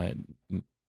is my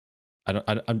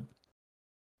I'm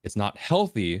it's not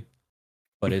healthy,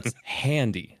 but it's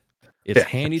handy. It's Yeah.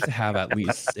 handy to have at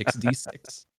least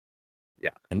 6d6. Yeah,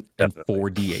 and definitely.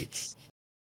 4d8s.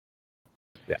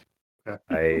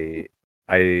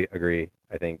 I agree.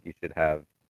 I think you should have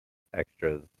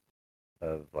extras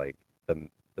of like the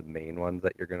main ones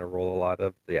that you're gonna roll a lot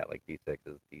of. So yeah, like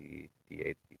d6s,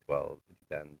 d8s, d12s,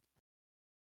 d10s.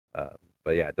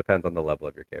 But yeah, it depends on the level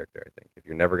of your character. I think if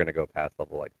you're never gonna go past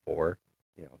level like 4,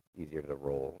 easier to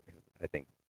roll. I think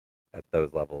at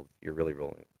those levels you're really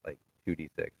rolling like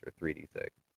 2d6 or 3d6.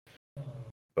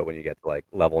 But when you get to like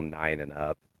level 9 and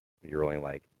up, you're rolling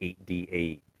like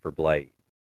 8d8 for blight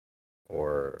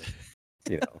or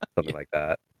something like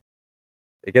that.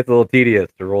 It gets a little tedious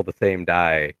to roll the same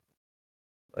die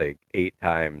like 8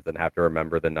 times and have to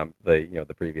remember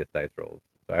the previous dice rolls.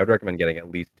 So I would recommend getting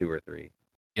at least 2 or 3.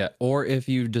 Yeah, or if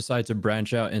you decide to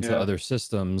branch out into Yeah. other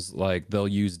systems, like they'll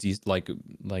use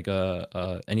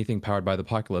anything powered by the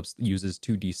apocalypse uses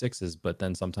 2d6s, but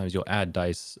then sometimes you'll add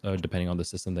dice depending on the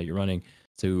system that you're running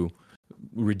to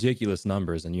ridiculous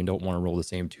numbers, and you don't want to roll the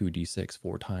same 2d6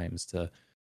 4 times to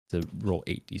roll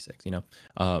 8d6.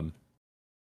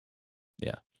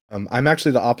 Yeah. I'm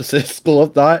actually the opposite school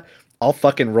of thought. I'll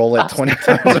fucking roll it 20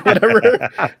 times or whatever.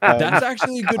 That's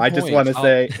actually a good I point. just want to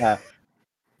say,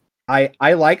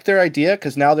 I like their idea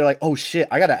because now they're like, oh shit,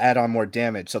 I got to add on more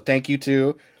damage. So thank you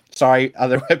to, sorry,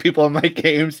 other people in my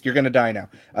games, you're gonna die now.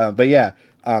 But yeah,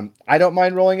 I don't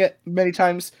mind rolling it many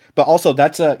times. But also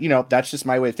that's that's just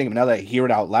my way of thinking. Now that I hear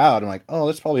it out loud, I'm like, oh,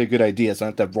 that's probably a good idea. So I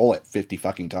don't have to roll it 50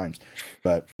 fucking times.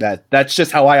 But that's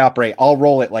just how I operate. I'll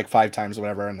roll it like 5 times or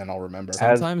whatever, and then I'll remember.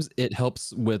 Sometimes it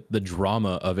helps with the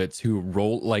drama of it to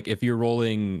roll, like if you're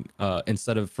rolling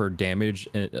instead of for damage,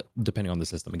 depending on the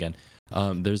system again.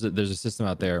 There's a system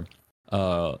out there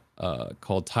called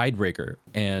Tidebreaker,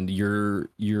 and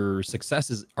your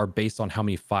successes are based on how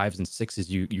many 5s and 6s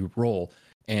you roll,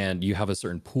 and you have a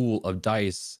certain pool of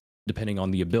dice depending on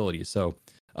the ability. So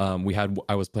I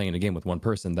was playing in a game with one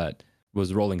person that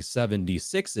was rolling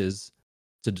 7d6s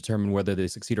to determine whether they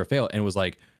succeed or fail, and it was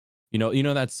like, you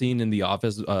know that scene in The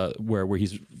Office where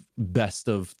he's best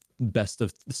of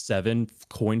 7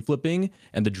 coin flipping,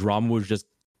 and the drama was just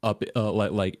up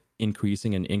like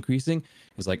increasing and increasing.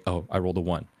 It's like, oh, I rolled a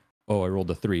 1. Oh, I rolled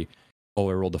a 3. Oh,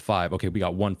 I rolled a 5. Okay, we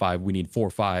got 1 5. We need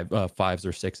 4 5 5s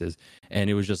or 6s, and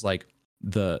it was just like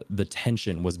the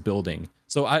tension was building.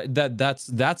 So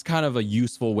that's kind of a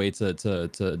useful way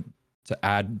to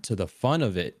add to the fun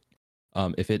of it,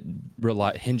 if it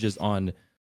hinges on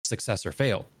success or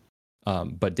fail.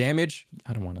 But damage,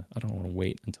 I don't want to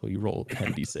wait until you roll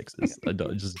 10 d6s. I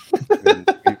don't just.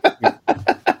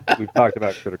 We've talked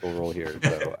about Critical Role here,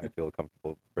 so I feel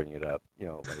comfortable bringing it up.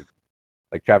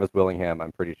 Like Travis Willingham,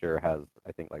 I'm pretty sure has,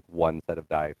 I think, like 1 set of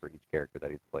die for each character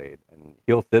that he's played, and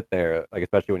he'll sit there, like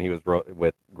especially when he was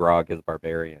with Grog, his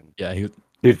barbarian. Yeah, he'd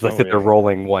just sit there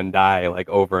rolling 1 die like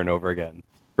over and over again,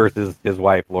 versus his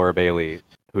wife Laura Bailey,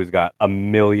 who's got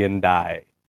 1,000,000 die.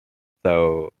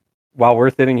 So while we're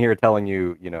sitting here telling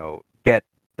you, get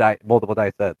multiple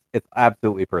die sets, it's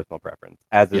absolutely personal preference,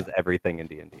 as is everything in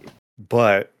D&D.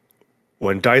 But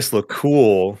when dice look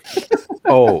cool,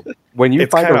 when you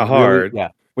it's find kind of hard.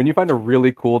 When you find a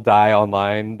really cool die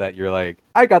online that you're like,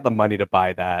 I got the money to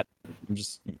buy that.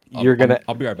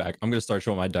 I'll be right back. I'm gonna start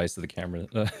showing my dice to the camera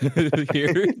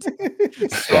here.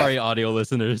 Sorry, audio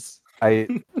listeners. I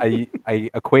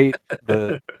equate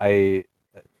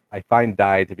I find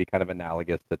die to be kind of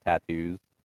analogous to tattoos.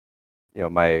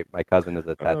 My cousin is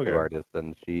a tattoo artist,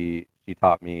 and she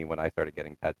taught me when I started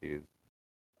getting tattoos.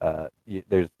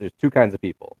 There's 2 kinds of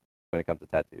people when it comes to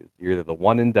tattoos. You're either the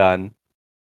one and done,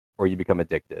 or you become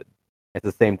addicted. It's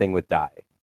the same thing with dice.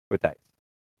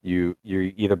 You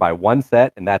either buy 1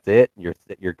 set and that's it.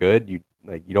 You're good. You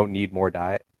don't need more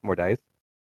dice,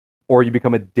 or you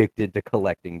become addicted to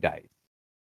collecting dice.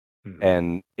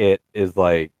 And it is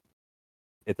like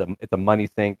it's a money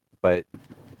sink, but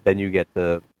then you get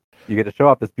to show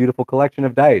off this beautiful collection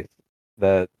of dice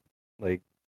that like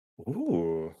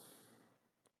ooh.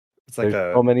 It's like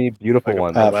there's so many beautiful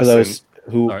ones. For those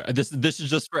who, sorry, this is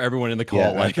just for everyone in the call.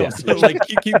 Yeah,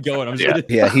 keep going. I'm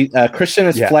just Christian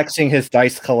is flexing his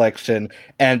dice collection,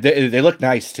 and they look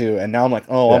nice too. And now I'm like,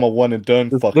 I'm a one and done.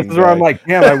 This is where I'm like,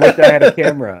 damn, I wish I had a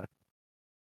camera.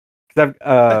 Because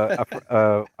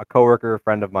a coworker, a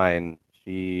friend of mine,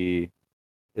 she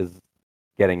is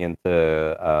getting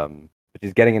into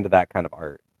she's getting into that kind of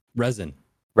art. Resin,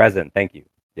 thank you.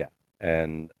 Yeah.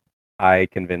 And I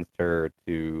convinced her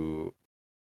to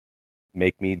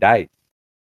make me dice.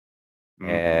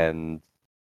 And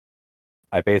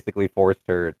I basically forced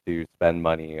her to spend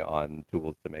money on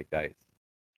tools to make dice,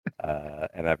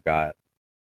 and I've got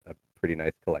a pretty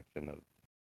nice collection of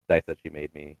dice that she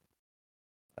made me.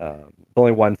 It's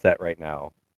only one set right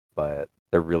now, but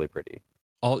they're really pretty.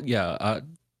 I'll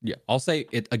say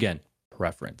it again.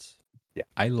 Preference. Yeah,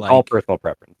 I all like. personal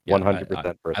preference. Yeah, 100%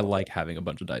 I personal. like having a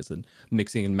bunch of dice and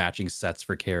mixing and matching sets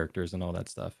for characters and all that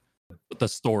stuff. But the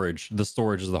storage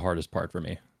is the hardest part for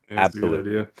me. That's a good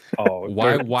Absolutely. idea. Oh,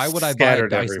 Why they're would I buy a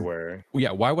scattered dice? everywhere?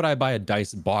 Yeah, why would I buy a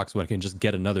dice box when I can just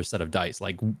get another set of dice?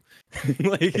 Like,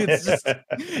 like it's just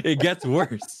it gets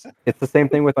worse. It's the same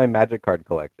thing with my Magic card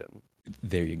collection.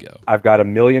 There you go. I've got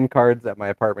 1,000,000 cards at my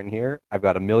apartment here. I've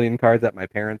got 1,000,000 cards at my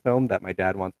parents' home that my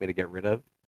dad wants me to get rid of.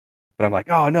 But I'm like,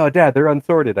 oh no, Dad, they're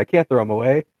unsorted. I can't throw them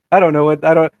away. I don't know what.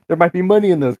 I don't. There might be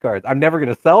money in those cards. I'm never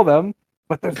gonna sell them,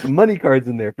 but there's some money cards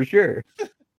in there for sure.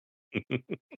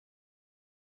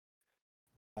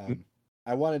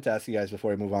 I wanted to ask you guys before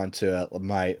we move on to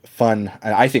my fun,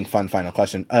 I think fun final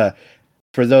question.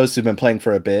 For those who've been playing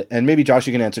for a bit, and maybe Josh,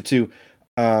 you can answer too.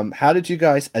 How did you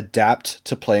guys adapt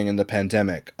to playing in the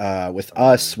pandemic? With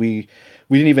us, we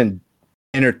didn't even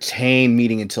entertain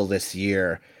meeting until this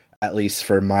year, at least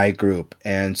for my group,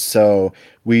 and so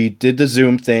we did the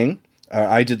Zoom thing.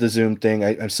 I did the Zoom thing.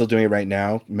 I'm still doing it right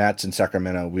now. Matt's in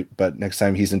Sacramento, but next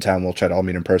time he's in town, we'll try to all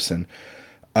meet in person.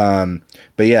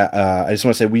 But yeah, I just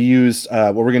want to say we used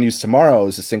what we're going to use tomorrow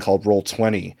is this thing called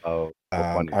Roll20. Oh,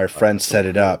 Our friend set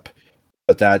it up,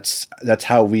 but that's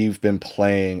how we've been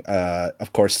playing,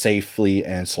 of course, safely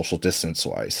and social distance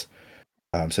wise.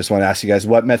 So I just want to ask you guys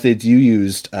what methods you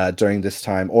used during this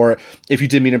time, or if you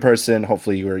did meet in person,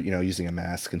 hopefully you were using a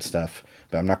mask and stuff.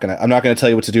 But I'm not gonna tell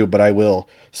you what to do, but I will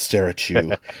stare at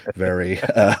you very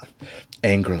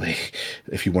angrily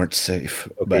if you weren't safe.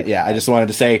 Okay. But yeah, I just wanted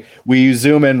to say we use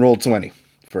Zoom and Roll20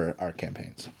 for our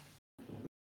campaigns.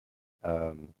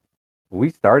 We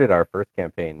started our first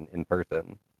campaign in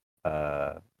person.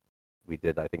 We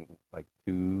did, I think, like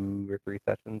 2 or 3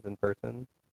 sessions in person.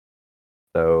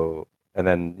 So, and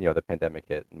then the pandemic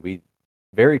hit, and we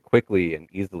very quickly and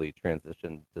easily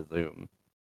transitioned to Zoom.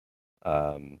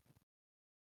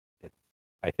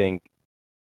 I think,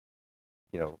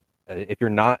 if you're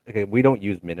not, we don't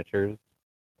use miniatures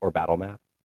or battle maps.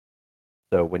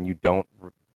 So when you don't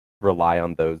rely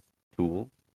on those tools,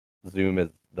 Zoom is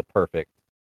the perfect,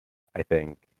 I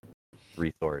think,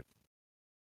 resource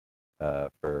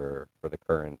for the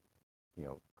current,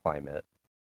 climate.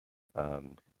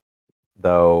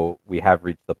 Though we have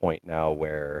reached the point now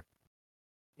where,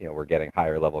 we're getting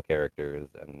higher level characters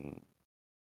and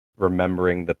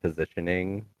remembering the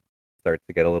positioning starts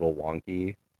to get a little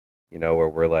wonky, where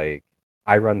we're like,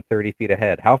 I run 30 feet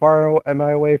ahead. How far am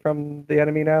I away from the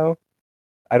enemy now?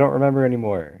 I don't remember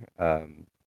anymore. So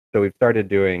we've started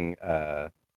doing,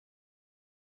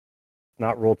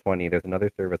 not Roll20. There's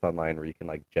another service online where you can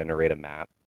like generate a map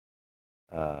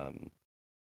on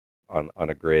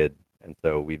a grid. And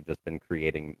so we just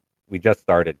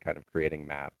started kind of creating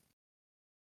maps.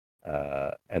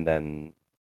 And then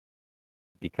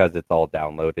because it's all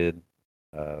downloaded,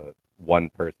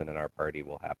 one person in our party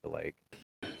will have to like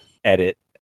edit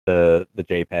the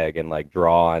JPEG and like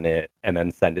draw on it and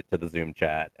then send it to the Zoom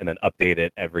chat and then update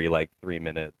it every like 3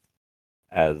 minutes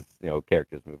as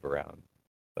characters move around.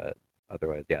 But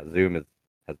otherwise, yeah, Zoom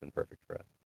has been perfect for us.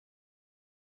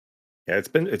 Yeah, it's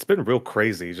been real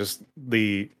crazy. Just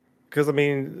because I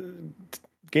mean,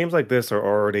 games like this are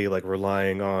already like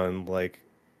relying on like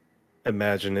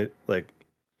imagination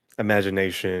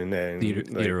and Theater like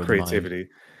of the mind. creativity.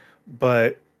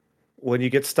 But when you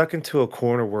get stuck into a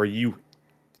corner where you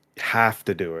have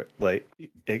to do it, like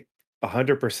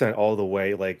 100% all the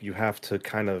way, like you have to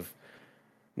kind of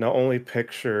not only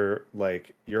picture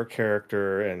like your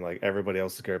character and like everybody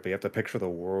else's character, but you have to picture the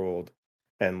world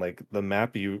and like the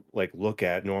map you like look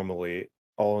at normally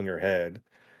all in your head.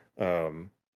 Um,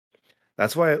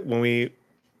 that's why when we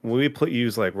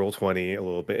use like Roll20 a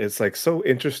little bit, it's like so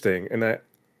interesting, and I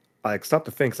like stop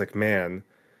to think, it's like, man,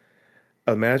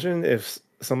 imagine if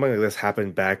something like this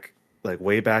happened back like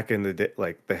way back in the day,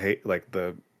 like like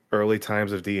the early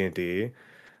times of D&D,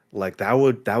 like that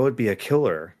would be a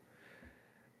killer.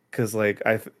 Because like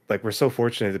like we're so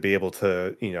fortunate to be able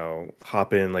to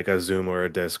hop in like a Zoom or a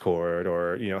Discord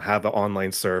or have an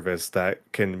online service that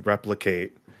can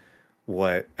replicate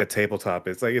what a tabletop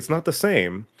is. Like it's not the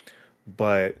same,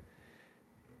 but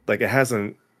like it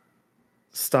hasn't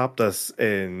stopped us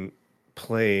in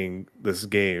playing this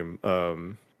game.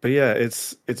 But yeah,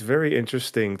 it's very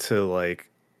interesting to like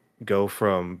go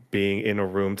from being in a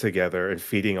room together and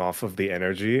feeding off of the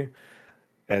energy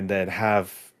and then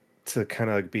have to kind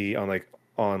of be on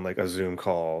like a Zoom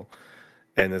call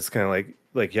and it's kind of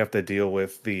like you have to deal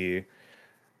with the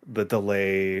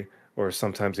delay, or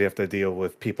sometimes you have to deal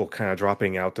with people kind of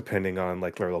dropping out depending on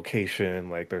like their location,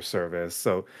 like their service.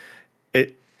 So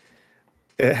it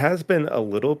it has been a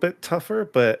little bit tougher,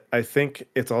 but I think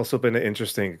it's also been an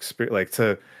interesting experience, like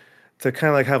to kind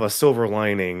of like have a silver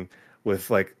lining with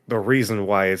like the reason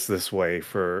why it's this way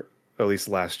for at least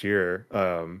last year.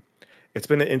 It's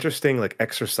been an interesting like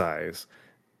exercise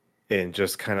in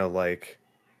just kind of like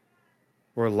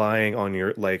relying on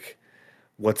your like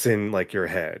what's in like your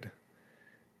head.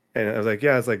 And I was like,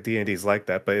 yeah, it's like D&D's like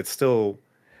that, but it's still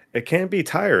it can be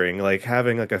tiring, like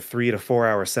having like a 3 to 4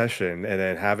 hour session and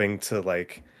then having to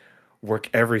like work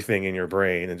everything in your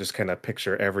brain and just kind of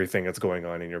picture everything that's going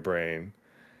on in your brain.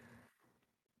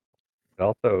 It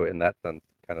also, in that sense,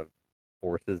 kind of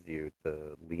forces you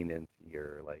to lean into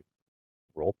your like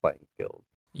role playing skills,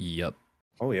 Yep.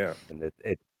 Oh yeah. and it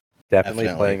definitely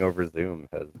Definitely. playing over Zoom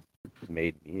has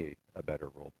made me a better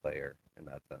role player in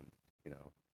that sense. You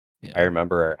know, Yeah. I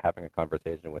remember having a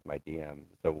conversation with my DM.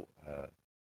 So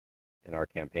in our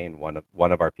campaign, one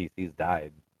of our PCs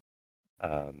died,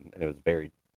 and it was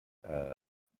very,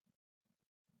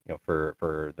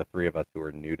 for the three of us who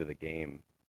were new to the game,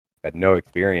 had no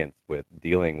experience with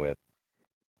dealing with,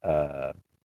 uh,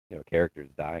 characters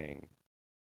dying.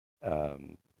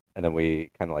 And then we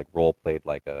kind of like role played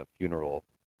like a funeral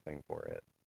thing for it.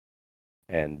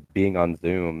 And being on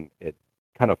Zoom, it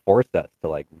kind of forced us to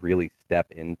like really step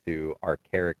into our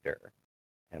character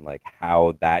and like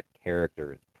how that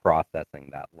character is processing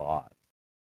that loss.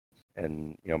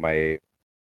 And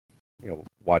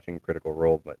watching Critical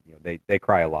Role, but they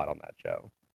cry a lot on that show.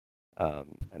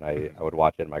 And I would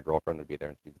watch it, and my girlfriend would be there,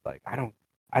 and she's like, I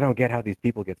don't get how these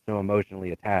people get so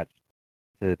emotionally attached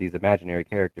to these imaginary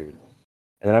characters.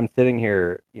 And then I'm sitting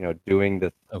here, doing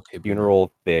this Okay. boomer.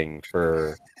 funeral thing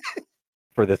for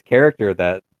this character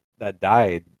that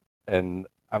died, and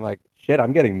I'm like, shit,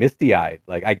 I'm getting misty eyed.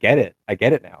 Like I get it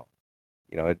now.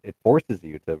 It forces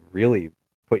you to really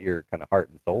put your kind of heart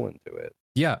and soul into it.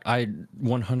 Yeah, I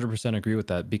 100% agree with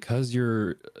that because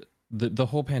the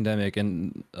whole pandemic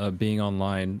and being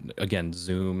online again,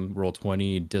 Zoom,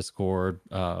 Roll20, Discord,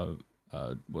 what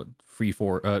not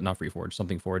Freeforge,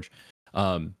 something Forge,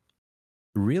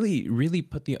 really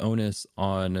put the onus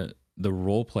on the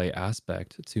role play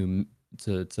aspect to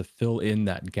fill in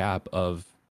that gap of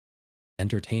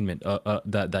entertainment,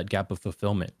 that gap of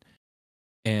fulfillment.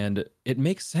 And it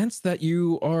makes sense that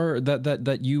you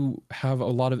have a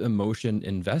lot of emotion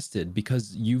invested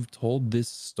because you've told this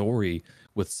story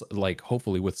with like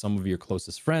hopefully with some of your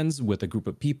closest friends, with a group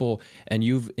of people, and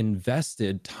you've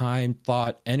invested time,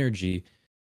 thought, energy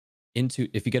into,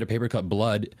 if you get a paper cut,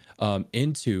 blood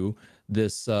into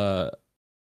this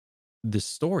this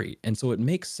story. And so it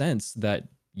makes sense that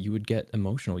you would get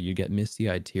emotional, you'd get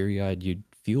misty-eyed, teary-eyed, you'd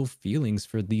feel feelings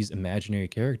for these imaginary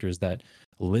characters that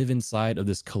live inside of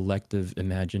this collective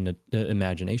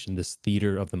imagination, this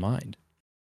theater of the mind.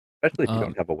 Especially if you Um,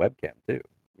 don't have a webcam too.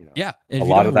 yeah, and A if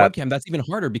you lot don't of have a that. webcam, that's even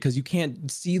harder because you can't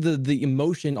see the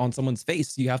emotion on someone's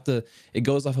face. You have to, it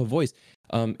goes off of voice.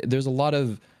 There's a lot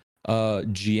of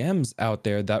GMs out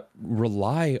there that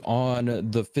rely on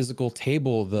the physical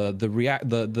table,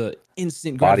 the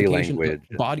instant Body gratification, language,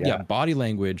 body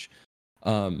language,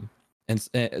 to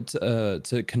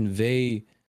convey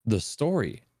the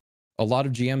story. A lot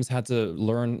of GMs had to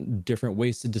learn different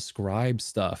ways to describe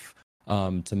stuff,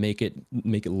 to make it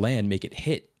land, make it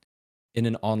hit in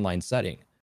an online setting.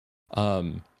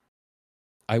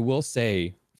 I will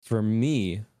say for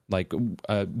me, like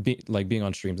being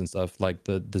on streams and stuff, like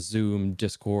the Zoom,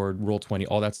 Discord, Roll20,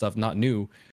 all that stuff, not new.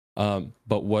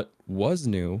 But what was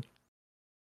new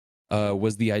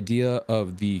was the idea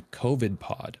of the COVID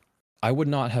pod. I would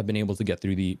not have been able to get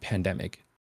through the pandemic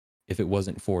if it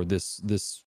wasn't for this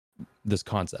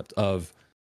concept of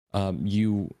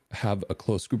you have a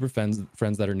close group of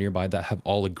friends that are nearby that have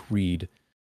all agreed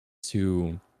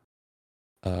to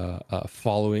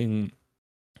following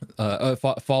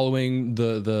following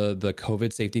the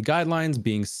COVID safety guidelines,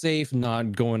 being safe,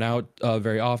 not going out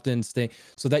very often, stay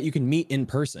so that you can meet in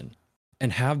person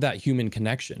and have that human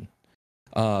connection.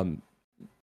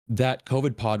 That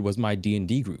COVID pod was my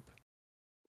D&D group.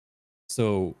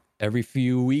 So every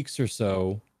few weeks or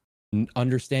so,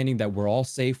 understanding that we're all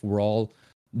safe, we're all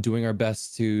doing our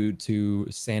best to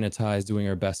sanitize, doing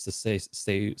our best to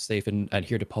stay safe and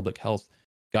adhere to public health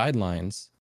guidelines,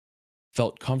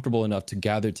 felt comfortable enough to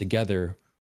gather together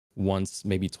once,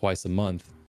 maybe twice a month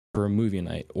for a movie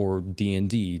night or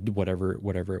D&D, whatever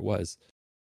it was.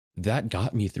 That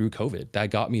got me through COVID. That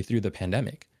got me through the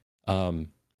pandemic.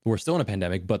 We're still in a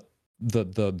pandemic, but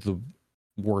the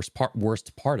worst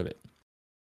part of it.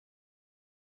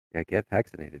 Yeah, get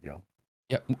vaccinated, y'all.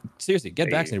 Yeah, seriously, get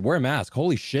Hey. vaccinated. Wear a mask.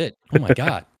 Holy shit! Oh my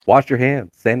god. Wash your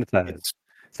hands, sanitize, It's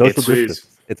social it's- distance.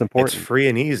 It's important. it's free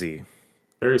and easy.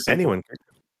 Very simple. Anyone.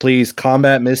 Please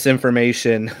combat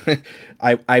misinformation.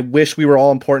 I wish we were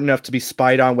all important enough to be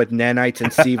spied on with nanites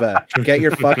and SIVA. Get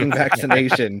your fucking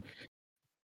vaccination.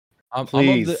 I'm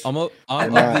Please. of I'm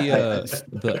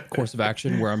the course of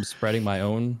action where I'm spreading my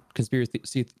own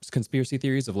conspiracy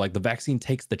theories of like the vaccine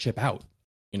takes the chip out,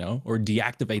 you know, or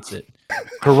deactivates it.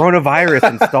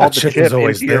 Coronavirus installed the Chip chip is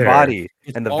always into your there. body,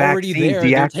 It's and the already vaccine there.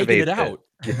 They're taking it deactivates out.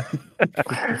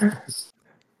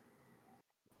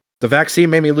 The vaccine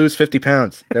made me lose 50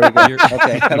 pounds. There we go.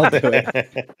 Okay, that'll do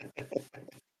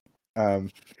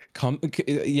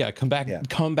it.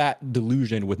 Combat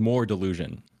delusion with more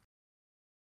delusion.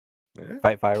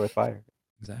 Fight fire with fire.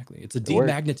 Exactly. It's a It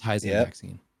works. demagnetizing Yep.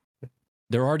 vaccine.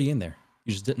 They're already in there.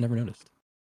 You just never noticed.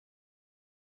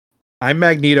 I'm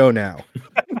Magneto now.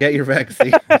 Get your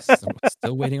vaccine.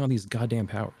 Still waiting on these goddamn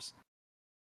powers.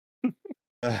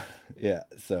 Yeah,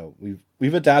 so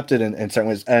we've adapted in certain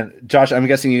ways. And Josh, I'm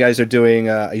guessing you guys are doing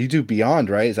you do Beyond,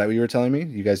 right? Is that what you were telling me?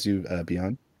 You guys do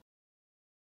Beyond?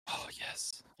 Oh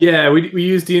yes. Yeah, we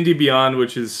use D&D Beyond,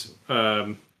 which is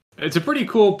it's a pretty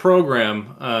cool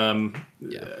program.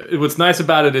 What's nice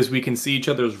about it is we can see each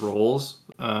other's roles,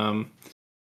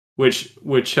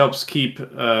 which helps keeps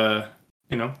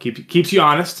you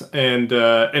honest, and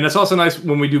it's also nice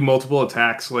when we do multiple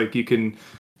attacks. Like you can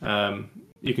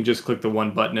just click the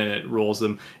one button and it rolls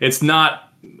them. It's not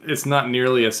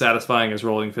nearly as satisfying as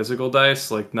rolling physical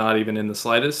dice, like not even in the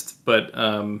slightest. But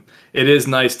it is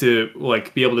nice to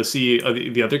like be able to see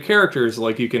the other characters.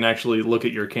 Like you can actually look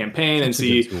at your campaign and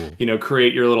see,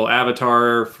 create your little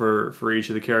avatar for each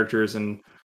of the characters, and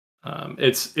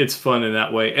it's fun in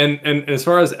that way. And as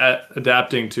far as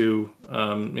adapting to,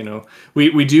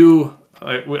 we do.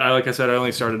 Like I said, I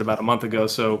only started about a month ago,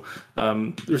 so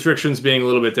restrictions being a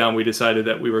little bit down, we decided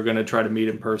that we were going to try to meet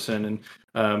in person.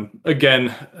 And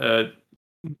again,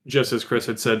 just as Chris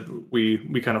had said, we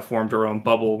kind of formed our own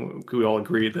bubble. We all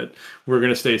agreed that we're going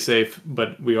to stay safe,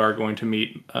 but we are going to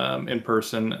meet in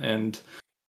person and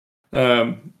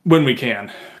when we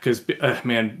can, because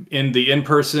in the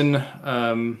in-person,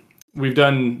 we've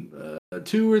done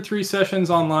 2 or 3 sessions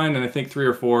online, and I think 3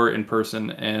 or 4 in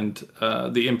person. And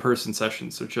the in-person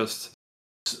sessions are just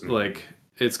like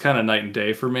it's kind of night and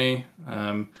day for me,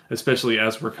 especially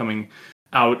as we're coming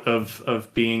out of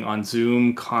being on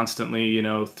Zoom constantly,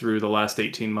 through the last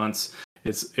 18 months.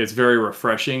 It's very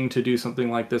refreshing to do something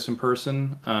like this in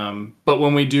person. But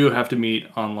when we do have to meet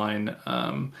online,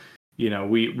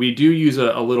 we do use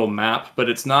a little map, but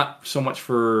it's not so much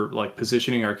for like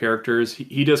positioning our characters.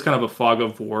 He does kind of a fog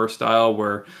of war style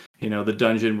where, the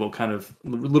dungeon will kind of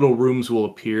little rooms will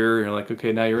appear. You're like,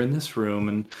 okay, now you're in this room,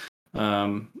 and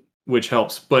which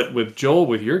helps. But with Joel,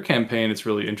 with your campaign, it's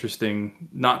really interesting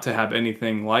not to have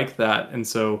anything like that. And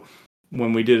so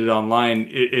when we did it online,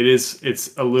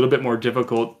 it's a little bit more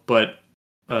difficult, but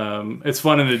it's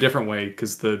fun in a different way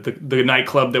because the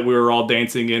nightclub that we were all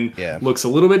dancing in looks a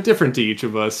little bit different to each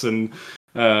of us, and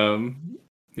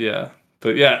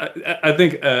but I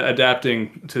think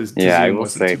adapting to Zoom I will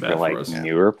wasn't say too bad for like us.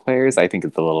 newer players, I think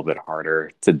it's a little bit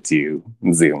harder to do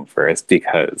Zoom first,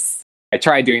 because I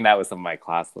tried doing that with some of my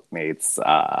classmates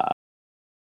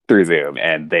through Zoom,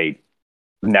 and they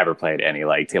never played any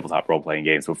like tabletop role playing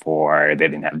games before. They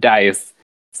didn't have dice,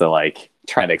 so like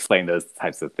trying to explain those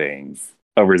types of things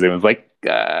over Zoom is like,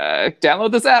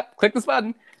 download this app, click this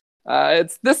button.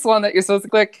 It's this one that you're supposed to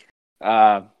click.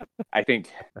 I think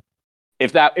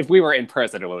if we were in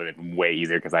person, it would have been way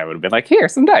easier because I would have been like, here,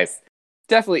 some dice.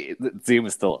 Definitely, Zoom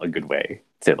is still a good way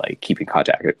to like keep in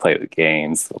contact and play the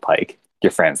games with like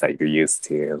your friends that you're used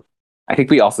to. I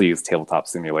think we also used Tabletop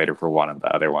Simulator for one of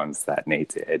the other ones that Nate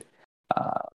did.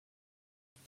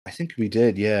 I think we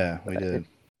did. Yeah, we did.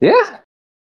 Yeah.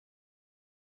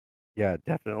 Yeah,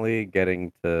 definitely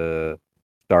getting to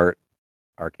start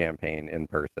our campaign in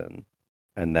person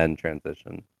and then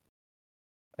transition,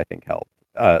 I think helped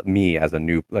me as a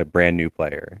brand new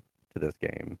player to this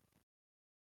game.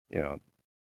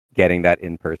 Getting that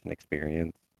in-person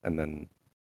experience and then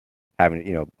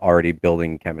having, already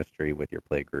building chemistry with your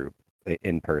play group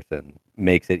in person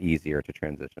makes it easier to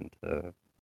transition to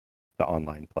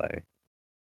online play.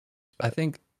 I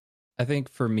think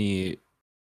for me,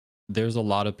 there's a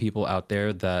lot of people out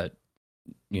there that,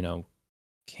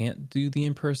 can't do the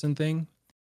in-person thing.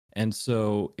 And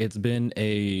so it's been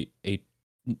I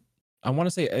want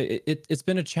to say it's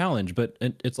been a challenge, but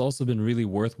it's also been really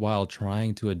worthwhile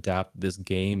trying to adapt this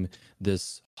game,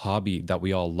 this hobby that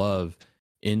we all love,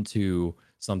 into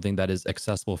something that is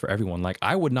accessible for everyone. Like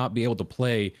I would not be able to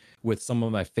play with some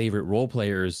of my favorite role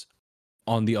players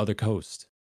on the other coast,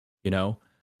 you know,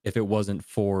 if it wasn't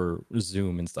for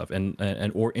Zoom and stuff,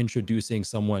 and or introducing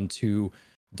someone to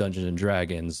Dungeons and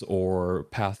Dragons or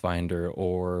Pathfinder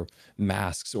or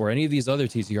Masks or any of these other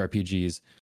TTRPGs,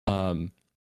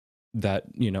 that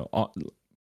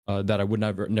that I would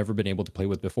never been able to play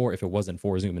with before if it wasn't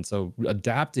for Zoom. And so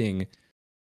adapting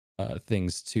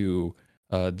things to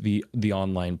the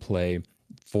online play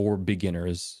for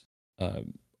beginners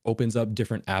opens up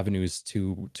different avenues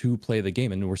to play the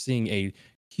game, and we're seeing a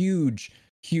huge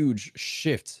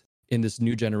shift in this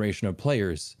new generation of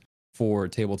players for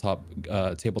tabletop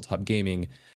gaming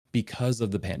because of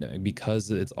the pandemic,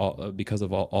 because it's all because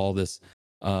of all this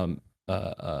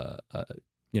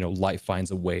life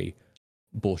finds a way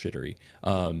bullshittery.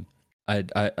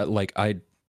 I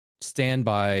stand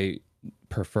by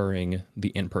preferring the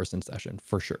in-person session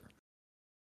for sure,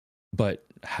 but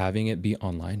having it be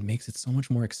online makes it so much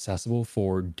more accessible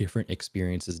for different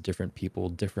experiences, different people,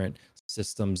 different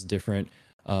systems, different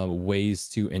ways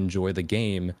to enjoy the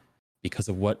game because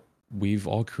of what we've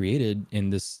all created in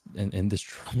this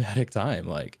traumatic time.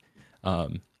 Like I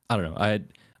don't know, I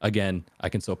can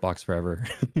soapbox forever.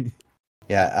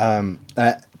 Yeah,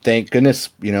 thank goodness,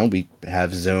 we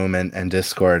have Zoom and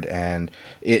Discord, and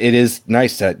it is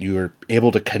nice that you were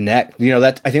able to connect.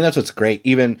 That I think that's what's great.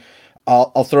 Even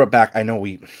I'll throw it back. I know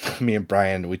me and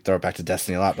Brian, we throw it back to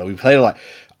Destiny a lot, but we played a lot.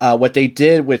 What they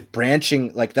did with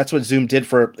branching, like that's what Zoom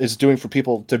is doing for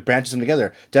people to branch them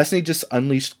together. Destiny just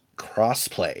unleashed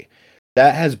crossplay.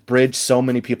 That has bridged so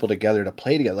many people together to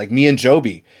play together. Like me and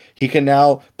Joby, he can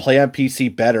now play on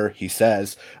PC better, he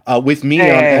says, with me on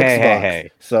Xbox. Hey.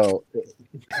 So,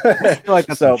 Like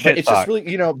but it's just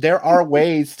really, there are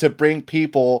ways to bring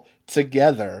people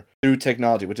together through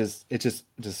technology, which is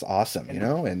just awesome,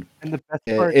 And the best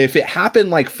part, if it happened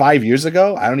like 5 years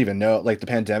ago, I don't even know, like the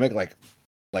pandemic, like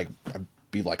I'd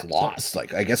be like lost.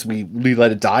 Like I guess we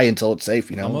let it die until it's safe,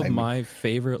 Some of my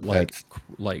favorite like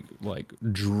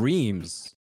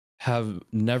dreams would have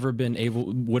never been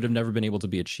able to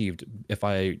be achieved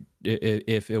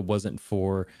if it wasn't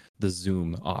for the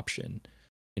Zoom option.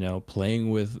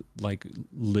 Playing with like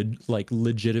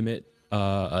legitimate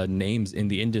names in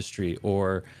the industry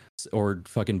or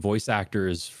fucking voice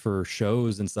actors for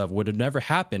shows and stuff would have never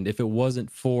happened if it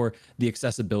wasn't for the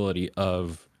accessibility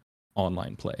of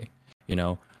online play.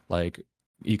 Like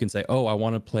you can say, oh, I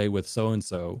want to play with so and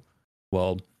so.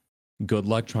 Well, good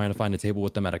luck trying to find a table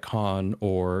with them at a con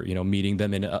or meeting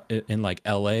them in like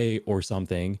LA or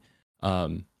something.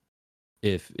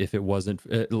 If it wasn't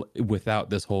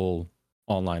without this whole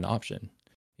online option,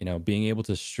 being able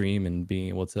to stream and being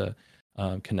able to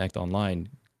connect online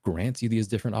grants you these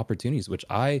different opportunities, which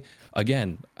my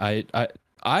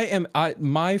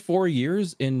 4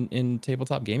 years in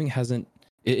tabletop gaming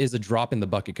it is a drop in the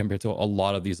bucket compared to a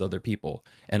lot of these other people.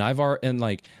 And I've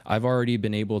already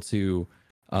been able to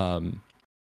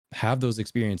have those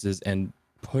experiences and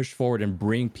push forward and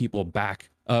bring people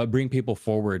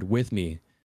forward with me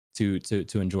to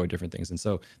enjoy different things. And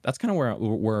so that's kind of where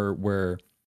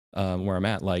I'm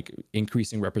at, like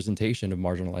increasing representation of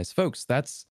marginalized folks.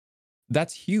 That's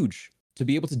huge to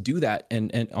be able to do that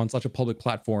and on such a public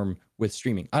platform with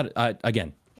streaming.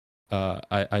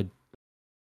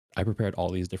 I prepared all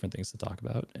these different things to talk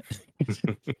about.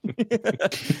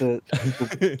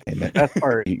 The best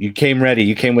part, you came ready.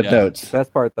 You came with notes. The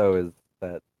best part, though, is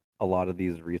that a lot of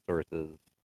these resources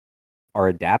are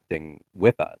adapting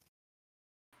with us.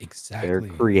 Exactly. They're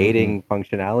creating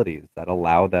functionalities that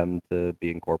allow them to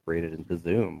be incorporated into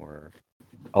Zoom or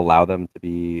allow them to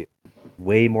be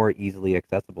way more easily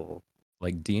accessible.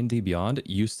 Like D&D Beyond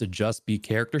used to just be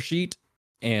character sheet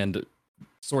and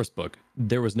source book.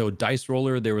 There was no dice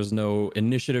roller, there was no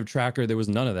initiative tracker, there was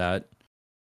none of that.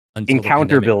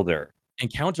 Encounter builder,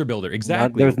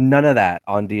 exactly. There's none of that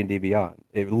on D&D Beyond.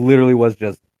 It literally was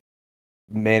just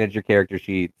manage your character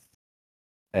sheets,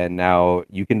 and now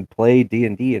you can play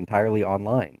D&D entirely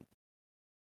online,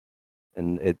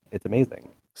 and it's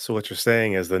amazing. So what you're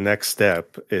saying is the next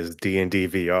step is D&D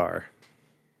VR.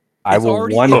 I will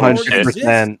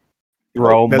 100%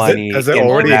 throw money. Does it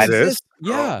already exist?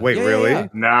 Yeah. Wait, really?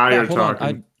 Now you're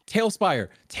talking. Tailspire.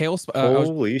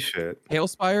 Holy shit.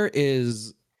 Tailspire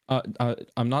is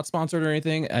I'm not sponsored or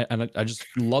anything, and I just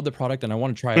love the product and I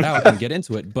want to try it out and get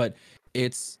into it, but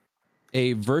it's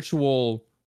a virtual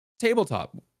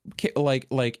tabletop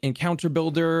like encounter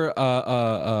builder.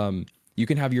 You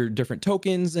can have your different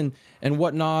tokens and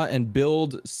whatnot and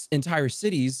build entire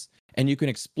cities, and you can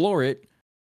explore it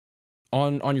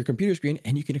on your computer screen,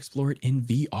 and you can explore it in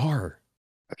VR.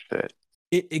 Shit.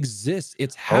 It exists.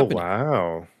 It's Oh happening.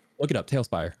 wow. Look it up.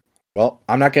 Tailspire. Well,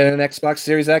 I'm not getting an Xbox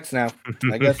Series X now.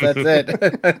 I guess that's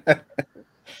it.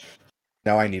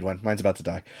 Now I need one. Mine's about to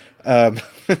die.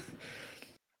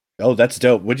 Oh, that's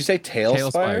dope. Would you say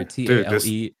Tailspire?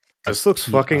 Dude, this looks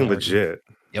fucking legit.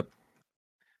 Yep.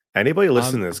 Anybody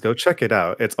listen to this, go check it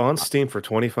out. It's on Steam for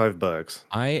 $25.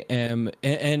 I am,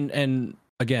 and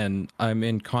again, I'm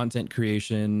in content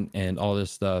creation and all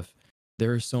this stuff.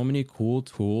 There are so many cool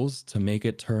tools to make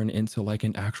it turn into like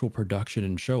an actual production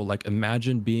and show. Like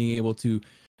imagine being able to,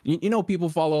 you know, people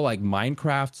follow like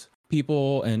Minecraft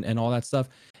people and all that stuff.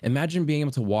 Imagine being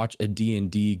able to watch a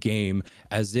D&D game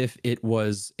as if it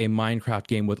was a Minecraft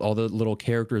game with all the little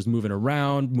characters moving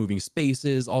around, moving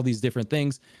spaces, all these different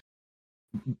things.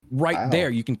 Right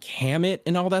there, you can cam it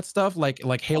and all that stuff, like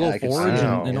Halo Forge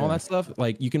and all that stuff.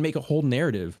 Like you can make a whole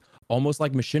narrative, almost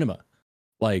like Machinima.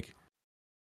 Like,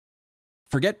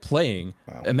 forget playing.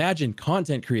 Imagine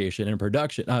content creation and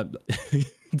production.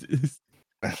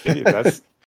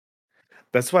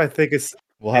 That's why I think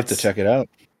we'll have to check it out.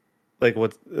 Like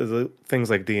what things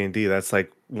like D&D, that's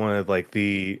like one of like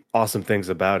the awesome things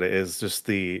about it is just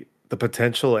the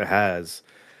potential it has.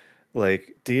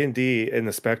 Like D&D in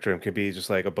the Spectrum could be just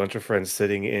like a bunch of friends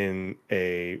sitting in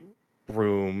a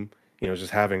room, you know,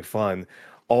 just having fun,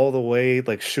 all the way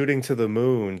like shooting to the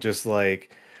moon, just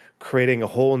like creating a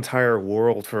whole entire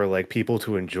world for like people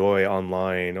to enjoy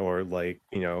online or like,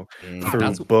 you know,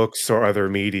 through books or other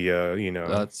media, you know.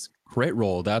 That's Crit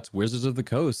Roll. That's Wizards of the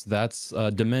Coast. That's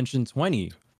Dimension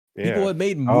 20. Yeah. People have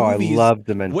made Oh, I movies. love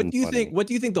Dimension What do you 20. think? What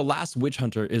do you think The Last Witch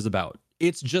Hunter is about?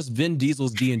 It's just Vin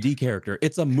Diesel's D&D character.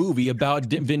 It's a movie about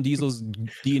Vin Diesel's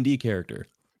D&D character.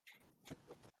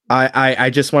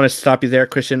 I just want to stop you there,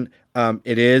 Christian.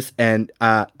 It is, and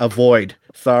Avoid.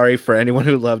 Sorry for anyone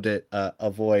who loved it.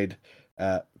 Avoid.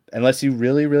 Unless you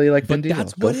really, really like Vin Diesel,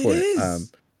 go for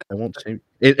it. I won't say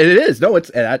it is. No,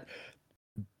 it's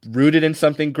rooted in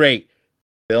something great.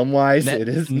 Film wise, it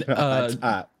is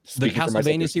not. The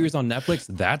Castlevania series on Netflix,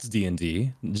 that's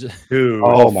D&D. Dude,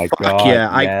 oh my god!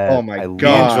 Yeah, oh my god! Me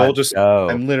and Joel just,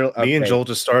 I'm literally. Me and Joel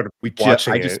just started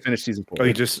watching I just finished season 4. Oh,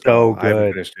 you just so I haven't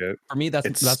good. finished it. For me,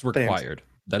 that's required.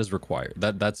 That is required.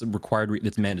 That's required.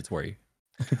 It's mandatory.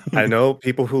 I know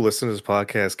people who listen to this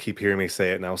podcast keep hearing me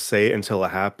say it, and I'll say it until it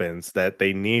happens, that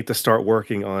they need to start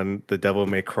working on the Devil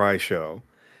May Cry show.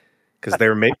 Because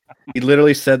they're He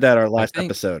literally said that our last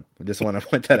episode. I just want to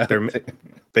point that out.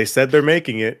 They said they're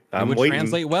making it. I'm would waiting.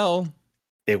 Translate well.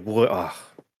 It would. Oh,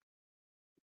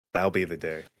 that'll be the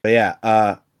day. But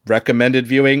yeah, recommended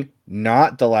viewing,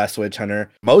 not The Last Witch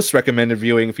Hunter. Most recommended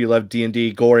viewing if you love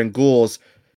D&D, gore, and ghouls,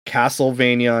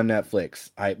 Castlevania on Netflix.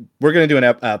 We're gonna do a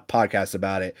podcast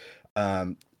about it.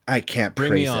 I can't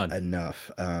praise it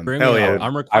enough. Bring me on.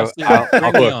 I'm requesting.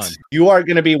 Bring me on. You are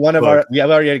going to be one of our. We have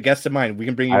already a guest of mine. We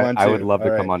can bring you on too. I would love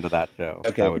to come onto that show.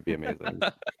 Okay. That would be amazing.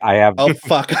 I have. Oh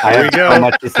fuck! I have so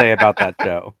much to say about that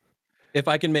show. If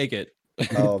I can make it.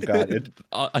 Oh god!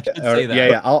 I can say that.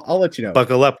 Yeah. I'll let you know.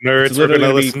 Buckle up, nerds. We're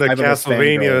gonna listen to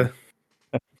Castlevania.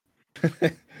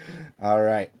 All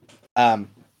right.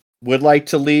 Would like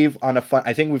to leave on a fun.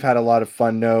 I think we've had a lot of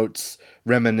fun notes,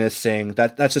 reminiscing.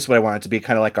 That's just what I want it to be,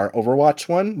 kind of like our Overwatch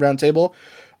one roundtable.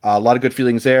 A lot of good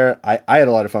feelings there. I had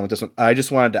a lot of fun with this one. I just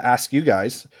wanted to ask you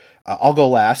guys. I'll go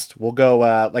last. We'll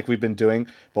go like we've been doing,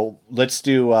 but let's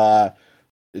do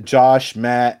Josh,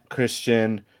 Matt,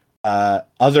 Christian,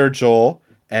 other Joel,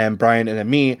 and Brian, and then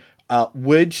me.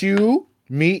 Would you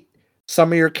meet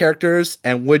some of your characters,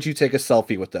 and would you take a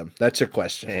selfie with them? That's your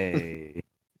question. Hey.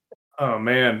 Oh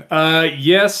man,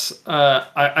 yes.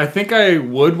 I think I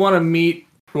would want to meet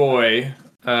Roy,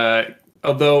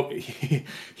 although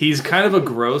he's kind of a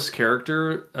gross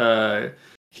character.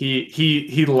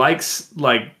 He likes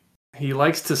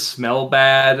to smell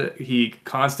bad. He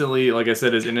constantly, like I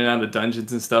said, is in and out of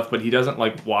dungeons and stuff, but he doesn't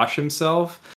like wash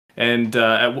himself. And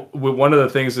one of the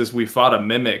things is we fought a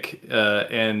mimic,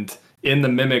 and in the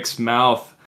mimic's mouth,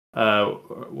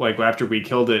 like after we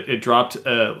killed it, it dropped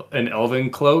an elven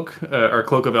cloak, or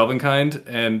cloak of elvenkind,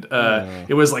 and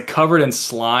it was like covered in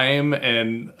slime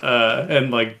and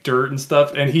like dirt and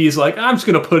stuff. And he's like, "I'm just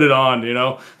gonna put it on,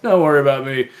 don't worry about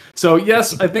me." So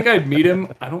yes, I think I'd meet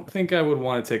him. I don't think I would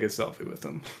want to take a selfie with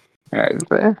him. All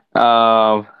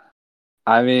right,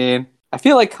 I mean, I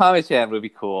feel like Kami-chan would be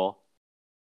cool.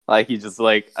 Like he's just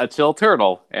like a chill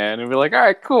turtle, and it'd be like, "All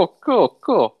right,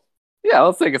 cool. Yeah,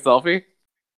 let's take a selfie."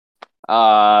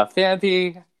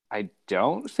 Fanti, I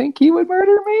don't think he would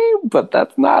murder me, but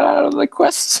that's not out of the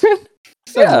question.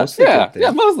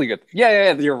 Mostly good.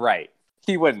 Yeah, you're right.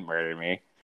 He wouldn't murder me.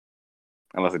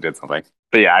 Unless I did something.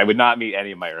 But yeah, I would not meet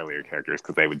any of my earlier characters,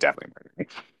 because they would definitely murder me.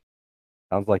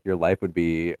 Sounds like your life would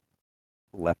be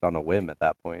left on a whim at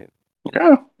that point.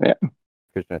 Yeah, yeah.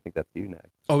 Christian, I think that's you next.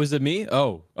 Oh, is it me?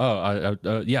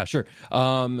 Yeah, sure.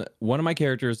 One of my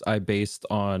characters I based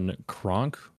on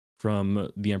Kronk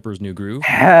from The Emperor's New Groove.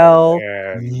 Hell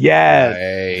Yeah.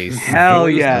 yes. Nice. Hell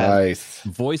yes. Nice.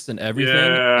 Voice and everything.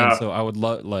 Yeah. And so I would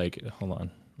love, like, hold on.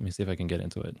 Let me see if I can get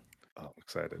into it. Oh, I'm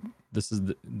excited. This is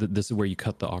this is where you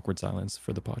cut the awkward silence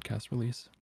for the podcast release.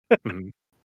 Mhm.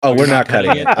 Oh, we're You're not not cutting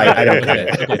cutting it. it? I don't cut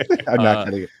Okay, it. I'm not Uh,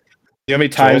 cutting it. You know how many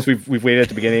times we've waited at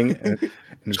the beginning? And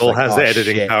it's Joel like, has oh, the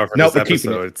editing shit. power for No, this we're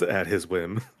keeping it. episode. It's at his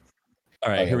whim. All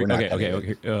right, Oh, yeah, here we we're not okay,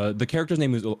 cutting okay. The character's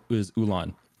name is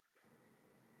Ulan.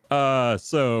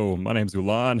 So my name's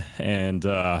Ulan, and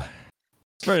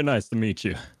it's very nice to meet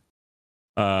you.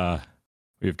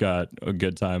 We've got a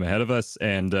good time ahead of us,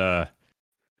 and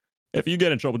if you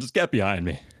get in trouble, just get behind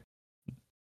me.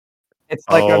 It's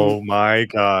like My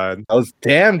god. That was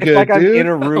damn it's good, like I'm dude. in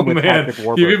a room Oh with man, Patrick you've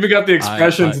Warburton. even got the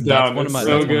expressions That's down. one of It's my so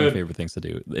that's one of my good. favorite things to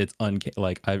do. It's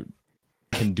like I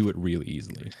can do it really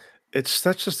easily. It's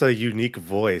such just a unique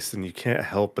voice, and you can't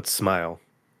help but smile.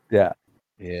 Yeah.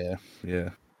 Yeah,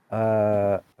 yeah.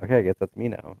 Okay, I guess that's me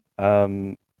now.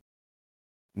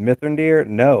 Mithrandir,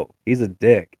 no, he's a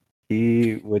dick.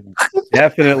 He would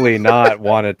definitely not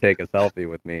want to take a selfie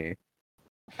with me.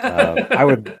 I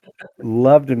would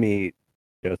love to meet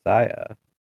Josiah.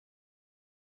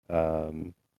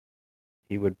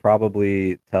 He would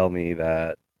probably tell me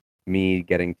that me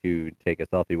getting to take a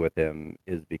selfie with him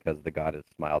is because the god has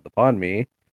smiled upon me.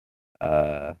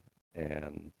 But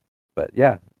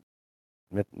yeah,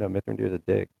 Mithrandir is a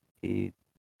dick. He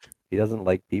doesn't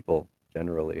like people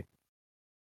generally.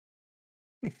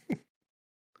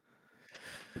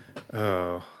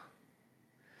 Oh.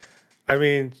 I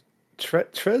mean,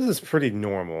 Trez is pretty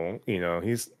normal.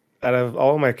 He's out of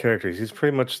all my characters, he's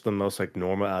pretty much the most like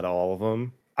normal out of all of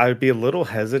them. I'd be a little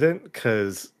hesitant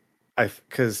because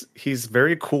he's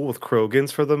very cool with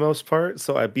Krogans for the most part.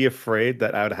 So I'd be afraid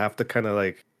that I would have to kind of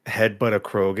like headbutt a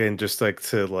Krogan just like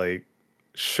to like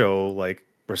show like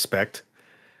respect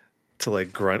to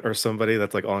like Grunt or somebody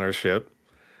that's like on our ship.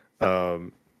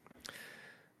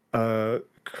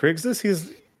 Krigzus,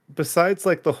 he's besides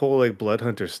like the whole like blood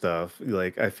hunter stuff,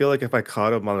 like I feel like if I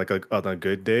caught him on like on a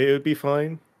good day, it would be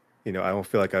fine. I don't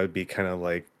feel like I would be kind of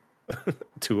like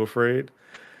too afraid.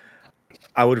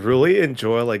 I would really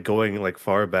enjoy like going like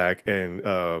far back and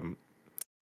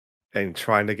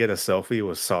trying to get a selfie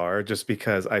with Sar, just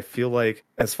because I feel like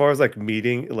as far as like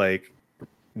meeting like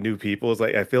new people is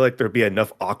like I feel like there'd be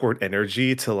enough awkward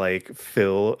energy to like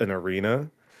fill an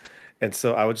arena. And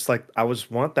so I would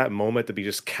just want that moment to be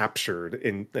just captured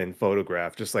in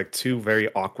photograph, just like two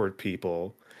very awkward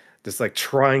people, just like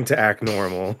trying to act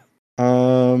normal.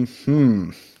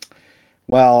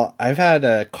 Well, I've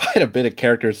had quite a bit of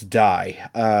characters die.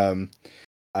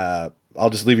 I'll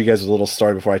just leave you guys with a little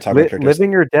story before I talk about characters.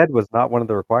 Living or dead was not one of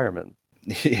the requirements.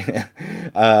 Yeah.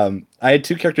 I had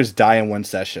 2 characters die in one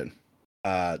session.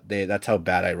 That's how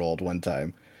bad I rolled one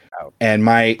time. Ouch. And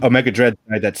my Omega Dread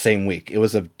died that same week. It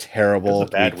was a terrible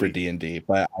bad week for week. D&D,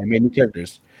 but I made new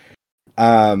characters.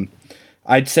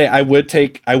 I'd say I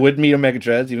would meet Omega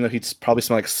Dreads, even though he'd probably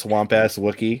smell like swamp ass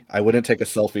Wookiee. I wouldn't take a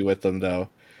selfie with him though.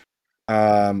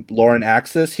 Lauren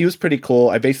Axis, he was pretty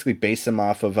cool. I basically based him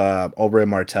off of Oberyn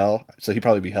Martell, so he'd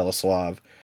probably be hella suave.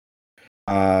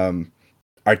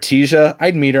 Artesia,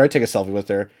 I'd meet her, I'd take a selfie with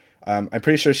her. I'm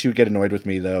pretty sure she would get annoyed with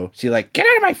me though. She'd like, get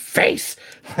out of my face!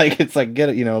 Like it's like get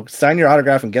it, sign your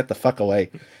autograph and get the fuck away.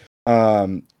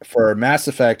 For Mass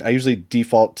Effect, I usually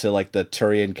default to like the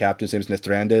Turian captain's name's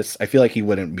Nithrandis. I feel like he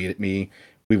wouldn't meet me.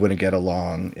 We wouldn't get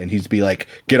along, and he'd be like,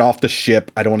 "Get off the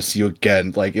ship! I don't want to see you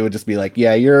again." Like it would just be like,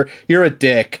 "Yeah, you're a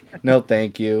dick. No,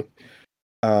 thank you."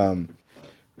 But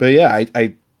yeah,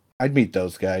 I'd meet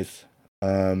those guys.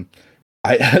 Some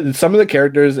of the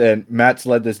characters, and Matt's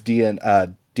led this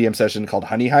DM session called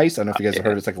Honey Heist. I don't know if you guys have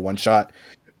heard of it. It's like a one shot.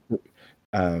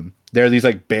 There are these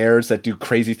like bears that do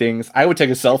crazy things. I would take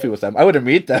a selfie with them. I wouldn't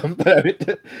meet them,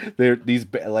 but they're these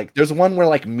like. There's one where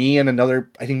like me and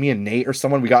Nate or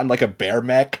someone, we got in like a bear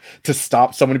mech to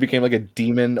stop someone who became like a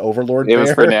demon overlord. It was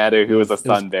bear. Fernando, who was a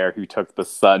sun bear, who took the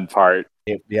sun part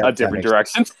Yeah, a that different makes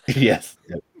direction. sense. Yes,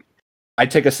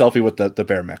 I'd take a selfie with the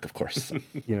bear mech, of course.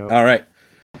 You know, All right.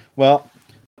 Well,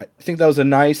 I think that was a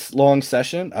nice long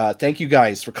session. Thank you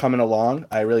guys for coming along.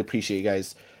 I really appreciate you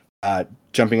guys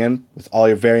jumping in with all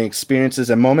your varying experiences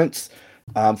and moments.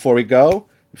 Before we go,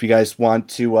 if you guys want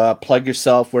to plug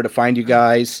yourself, where to find you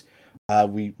guys,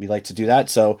 we like to do that.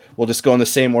 So we'll just go in the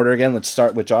same order again. Let's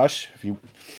start with Josh.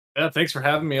 Yeah, thanks for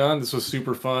having me on. This was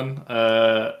super fun.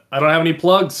 I don't have any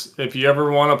plugs. If you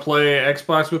ever want to play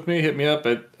Xbox with me, hit me up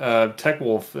at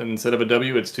TechWolf. Instead of a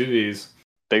W, it's two V's.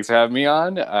 Thanks for having me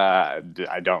on. I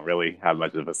don't really have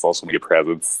much of a social media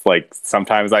presence. Like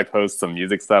sometimes I post some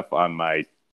music stuff on my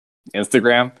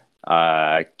Instagram,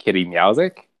 Kitty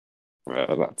Meowsic.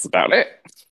 That's about it.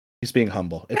 He's being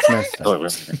humble. It's nice.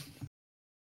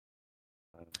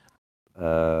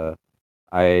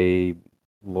 I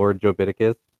Lord Joe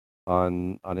Biticus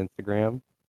on Instagram.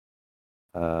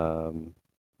 You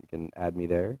can add me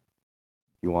there if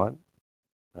you want.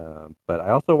 But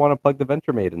I also want to plug the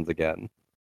Venture Maidens again.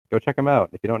 Go check them out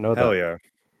if you don't know them. Hell yeah.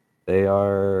 They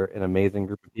are an amazing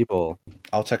group of people.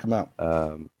 I'll check them out.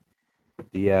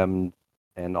 DM'd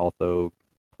and also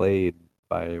played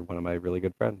by one of my really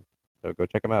good friends. So go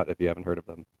check them out if you haven't heard of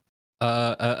them.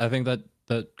 I think that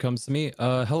comes to me.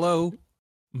 Hello,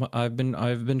 I've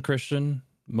been Christian,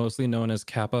 mostly known as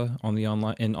Kappa on the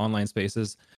online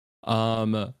spaces.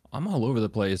 I'm all over the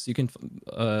place. You can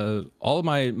all of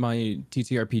my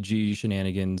TTRPG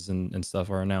shenanigans and stuff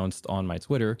are announced on my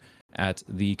Twitter at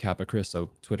the Kappa Chris.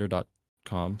 So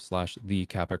twitter.com/the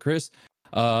Kappa Chris.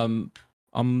 I'm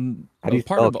How do you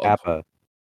spell Kappa?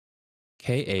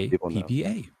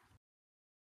 KAPPA.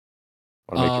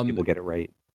 Want to make sure people get it right.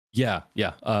 Yeah.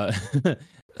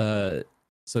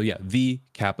 So yeah, the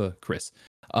Kappa Chris.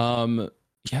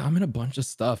 Yeah, I'm in a bunch of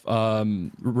stuff. I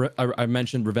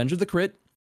mentioned Revenge of the Crit.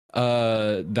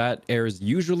 That airs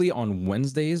usually on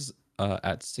Wednesdays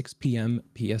at 6 p.m.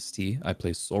 PST. I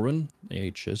play Soren,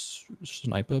 a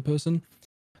sniper person.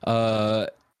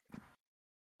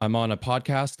 I'm on a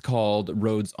podcast called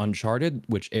Roads Uncharted,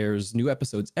 which airs new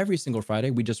episodes every single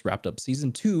Friday. We just wrapped up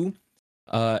season 2.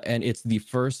 And it's the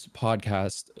first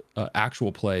podcast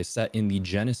actual play set in the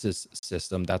Genesis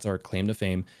system. That's our claim to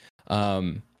fame.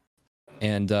 And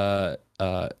in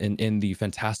the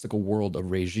fantastical world of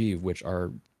Regie, which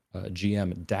our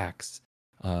GM Dax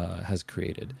has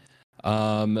created.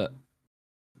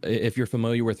 If you're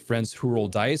familiar with Friends Who Roll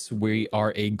Dice, we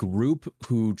are a group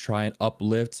who try and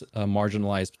uplift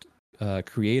marginalized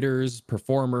creators,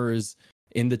 performers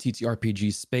in the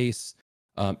TTRPG space,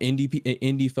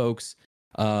 indie folks,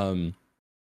 and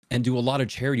do a lot of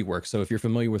charity work. So if you're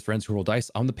familiar with Friends Who Roll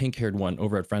Dice, I'm the pink-haired one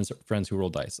over at Friends Who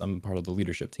Roll Dice. I'm part of the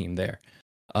leadership team there.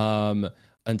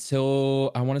 Until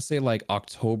I want to say like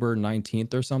October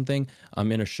 19th or something,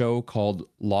 I'm in a show called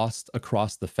Lost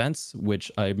Across the Fence,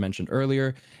 which I mentioned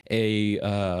earlier,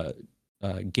 a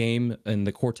game in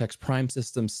the Cortex Prime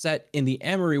system set in the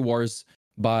Amory Wars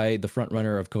by the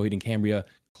frontrunner of Coheed and Cambria,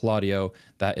 Claudio.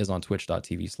 That is on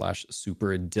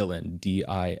twitch.tv/superdillin,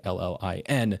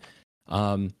 DILLIN.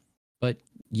 But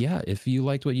yeah, if you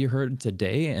liked what you heard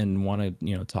today and want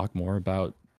to, talk more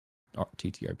about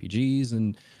TTRPGs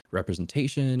and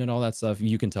representation and all that stuff,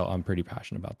 you can tell I'm pretty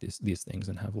passionate about these things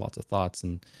and have lots of thoughts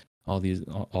and all these,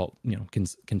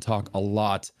 can talk a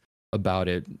lot about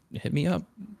it. Hit me up,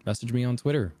 message me on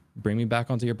Twitter, bring me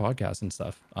back onto your podcast and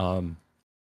stuff.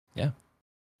 Yeah.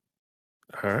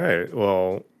 All right.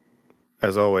 Well,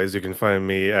 as always, you can find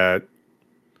me at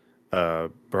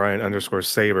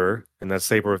Brian_Saber, and that's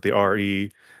Saber with the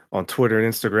RE on Twitter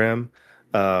and Instagram.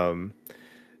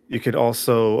 You could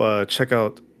also check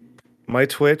out my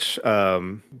Twitch,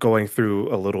 going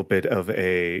through a little bit of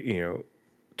a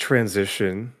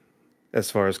transition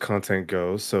as far as content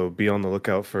goes. So be on the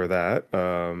lookout for that.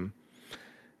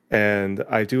 And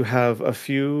I do have a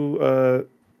few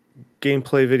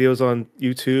gameplay videos on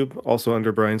YouTube, also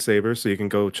under Brian Saber, so you can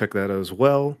go check that out as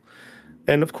well.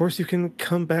 And of course, you can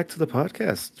come back to the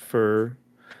podcast for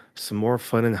some more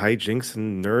fun and hijinks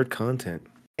and nerd content.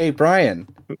 Hey, Brian,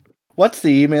 what's the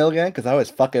email again? Because I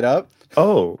always fuck it up.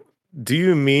 Oh, do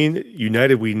you mean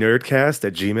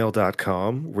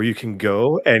unitedwenerdcast@gmail.com, where you can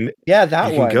go and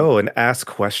go and ask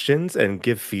questions and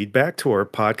give feedback to our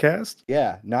podcast?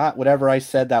 Yeah, not whatever I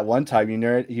said that one time.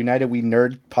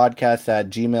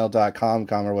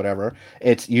 UnitedWeNerdPodcast@gmail.com or whatever.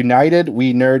 It's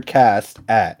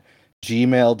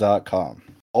UnitedWeNerdcast@gmail.com.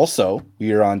 Also,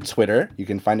 we are on Twitter. You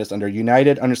can find us under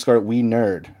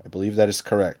United_WeNerd. I believe that is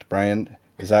correct. Brian,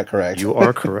 is that correct? You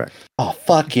are correct. Oh,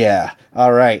 fuck yeah.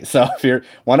 All right. So if you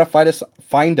want to find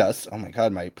us. Oh my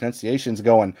God, my pronunciation's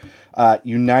going.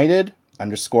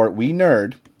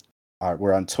 United_WeNerd.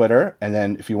 We're on Twitter. And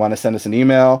then if you want to send us an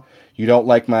email, you don't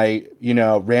like my,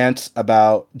 rants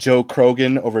about Joe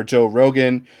Krogan over Joe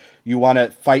Rogan. You want to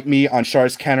fight me on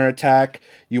Char's counterattack.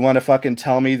 You want to fucking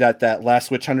tell me that Last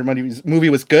Witch Hunter movie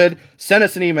was good. Send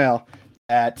us an email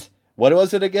at, what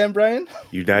was it again, Brian?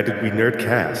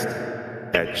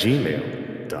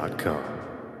 UnitedWeNerdcast@gmail.com.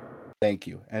 Thank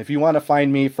you. And if you want to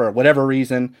find me for whatever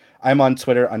reason, I'm on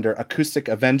Twitter under Acoustic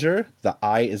Avenger. The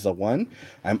I is a 1.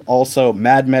 I'm also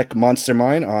Mad Mech Monster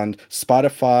Mine on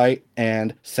Spotify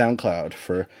and SoundCloud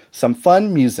for some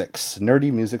fun musics,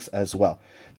 nerdy musics as well.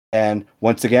 And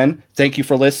once again, thank you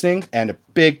for listening, and a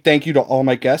big thank you to all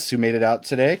my guests who made it out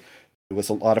today. It was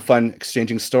a lot of fun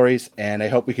exchanging stories, and I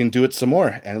hope we can do it some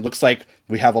more. And it looks like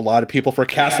we have a lot of people for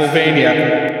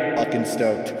Castlevania. Fucking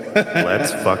stoked.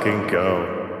 Let's fucking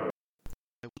go.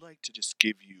 I would like to just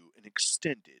give you an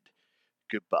extended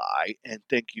goodbye and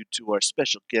thank you to our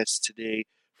special guest today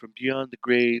from Beyond the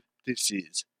Grave. This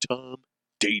is Tom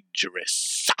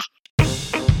Dangerous.